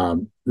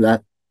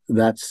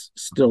 That's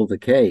still the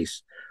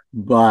case.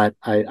 But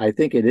I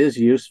think it is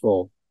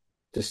useful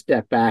to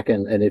step back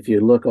and if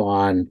you look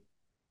on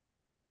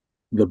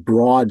the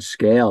broad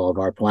scale of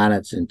our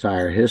planet's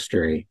entire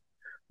history,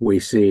 we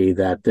see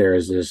that there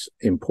is this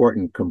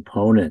important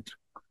component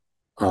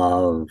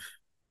of,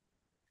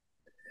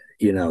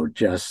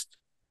 just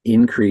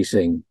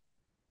increasing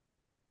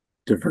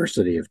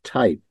diversity of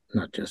type,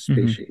 not just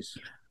Mm-hmm. species.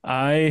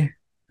 I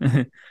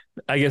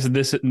I guess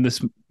this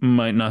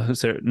might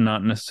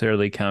not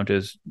necessarily count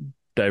as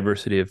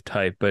diversity of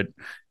type, but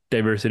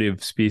diversity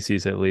of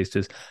species at least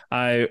is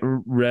I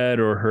read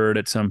or heard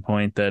at some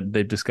point that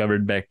they've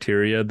discovered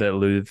bacteria that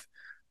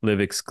live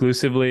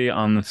exclusively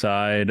on the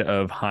side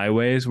of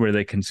highways where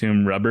they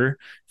consume rubber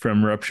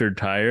from ruptured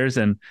tires.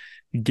 And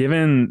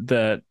given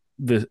that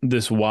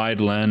this wide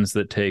lens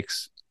that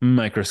takes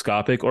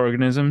microscopic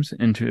organisms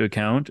into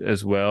account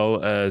as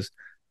well as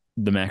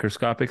the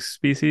macroscopic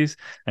species.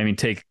 I mean,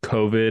 take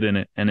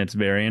COVID and its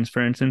variants,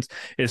 for instance.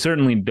 It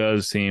certainly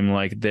does seem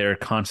like they're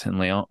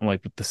constantly,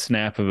 like with the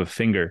snap of a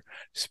finger,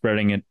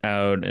 spreading it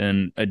out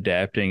and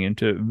adapting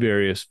into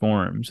various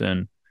forms.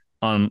 And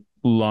on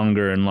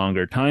longer and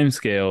longer time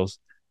scales,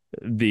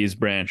 these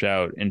branch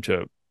out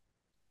into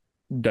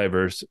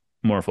diverse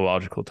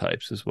morphological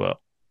types as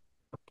well.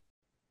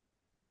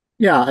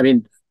 Yeah, I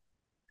mean,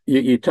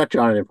 you touch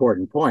on an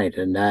important point,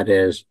 and that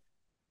is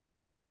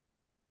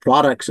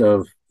products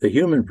of the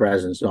human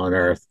presence on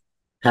Earth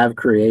have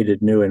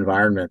created new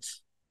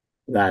environments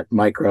that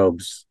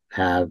microbes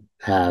have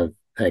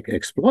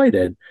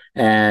exploited,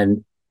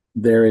 and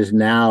there is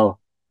now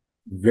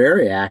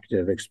very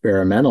active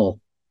experimental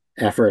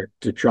effort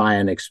to try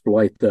and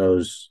exploit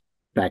those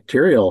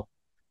bacterial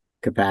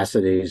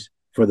capacities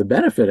for the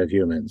benefit of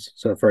humans.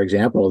 So, for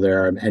example,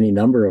 there are any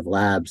number of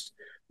labs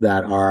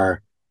that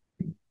are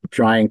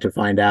trying to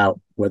find out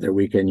whether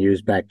we can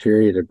use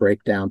bacteria to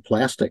break down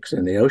plastics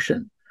in the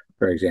ocean,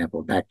 for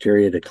example,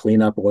 bacteria to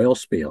clean up oil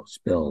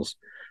spills.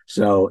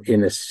 So,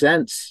 in a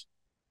sense,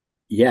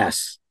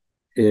 yes,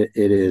 it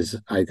is,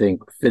 I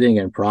think, fitting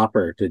and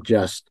proper to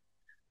just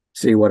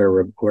see what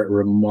what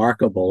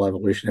remarkable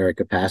evolutionary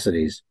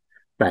capacities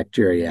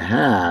bacteria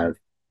have.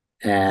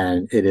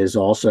 And it is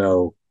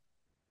also,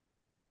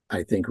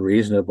 I think,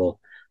 reasonable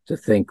to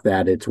think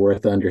that it's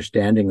worth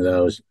understanding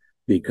those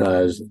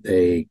because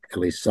they, at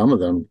least some of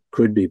them,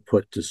 could be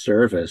put to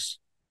service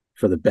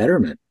for the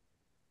betterment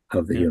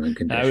of the Yeah. human I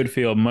condition. would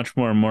feel much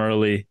more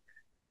morally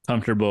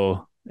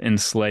comfortable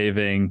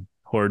enslaving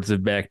hordes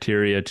of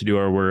bacteria to do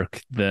our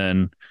work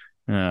than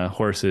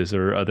horses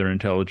or other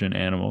intelligent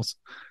animals.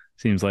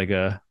 Seems like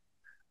a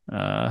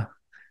uh,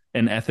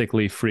 an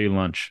ethically free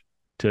lunch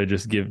to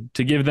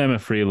give them a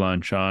free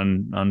lunch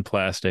on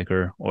plastic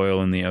or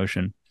oil in the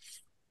ocean.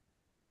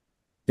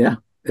 Yeah,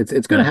 it's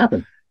going Yeah. to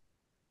happen.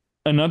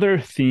 Another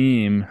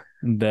theme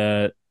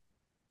that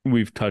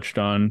we've touched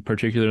on,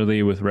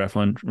 particularly with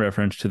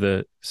reference to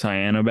the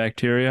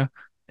cyanobacteria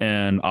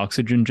and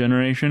oxygen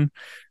generation.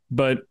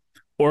 But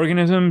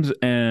organisms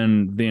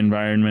and the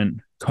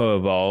environment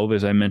co-evolve,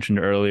 as I mentioned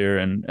earlier,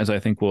 and as I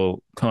think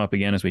will come up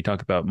again as we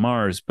talk about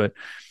Mars. But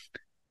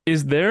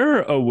is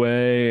there a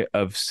way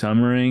of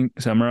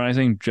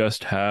summarizing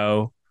just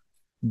how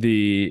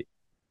the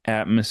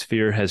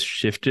atmosphere has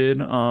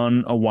shifted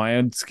on a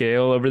wide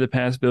scale over the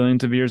past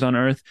billions of years on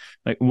Earth?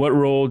 Like, what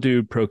role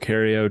do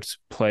prokaryotes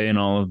play in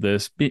all of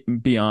this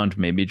beyond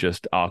maybe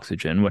just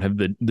oxygen? What have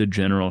the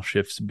general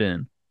shifts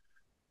been?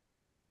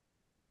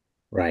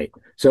 Right.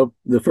 So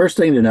the first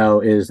thing to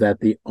know is that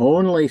the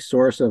only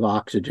source of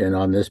oxygen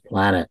on this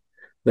planet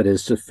that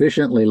is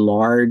sufficiently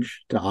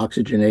large to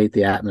oxygenate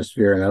the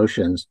atmosphere and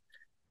oceans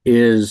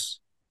is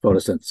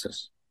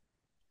photosynthesis.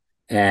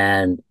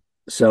 And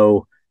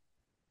so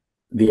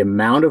the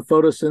amount of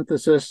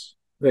photosynthesis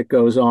that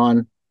goes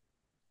on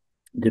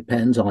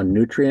depends on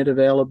nutrient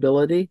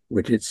availability,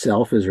 which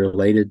itself is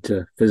related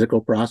to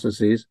physical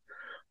processes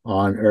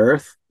on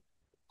Earth.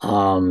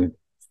 Um,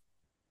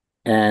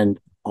 and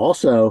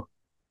also,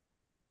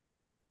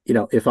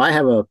 if I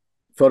have a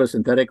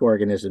photosynthetic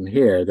organism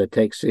here that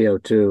takes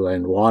CO2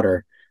 and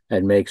water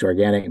and makes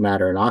organic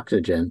matter and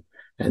oxygen,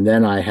 and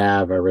then I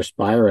have a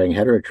respiring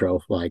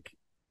heterotroph like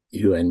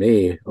you and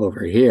me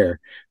over here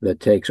that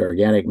takes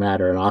organic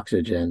matter and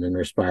oxygen and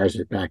respires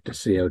it back to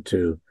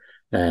CO2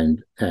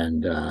 and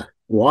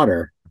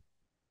water,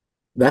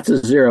 that's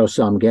a zero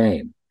sum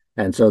game.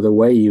 And so the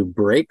way you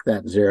break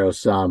that zero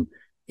sum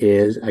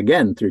is,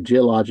 again, through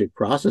geologic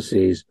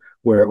processes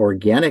where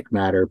organic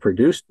matter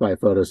produced by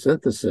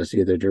photosynthesis,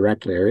 either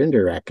directly or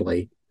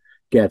indirectly,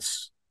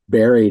 gets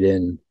buried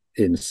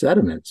in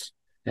sediments.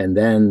 And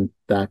then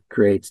that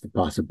creates the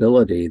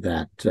possibility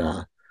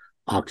that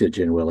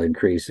oxygen will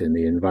increase in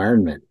the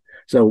environment.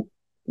 So,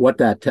 what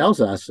that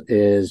tells us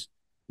is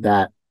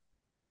that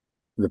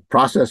the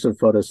process of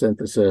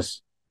photosynthesis,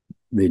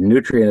 the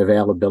nutrient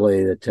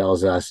availability that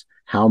tells us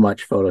how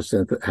much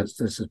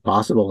photosynthesis is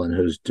possible and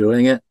who's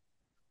doing it.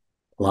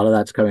 A lot of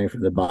that's coming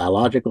from the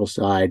biological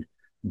side,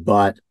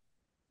 but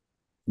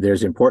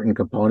there's important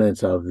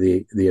components of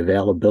the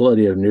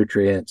availability of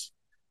nutrients,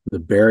 the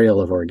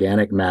burial of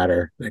organic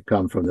matter that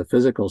come from the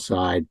physical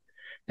side.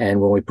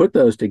 And when we put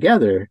those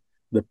together,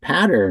 the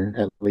pattern,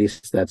 at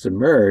least that's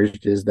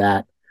emerged, is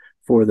that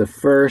for the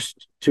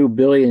first 2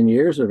 billion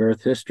years of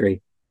Earth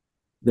history,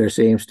 there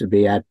seems to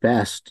be at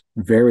best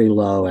very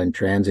low and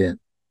transient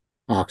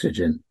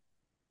oxygen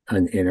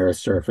in Earth's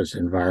surface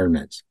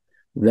environments.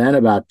 Then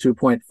about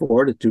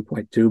 2.4 to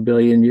 2.2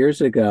 billion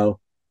years ago,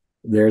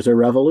 there's a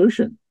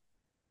revolution.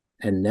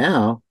 And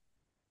now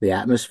the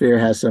atmosphere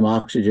has some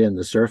oxygen,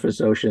 the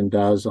surface ocean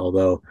does,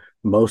 although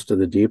most of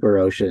the deeper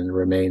ocean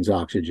remains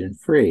oxygen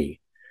free.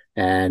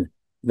 And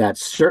that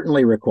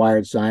certainly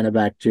required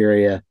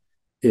cyanobacteria.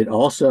 It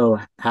also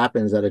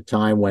happens at a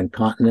time when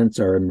continents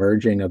are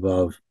emerging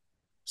above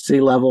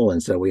sea level,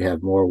 and so we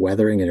have more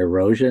weathering and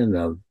erosion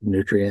of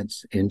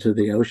nutrients into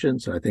the ocean.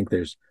 So I think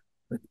it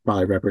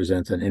probably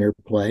represents an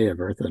interplay of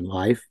Earth and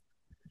life.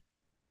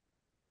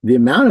 The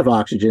amount of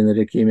oxygen that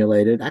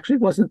accumulated actually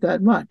wasn't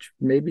that much,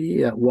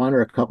 maybe 1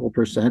 or a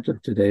couple%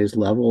 of today's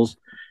levels.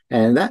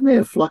 And that may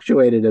have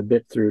fluctuated a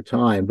bit through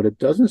time, but it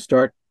doesn't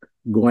start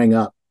going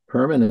up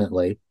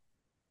permanently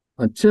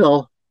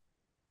until,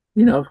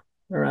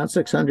 around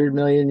 600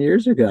 million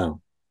years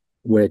ago,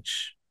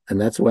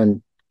 and that's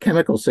when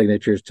chemical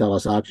signatures tell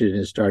us oxygen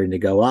is starting to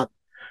go up.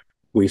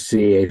 We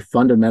see a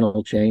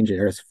fundamental change in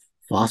Earth's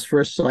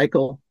phosphorus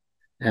cycle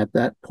at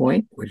that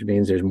point, which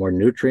means there's more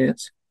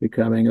nutrients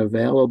becoming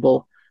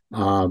available.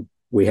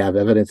 We have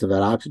evidence of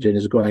that oxygen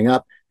is going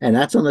up, and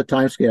that's on the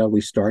timescale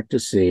we start to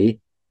see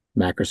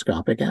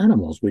macroscopic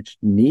animals, which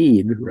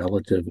need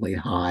relatively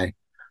high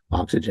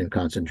oxygen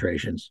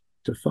concentrations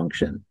to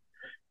function.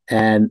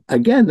 And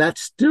again, that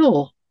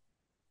still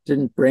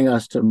didn't bring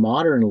us to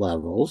modern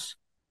levels,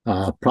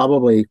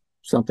 probably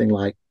something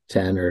like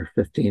 10 or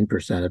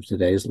 15% of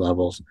today's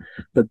levels.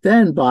 But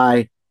then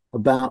by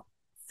about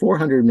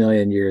 400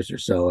 million years or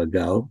so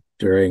ago,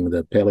 during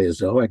the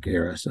Paleozoic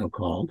era,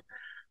 so-called,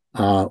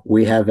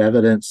 we have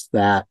evidence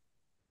that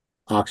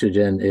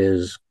oxygen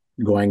is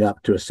going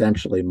up to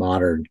essentially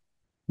modern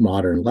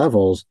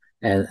levels.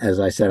 And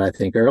as I said, I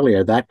think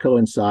earlier, that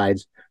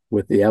coincides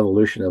with the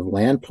evolution of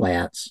land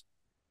plants,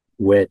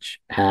 which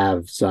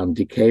have some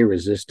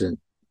decay-resistant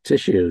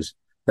tissues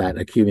that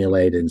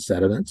accumulate in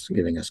sediments,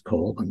 giving us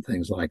coal and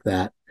things like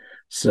that.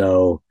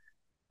 So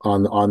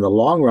on the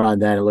long run,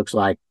 then it looks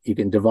like you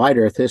can divide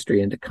Earth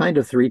history into kind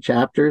of 3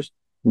 chapters: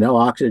 no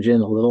oxygen,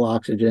 a little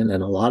oxygen,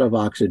 and a lot of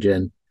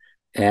oxygen.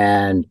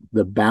 And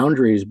the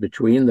boundaries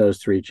between those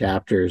 3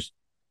 chapters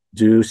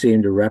do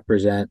seem to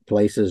represent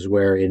places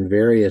where, in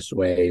various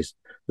ways,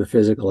 the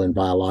physical and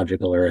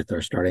biological Earth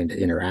are starting to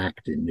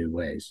interact in new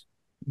ways.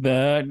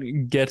 That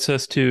gets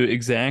us to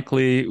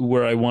exactly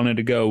where I wanted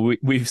to go.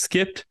 We've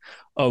skipped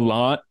a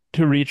lot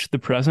to reach the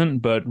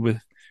present, but with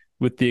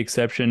the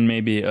exception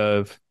maybe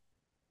of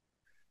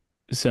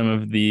some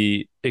of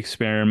the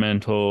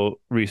experimental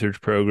research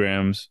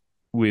programs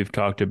we've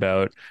talked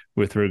about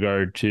with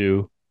regard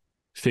to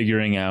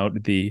figuring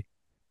out the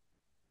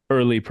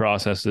early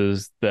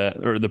processes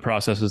the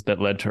processes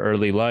that led to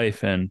early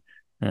life and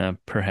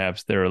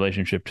perhaps their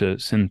relationship to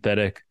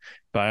synthetic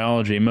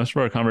biology. Most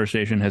of our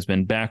conversation has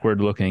been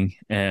backward looking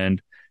and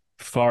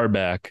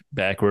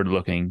backward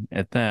looking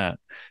at that.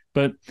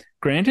 But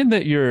granted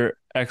that your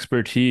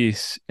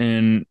expertise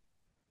in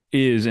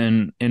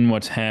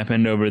what's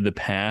happened over the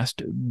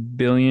past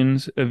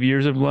billions of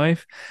years of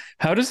life,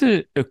 how does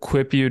it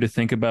equip you to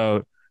think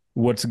about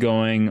what's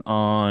going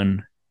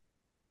on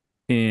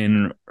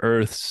in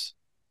Earth's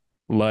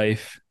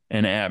life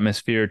and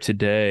atmosphere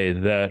today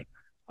that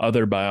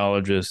other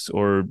biologists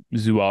or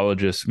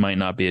zoologists might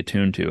not be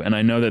attuned to? And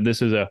I know that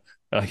this is a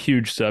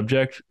huge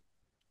subject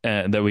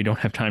that we don't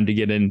have time to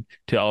get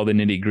into all the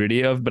nitty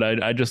gritty of,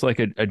 but I just like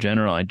a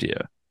general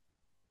idea.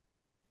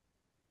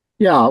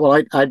 Yeah,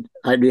 well,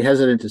 I'd be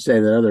hesitant to say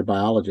that other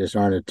biologists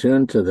aren't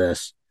attuned to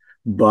this,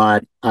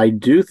 but I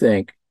do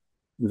think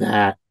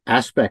that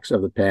aspects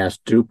of the past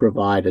do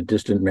provide a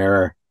distant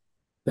mirror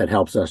that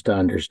helps us to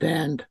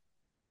understand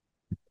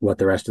what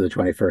the rest of the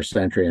 21st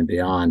century and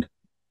beyond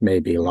may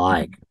be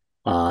like.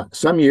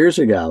 Some years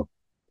ago,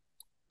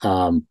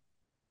 um,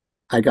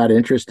 I got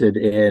interested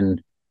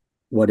in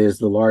what is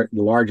the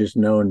largest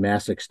known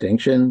mass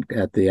extinction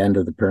at the end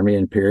of the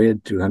Permian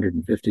period,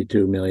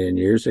 252 million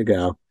years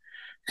ago.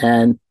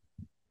 And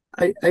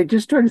I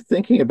just started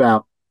thinking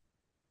about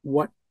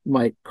what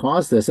might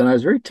cause this. And I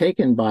was very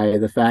taken by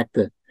the fact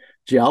that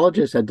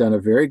geologists had done a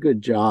very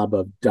good job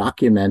of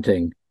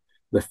documenting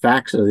the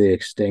facts of the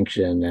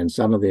extinction and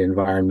some of the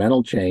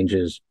environmental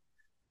changes,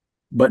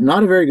 but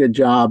not a very good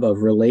job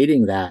of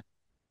relating that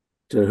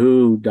to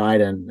who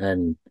died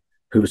and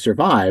who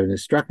survived. And it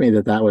struck me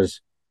that that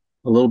was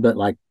a little bit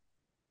like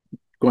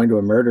going to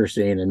a murder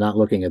scene and not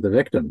looking at the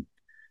victim.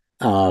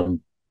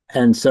 Um,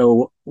 and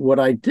so what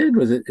I did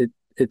was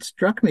it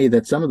struck me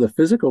that some of the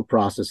physical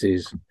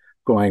processes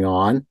going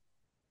on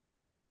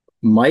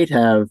might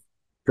have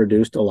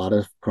produced a lot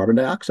of carbon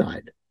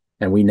dioxide.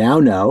 And we now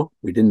know,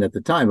 we didn't at the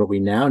time, but we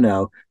now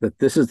know that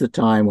this is the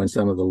time when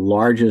some of the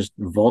largest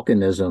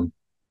volcanism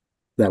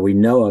that we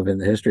know of in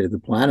the history of the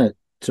planet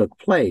took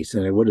place.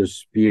 And it would have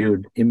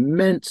spewed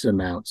immense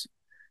amounts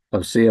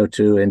of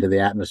CO2 into the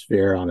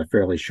atmosphere on a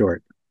fairly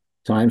short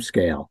time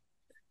scale.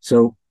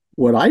 So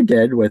what I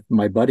did with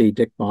my buddy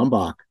Dick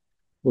Bombach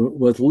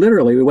was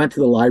literally we went to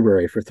the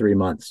library for 3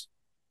 months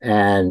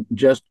and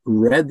just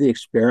read the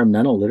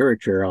experimental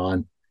literature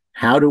on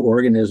how do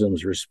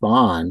organisms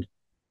respond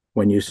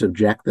when you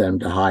subject them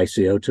to high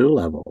CO2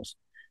 levels.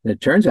 And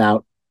it turns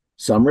out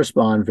some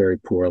respond very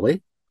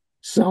poorly,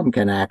 some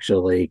can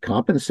actually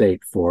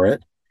compensate for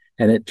it.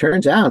 And it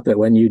turns out that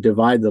when you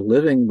divide the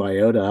living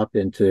biota up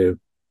into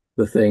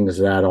the things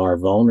that are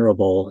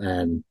vulnerable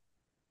and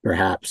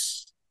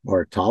perhaps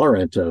more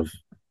tolerant of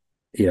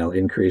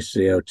increased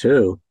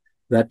CO2,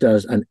 that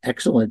does an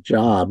excellent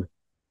job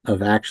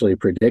of actually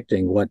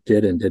predicting what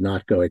did and did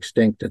not go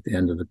extinct at the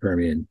end of the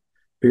Permian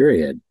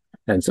period.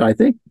 And so I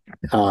think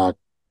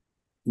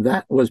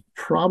that was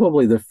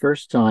probably the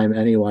first time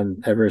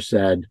anyone ever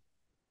said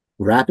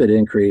rapid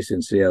increase in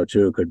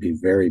CO2 could be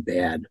very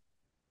bad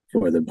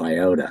for the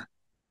biota.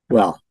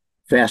 Well,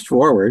 fast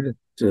forward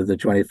to the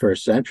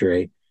 21st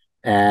century,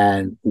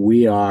 and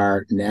we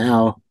are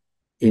now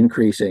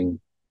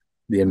increasing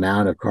the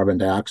amount of carbon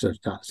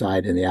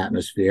dioxide in the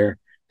atmosphere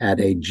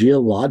at a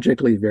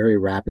geologically very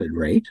rapid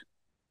rate.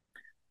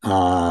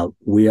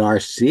 We are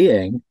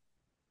seeing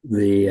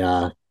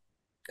the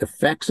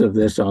effects of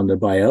this on the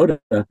biota,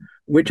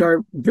 which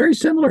are very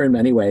similar in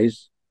many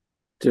ways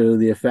to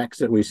the effects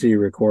that we see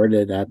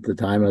recorded at the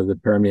time of the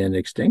Permian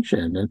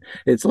extinction. And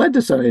it's led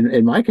to some,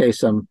 in my case,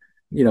 some,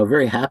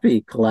 very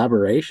happy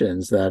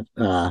collaborations that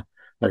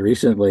I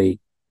recently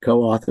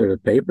co-authored a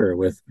paper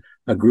with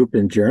a group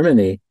in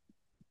Germany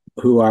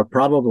who are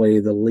probably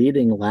the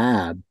leading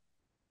lab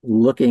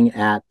looking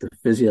at the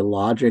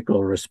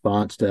physiological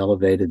response to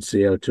elevated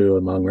CO2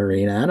 among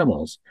marine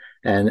animals.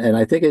 And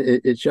I think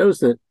it shows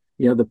that,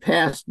 the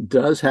past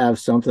does have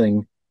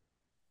something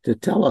to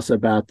tell us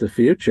about the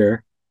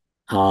future.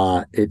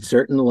 It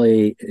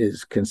certainly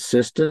is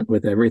consistent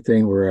with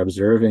everything we're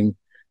observing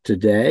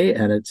today,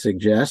 and it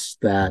suggests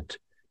that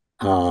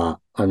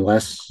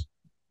unless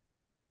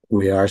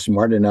we are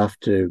smart enough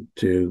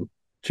to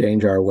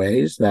change our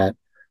ways, that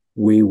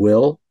we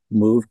will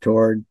move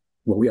toward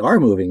what we are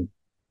moving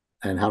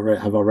and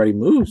have already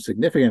moved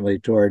significantly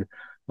toward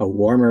a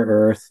warmer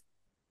Earth.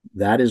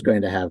 That is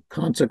going to have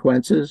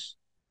consequences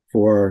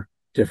for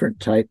different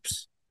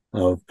types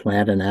of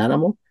plant and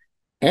animal.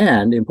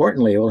 And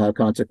importantly, it will have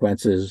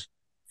consequences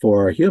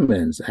for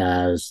humans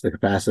as the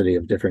capacity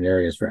of different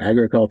areas for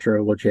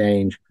agriculture will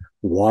change,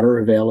 water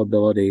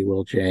availability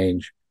will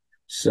change.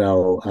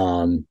 So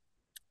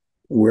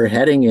we're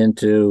heading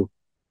into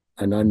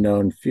an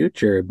unknown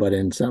future, but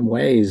in some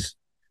ways,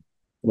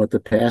 what the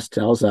past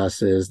tells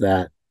us is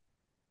that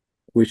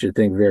we should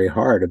think very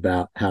hard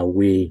about how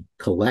we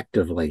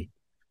collectively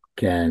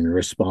can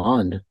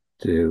respond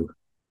to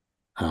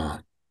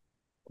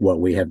what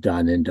we have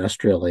done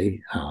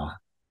industrially,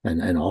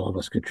 and all of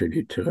us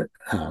contribute to it,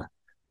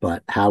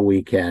 but how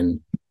we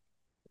can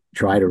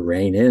try to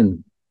rein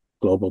in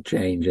global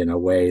change in a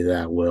way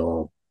that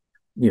will,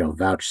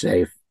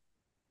 vouchsafe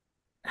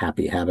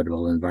happy,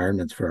 habitable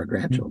environments for our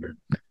grandchildren.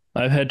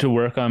 I've had to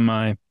work on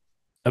my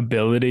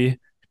ability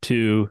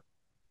to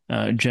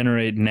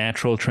generate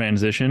natural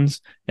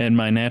transitions. And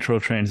my natural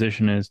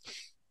transition is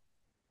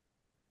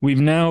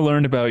we've now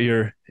learned about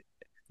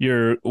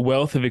your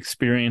wealth of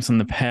experience in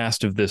the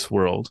past of this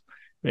world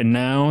and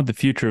now the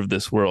future of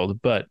this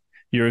world, but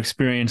your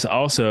experience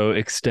also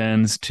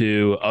extends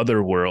to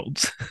other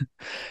worlds.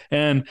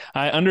 And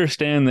I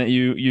understand that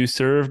you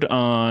served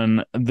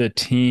on the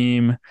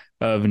team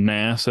of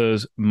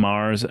NASA's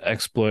Mars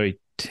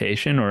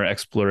exploitation or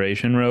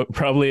exploration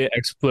probably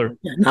explore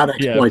Yeah,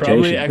 not yeah,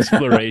 probably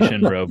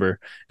exploitation. exploration rover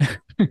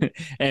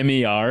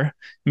MER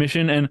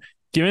mission. And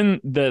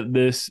given that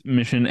this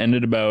mission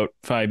ended about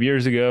 5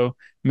 years ago,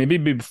 maybe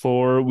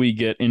before we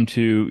get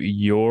into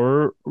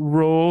your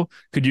role,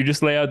 could you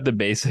just lay out the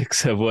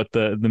basics of what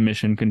the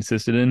mission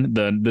consisted in,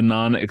 the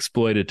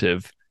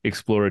non-exploitative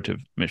explorative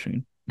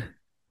mission?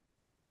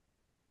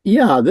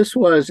 Yeah, this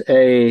was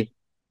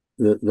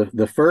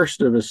the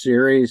first of a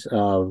series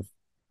of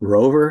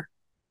rover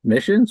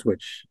missions,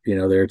 which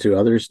there are two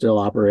others still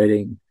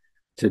operating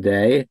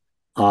today.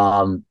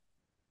 Um,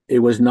 it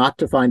was not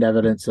to find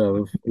evidence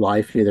of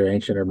life, either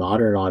ancient or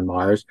modern, on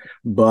Mars,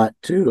 but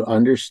to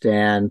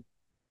understand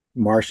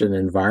Martian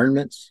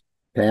environments,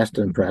 past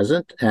and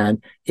present.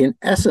 And in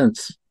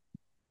essence,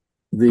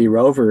 the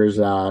rovers,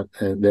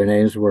 their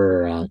names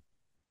were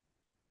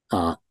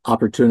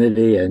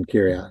Opportunity and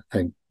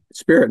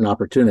Spirit and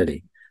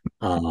Opportunity,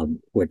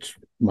 which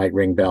might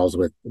ring bells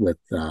with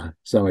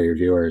some of your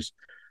viewers.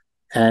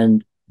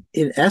 And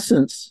in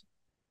essence,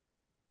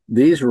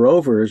 these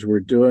rovers were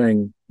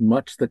doing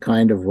much the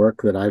kind of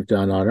work that I've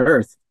done on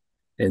Earth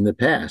in the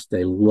past.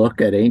 They look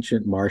at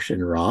ancient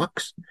Martian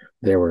rocks.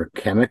 There were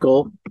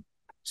chemical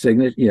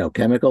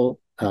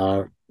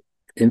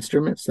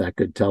instruments that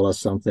could tell us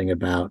something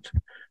about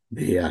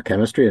the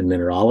chemistry and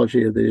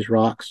mineralogy of these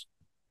rocks.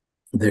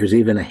 There's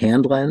even a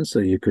hand lens, so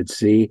you could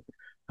see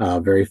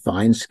very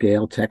fine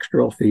scale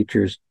textural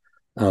features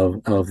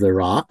of the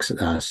rocks,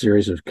 a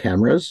series of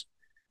cameras.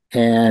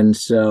 And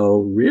so,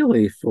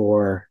 really,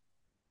 for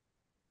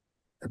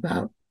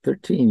about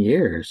 13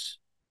 years,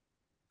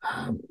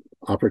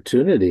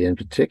 Opportunity in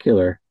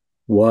particular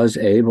was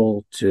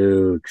able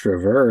to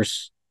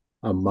traverse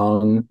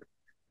among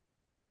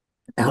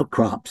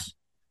outcrops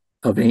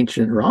of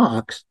ancient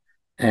rocks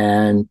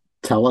and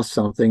tell us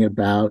something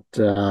about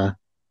the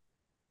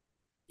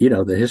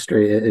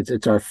history.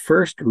 It's our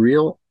first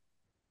real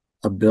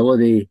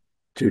ability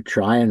to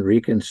try and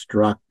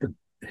reconstruct the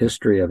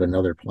history of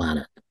another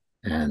planet,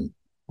 and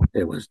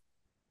it was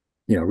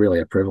really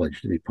a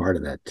privilege to be part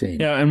of that team.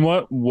 Yeah, and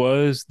what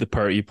was the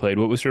part you played?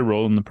 What was your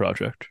role in the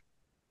project?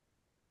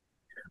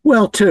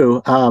 Well,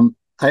 too,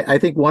 I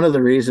think one of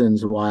the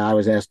reasons why I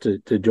was asked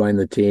to join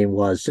the team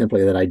was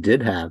simply that I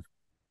did have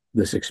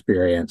this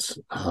experience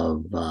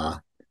of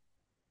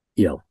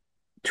you know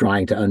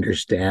trying to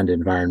understand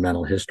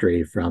environmental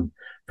history from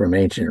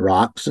ancient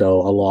rock.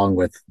 So, along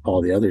with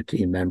all the other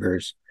team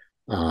members,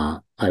 I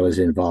was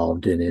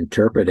involved in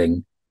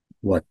interpreting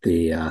what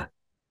the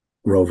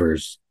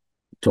rovers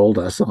told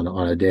us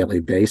on a daily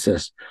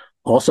basis.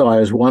 Also, I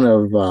was one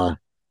of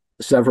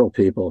several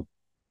people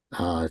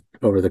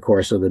over the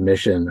course of the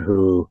mission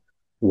who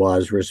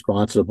was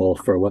responsible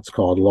for what's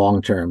called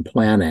long-term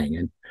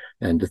planning,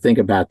 and to think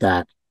about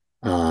that,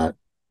 uh,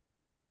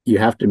 you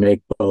have to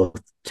make both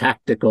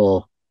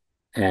tactical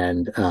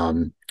and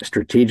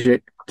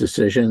strategic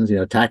decisions.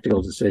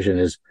 Tactical decision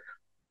is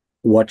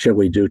what should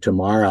we do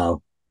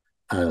tomorrow.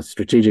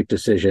 Strategic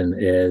decision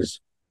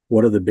is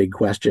what are the big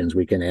questions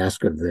we can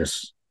ask of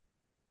this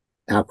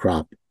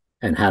outcrop,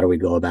 and how do we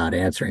go about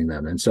answering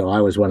them. And so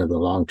I was one of the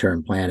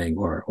long-term planning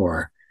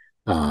or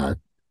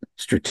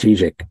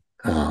strategic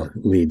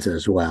leads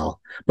as well.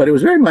 But it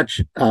was very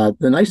much the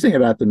nice thing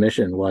about the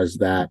mission was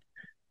that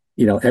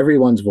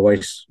everyone's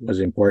voice was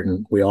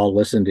important. We all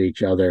listened to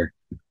each other.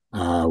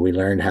 We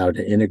learned how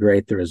to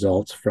integrate the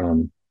results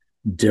from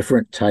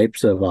different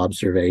types of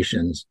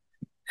observations.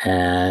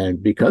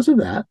 And because of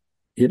that,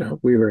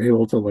 we were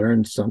able to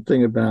learn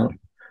something about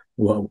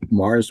what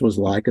Mars was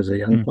like as a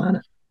young Hmm.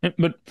 planet.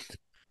 But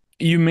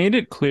you made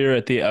it clear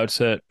at the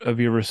outset of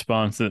your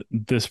response that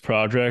this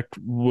project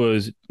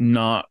was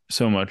not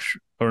so much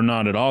or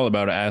not at all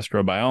about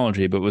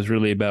astrobiology, but was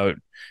really about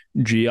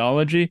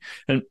geology.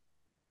 And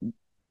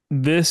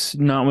this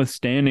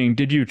notwithstanding,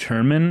 did you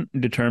determine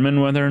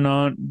whether or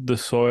not the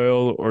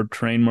soil or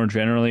terrain more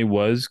generally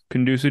was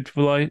conducive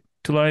to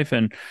life?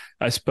 And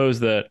I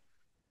suppose that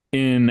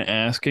in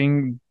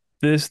asking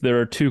this, there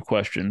are two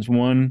questions.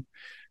 One,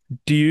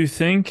 do you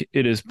think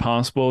it is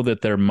possible that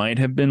there might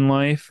have been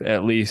life,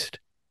 at least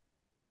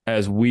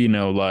as we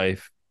know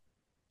life,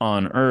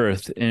 on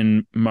Earth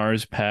in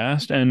Mars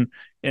past? And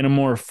in a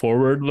more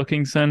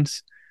forward-looking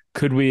sense,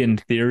 could we, in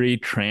theory,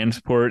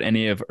 transport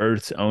any of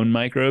Earth's own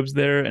microbes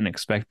there and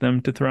expect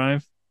them to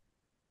thrive?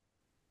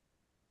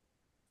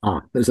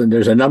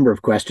 There's a number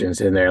of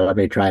questions in there. Let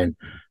me try and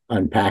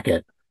unpack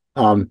it.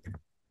 Um,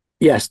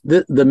 yes,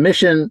 the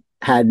mission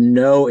had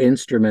no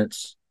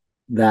instruments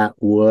that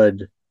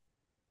would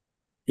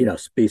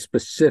be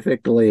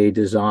specifically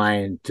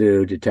designed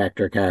to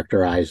detect or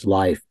characterize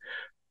life.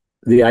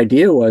 the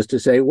idea was to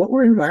say, what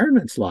were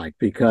environments like?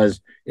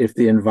 Because if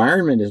the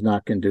environment is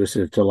not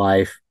conducive to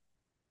life,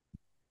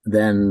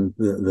 then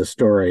the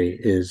story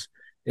is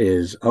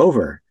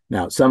over.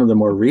 Now, some of the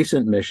more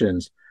recent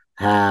missions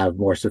have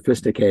more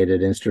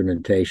sophisticated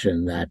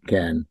instrumentation that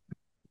can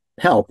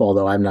help,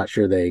 although I'm not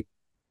sure they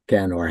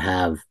can or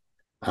have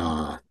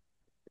uh,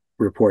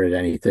 reported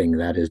anything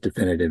that is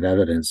definitive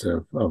evidence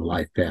of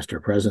life past or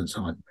presence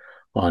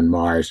on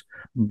Mars.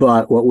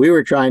 But what we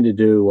were trying to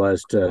do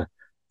was to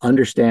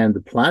understand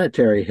the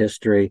planetary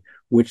history,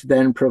 which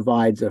then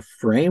provides a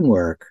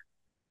framework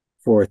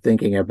for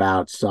thinking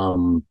about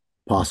some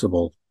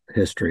possible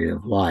history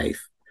of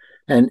life.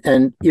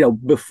 And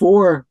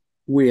before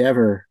we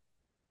ever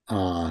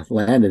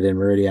landed in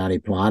Meridiani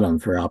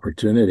Planum for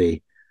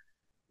Opportunity,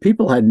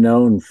 people had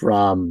known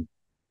from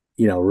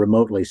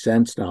remotely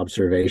sensed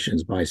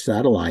observations by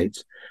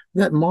satellites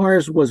that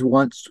Mars was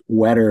once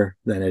wetter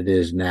than it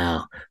is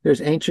now.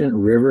 There's ancient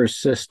river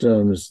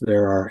systems,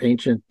 there are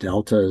ancient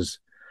deltas,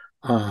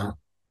 uh,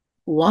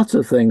 lots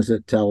of things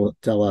that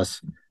tell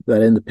us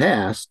that in the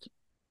past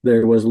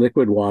there was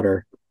liquid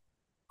water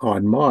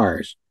on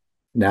Mars.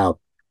 Now,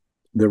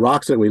 the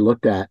rocks that we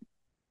looked at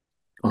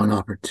on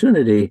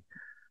Opportunity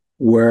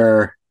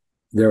where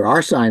there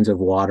are signs of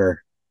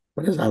water,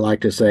 but as I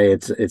like to say,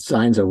 it's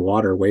signs of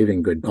water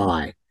waving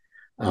goodbye.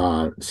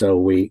 So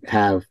we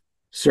have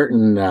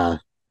certain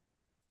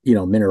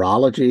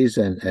mineralogies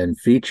and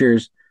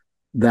features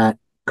that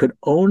could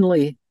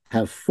only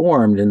have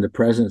formed in the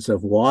presence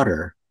of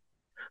water,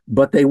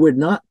 but they would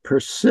not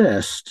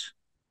persist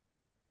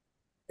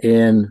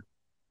in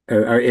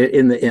or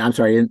in the I'm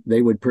sorry,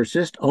 they would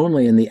persist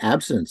only in the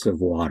absence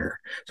of water.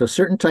 So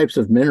certain types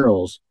of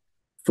minerals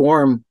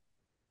form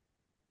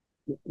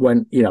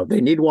when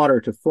they need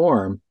water to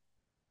form,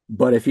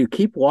 but if you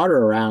keep water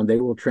around, they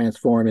will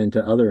transform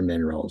into other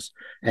minerals.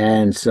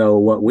 And so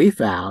what we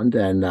found,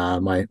 and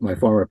my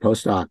former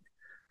postdoc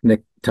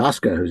Nick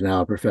Tosca, who's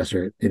now a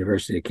professor at the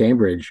University of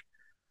Cambridge,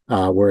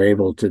 were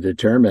able to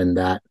determine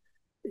that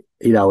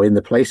in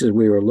the places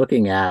we were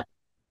looking at,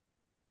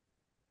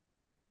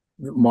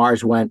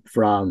 Mars went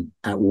from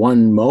at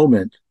one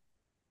moment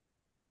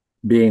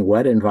being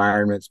wet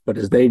environments, but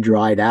as they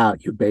dried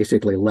out, you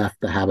basically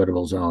left the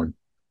habitable zone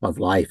of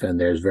life, and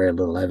there's very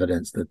little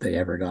evidence that they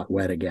ever got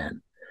wet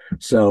again.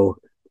 So,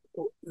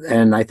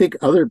 and I think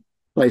other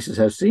places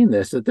have seen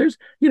this, that there's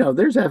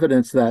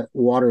evidence that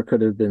water could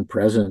have been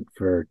present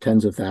for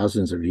tens of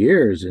thousands of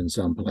years in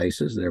some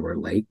places. There were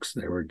lakes,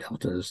 there were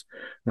deltas,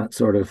 that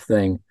sort of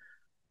thing.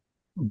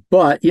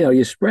 But,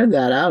 you spread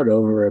that out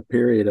over a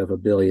period of 1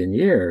 billion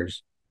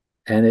years,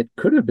 and it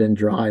could have been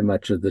dry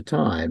much of the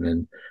time.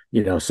 And,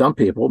 some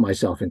people,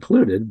 myself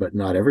included, but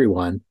not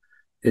everyone,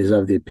 is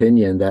of the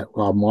opinion that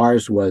while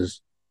Mars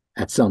was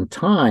at some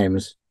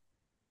times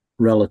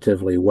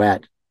relatively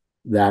wet,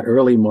 that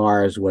early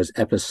Mars was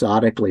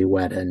episodically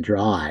wet and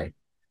dry.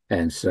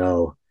 And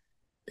so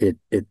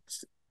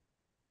it's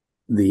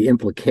the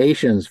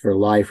implications for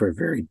life are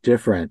very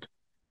different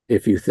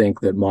if you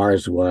think that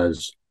Mars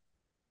was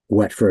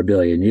wet for 1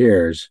 billion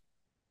years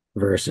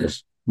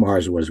versus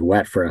Mars was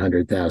wet for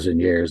 100,000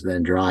 years,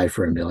 then dry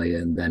for 1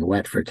 million, then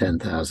wet for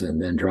 10,000,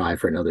 then dry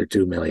for another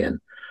 2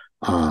 million.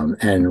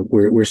 And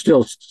we're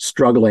still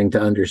struggling to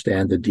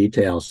understand the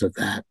details of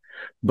that.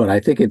 But I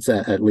think it's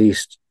at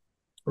least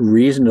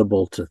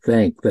reasonable to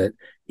think that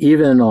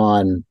even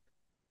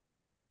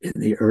in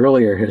the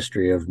earlier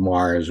history of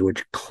Mars,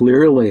 which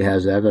clearly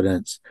has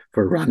evidence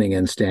for running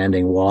and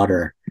standing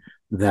water,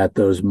 that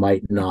those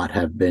might not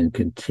have been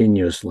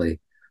continuously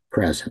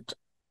present.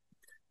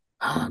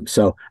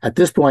 So at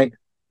this point,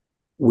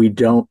 we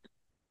don't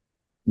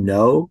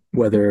know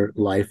whether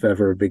life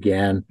ever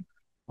began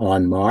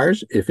on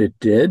Mars. If it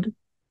did,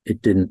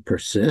 it didn't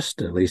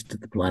persist, at least at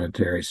the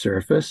planetary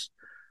surface.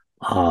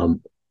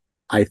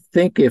 I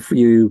think if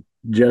you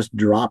just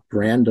dropped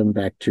random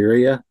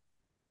bacteria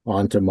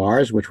onto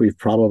Mars, which we've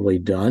probably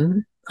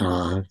done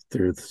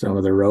through some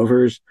of the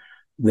rovers,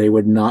 they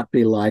would not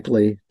be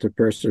likely to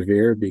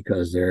persevere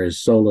because there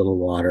is so little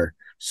water,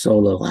 so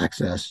little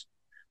access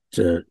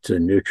to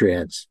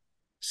nutrients.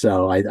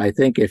 So I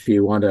think if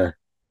you want to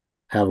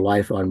have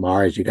life on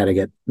Mars, you got to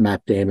get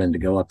Matt Damon to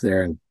go up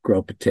there and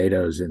grow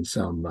potatoes in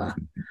some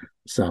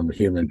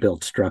human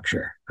built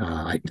structure.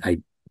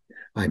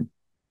 I'm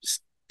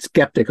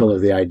skeptical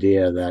of the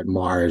idea that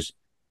Mars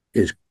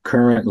is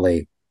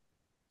currently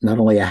not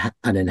only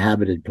an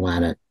inhabited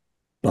planet,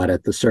 but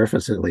at the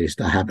surface at least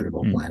a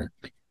habitable planet.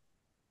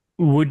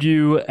 Would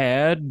you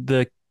add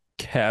the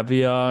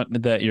caveat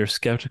that you're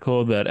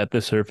skeptical that at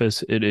the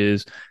surface it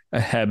is a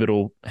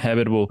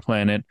habitable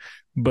planet,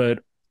 but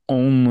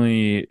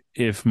only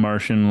if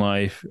Martian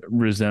life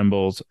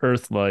resembles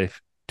Earth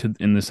life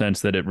in the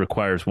sense that it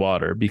requires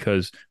water,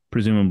 because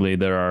presumably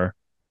there are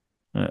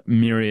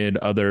myriad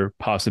other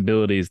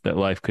possibilities that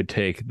life could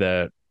take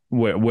that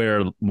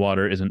where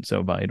water isn't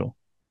so vital.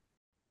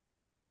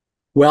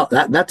 Well,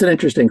 that's an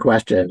interesting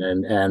question,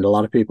 and a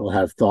lot of people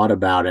have thought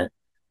about it.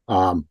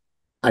 Um,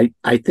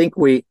 I think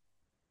we,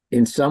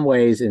 in some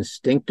ways,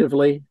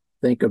 instinctively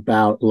think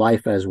about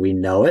life as we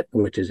know it,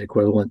 which is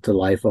equivalent to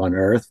life on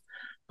Earth.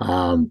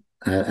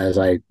 As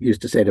I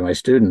used to say to my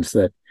students,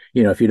 that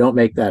if you don't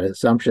make that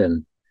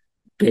assumption,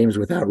 games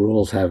without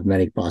rules have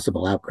many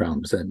possible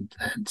outcomes, and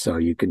so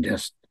you can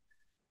just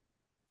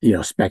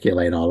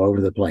speculate all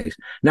over the place.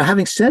 Now,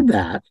 having said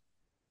that,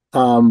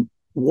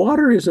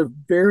 water is a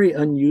very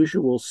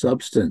unusual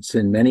substance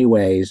in many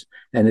ways,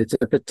 and it's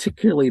a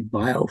particularly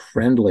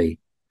bio-friendly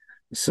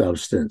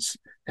substance.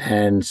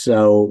 And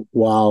so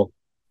while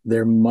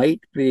there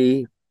might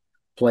be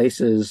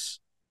places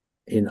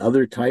in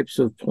other types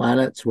of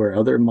planets where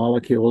other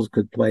molecules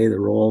could play the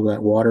role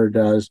that water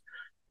does,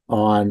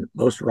 on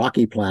most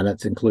rocky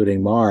planets,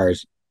 including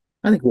Mars,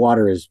 I think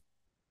water is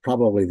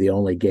probably the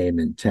only game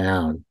in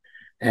town.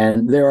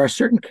 And there are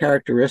certain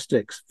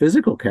characteristics,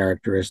 physical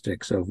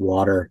characteristics of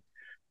water,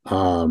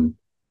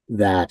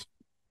 that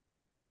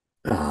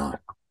uh,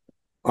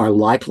 are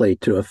likely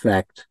to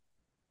affect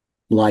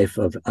life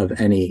of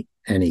any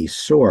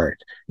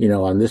sort.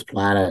 On this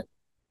planet,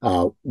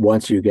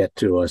 once you get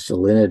to a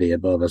salinity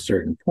above a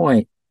certain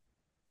point,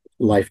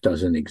 life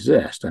doesn't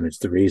exist. And it's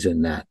the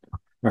reason that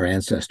our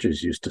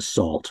ancestors used to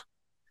salt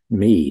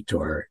meat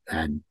or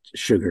add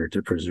sugar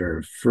to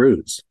preserve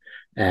fruits.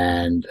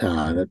 And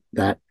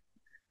that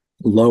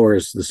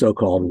lowers the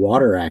so-called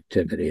water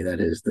activity, that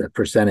is, the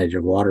percentage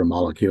of water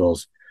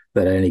molecules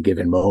that at any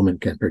given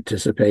moment can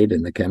participate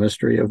in the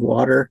chemistry of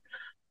water.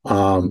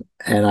 And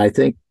I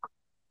think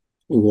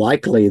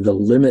likely the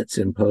limits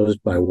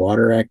imposed by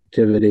water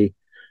activity,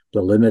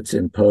 the limits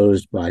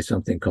imposed by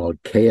something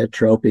called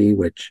chaotropy,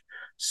 which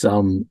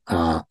some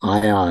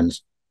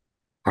ions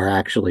are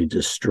actually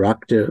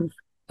destructive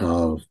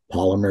of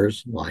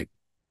polymers like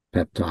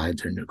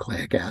peptides or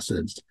nucleic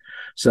acids.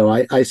 So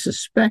I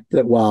suspect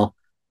that while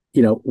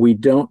we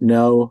don't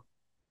know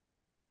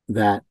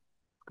that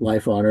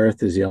life on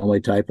Earth is the only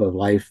type of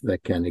life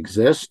that can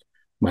exist,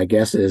 my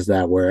guess is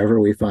that wherever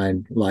we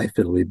find life,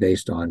 it'll be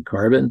based on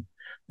carbon.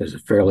 There's a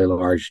fairly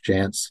large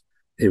chance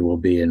it will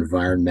be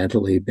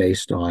environmentally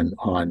based on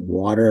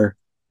water.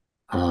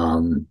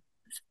 Um,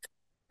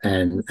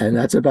 and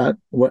that's about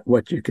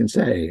what you can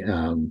say.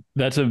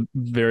 That's a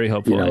very You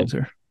helpful know,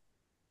 answer.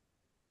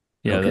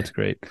 Yeah, okay. that's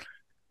great.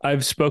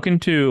 I've spoken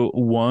to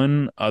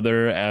one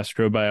other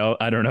astrobiologist.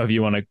 I don't know if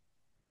you want to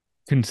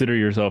consider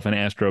yourself an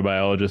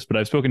astrobiologist, but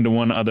I've spoken to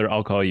one other,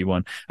 I'll call you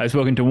one. I've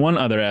spoken to one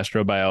other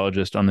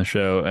astrobiologist on the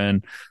show,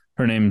 and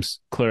her name's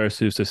Clara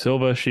Sousa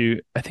Silva.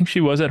 I think she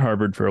was at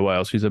Harvard for a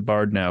while. She's a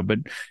Bard now, but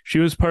she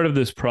was part of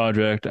this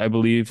project, I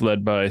believe,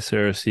 led by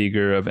Sarah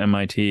Seeger of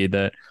MIT,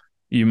 that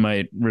you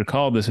might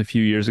recall this a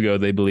few years ago.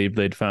 They believed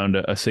they'd found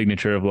a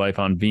signature of life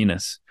on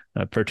Venus,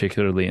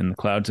 particularly in the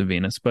clouds of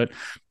Venus. But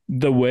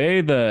the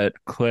way that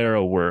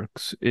Clara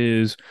works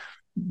is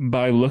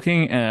by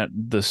looking at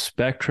the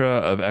spectra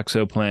of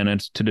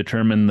exoplanets to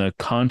determine the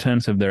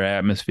contents of their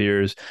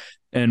atmospheres.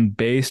 And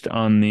based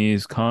on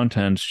these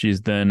contents,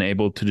 she's then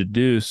able to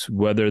deduce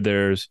whether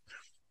there's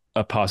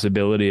a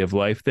possibility of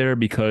life there,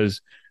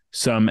 because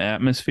some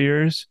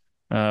atmospheres,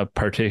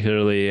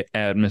 particularly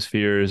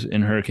atmospheres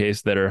in her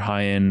case that are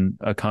high in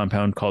a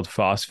compound called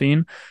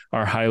phosphine,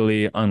 are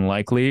highly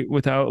unlikely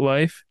without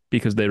life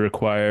because they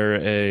require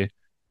a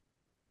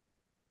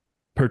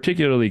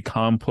particularly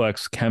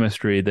complex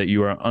chemistry that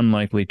you are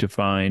unlikely to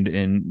find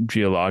in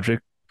geologic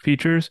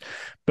features.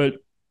 But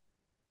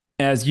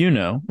as you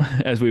know,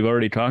 as we've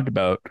already talked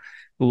about,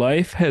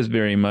 life has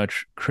very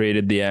much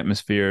created the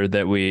atmosphere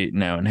that we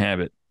now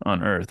inhabit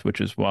on Earth, which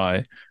is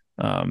why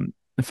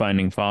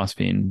finding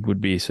phosphine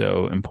would be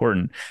so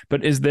important.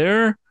 But is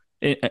there,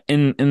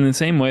 in the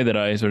same way that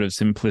I sort of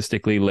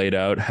simplistically laid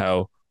out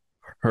how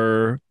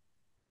her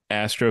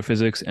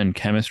astrophysics and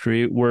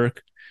chemistry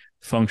work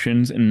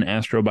functions in an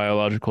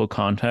astrobiological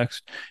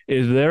context,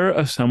 is there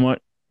a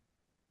somewhat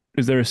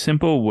is there a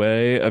simple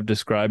way of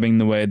describing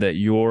the way that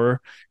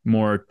your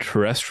more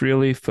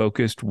terrestrially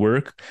focused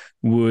work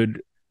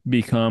would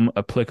become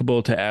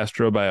applicable to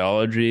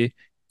astrobiology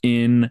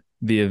in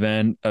the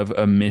event of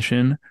a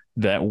mission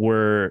that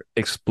were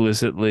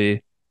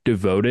explicitly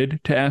devoted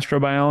to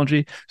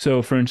astrobiology?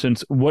 So, for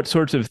instance, what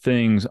sorts of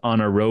things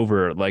on a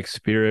rover like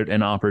Spirit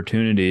and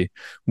Opportunity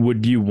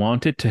would you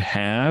want it to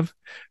have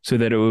so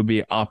that it would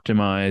be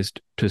optimized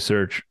to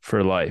search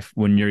for life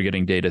when you're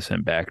getting data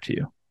sent back to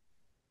you?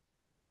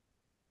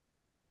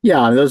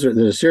 Yeah, there's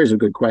a series of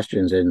good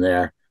questions in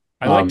there.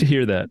 I like to Um,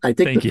 hear that. I think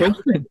the Thank you.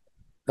 first thing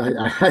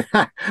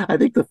I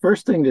think the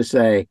first thing to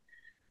say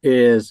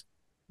is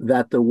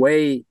that the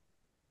way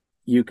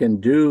you can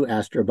do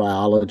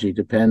astrobiology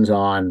depends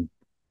on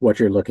what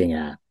you're looking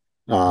at.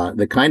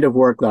 The kind of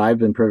work that I've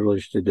been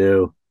privileged to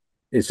do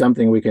is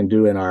something we can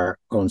do in our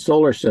own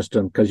solar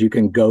system because you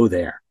can go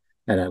there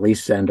and at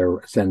least send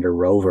a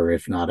rover,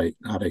 if not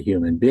a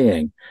human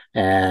being.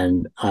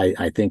 And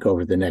I think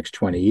over the next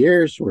 20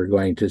 years, we're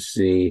going to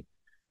see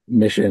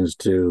missions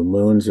to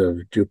moons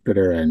of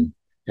Jupiter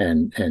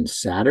and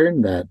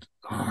Saturn that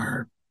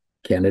are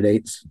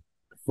candidates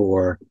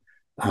for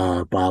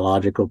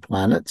biological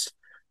planets.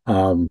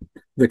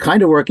 The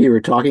kind of work you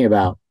were talking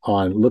about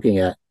on looking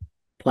at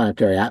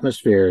planetary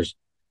atmospheres,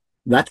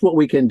 that's what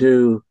we can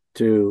do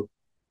to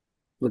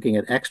looking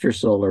at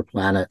extrasolar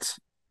planets,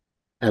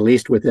 at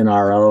least within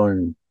our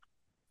own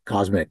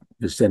cosmic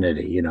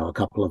vicinity, a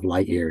couple of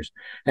light years.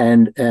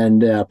 And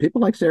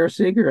people like Sarah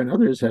Seeger and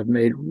others have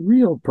made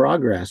real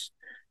progress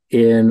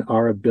in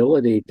our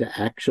ability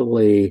to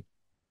actually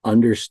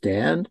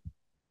understand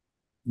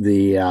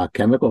the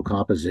chemical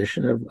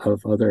composition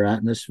of other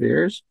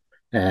atmospheres.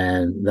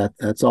 And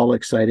that's all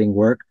exciting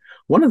work.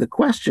 One of the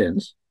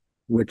questions,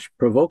 which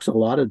provokes a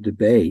lot of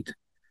debate,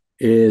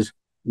 is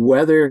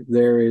whether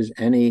there is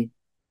any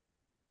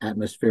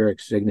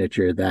atmospheric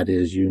signature that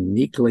is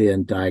uniquely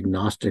and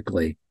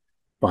diagnostically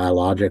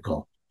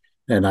biological.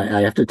 And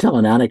I have to tell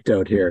an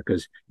anecdote here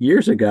because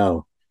years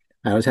ago,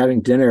 I was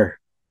having dinner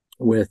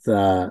with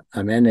a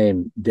man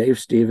named Dave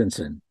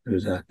Stevenson,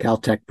 who's a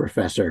Caltech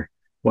professor,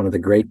 one of the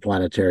great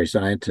planetary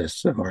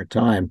scientists of our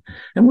time.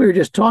 And we were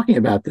just talking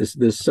about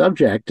this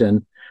subject.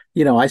 And,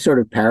 I sort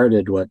of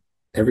parroted what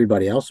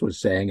everybody else was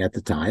saying at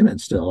the time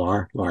and still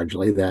are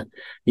largely that,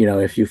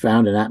 if you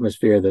found an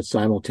atmosphere that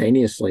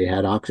simultaneously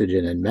had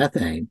oxygen and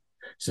methane,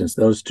 since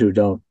those two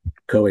don't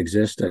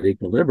coexist at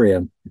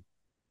equilibrium,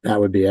 that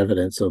would be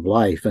evidence of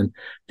life. And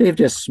Dave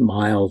just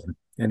smiled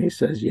and he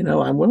says,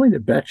 I'm willing to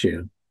bet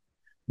you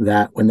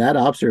that when that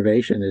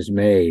observation is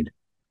made,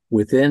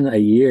 within a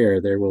year,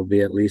 there will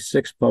be at least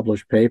 6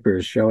 published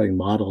papers showing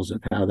models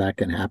of how that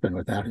can happen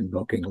without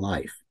invoking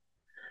life.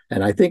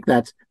 And I think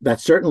that's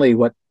certainly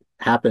what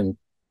happened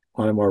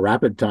on a more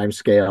rapid time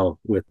scale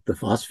with the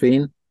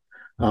phosphine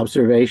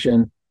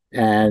observation.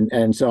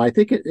 And so I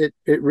think it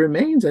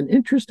remains an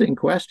interesting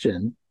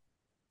question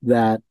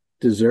that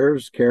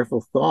deserves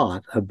careful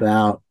thought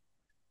about,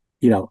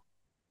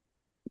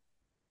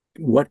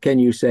 what can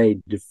you say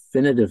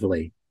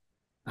definitively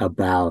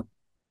about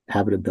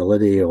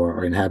habitability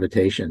or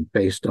inhabitation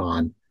based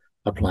on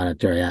a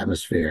planetary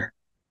atmosphere.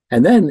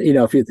 And then,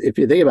 if you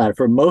think about it,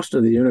 for most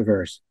of the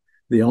universe,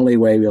 the only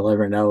way we'll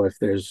ever know if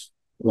there's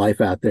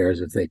life out there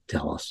is if they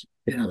tell us.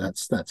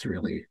 That's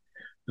really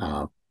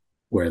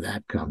where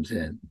that comes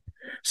in.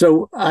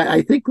 So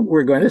I think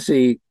we're going to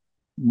see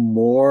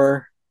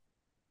more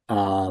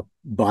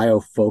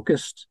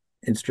bio-focused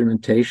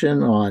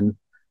instrumentation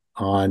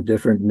on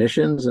different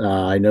missions.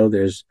 I know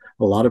there's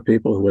a lot of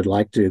people who would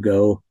like to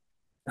go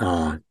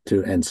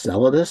to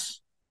Enceladus,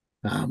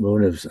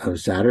 moon of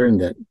Saturn,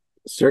 that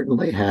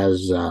certainly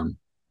has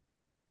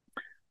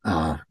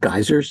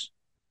geysers.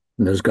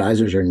 And those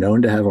geysers are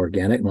known to have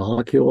organic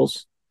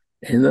molecules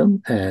in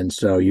them. And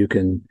so you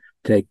can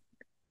take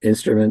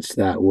instruments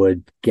that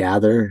would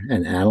gather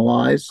and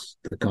analyze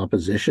the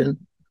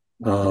composition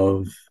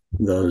of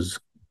those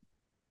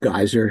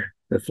geyser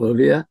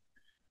effluvia.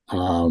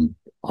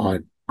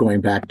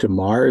 Going back to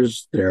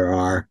Mars, there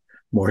are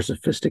more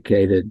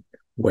sophisticated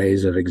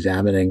ways of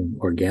examining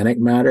organic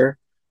matter.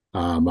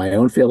 My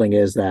own feeling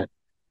is that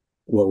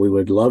what we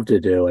would love to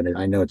do, and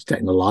I know it's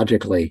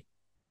technologically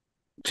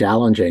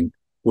challenging,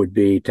 would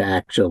be to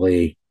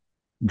actually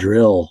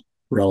drill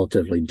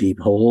relatively deep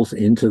holes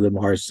into the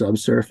Mars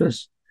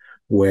subsurface,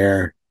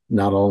 where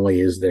not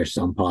only is there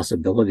some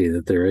possibility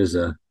that there is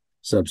a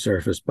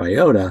subsurface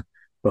biota,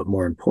 but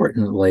more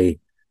importantly,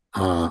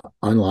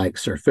 unlike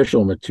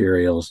surficial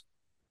materials,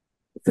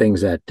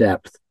 things at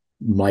depth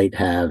might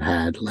have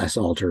had less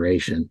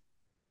alteration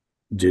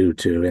due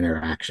to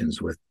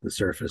interactions with the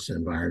surface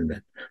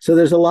environment. So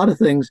there's a lot of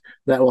things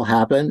that will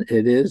happen.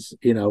 It is,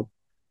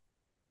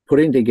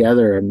 putting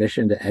together a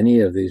mission to any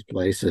of these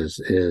places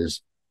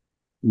is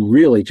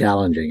really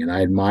challenging. And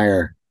I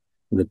admire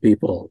the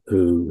people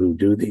who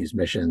do these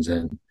missions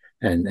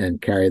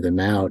and carry them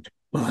out.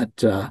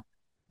 But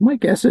my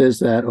guess is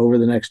that over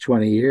the next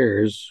 20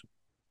 years,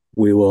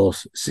 we will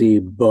see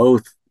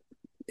both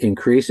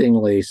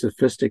increasingly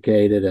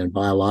sophisticated and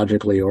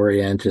biologically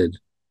oriented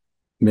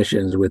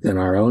missions within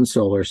our own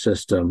solar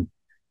system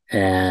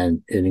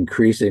and an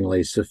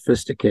increasingly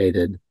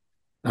sophisticated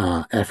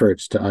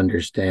efforts to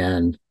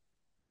understand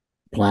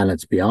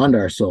planets beyond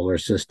our solar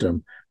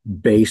system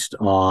based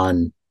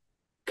on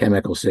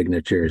chemical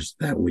signatures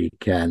that we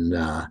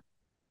can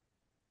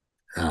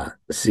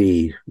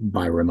see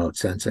by remote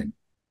sensing.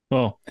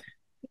 Well,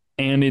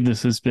 Andy,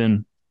 this has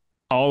been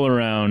all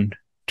around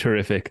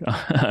terrific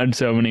in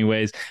so many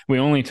ways. We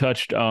only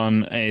touched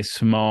on a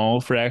small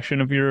fraction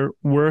of your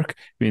work.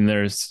 I mean,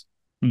 there's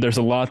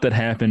a lot that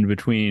happened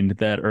between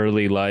that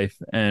early life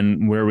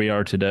and where we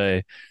are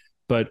today.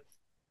 But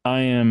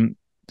I am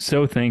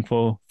so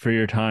thankful for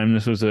your time.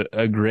 This was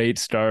a great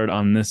start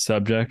on this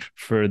subject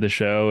for the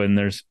show, and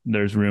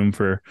there's room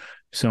for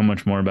so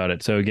much more about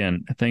it. So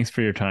again, thanks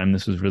for your time.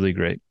 This was really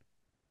great.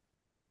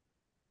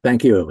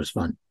 Thank you. It was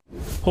fun.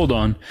 Hold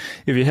on.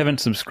 If you haven't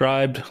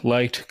subscribed,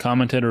 liked,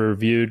 commented, or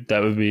reviewed,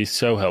 that would be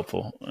so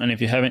helpful. And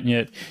if you haven't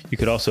yet, you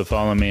could also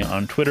follow me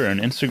on Twitter and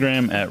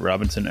Instagram at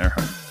Robinson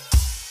Earhart.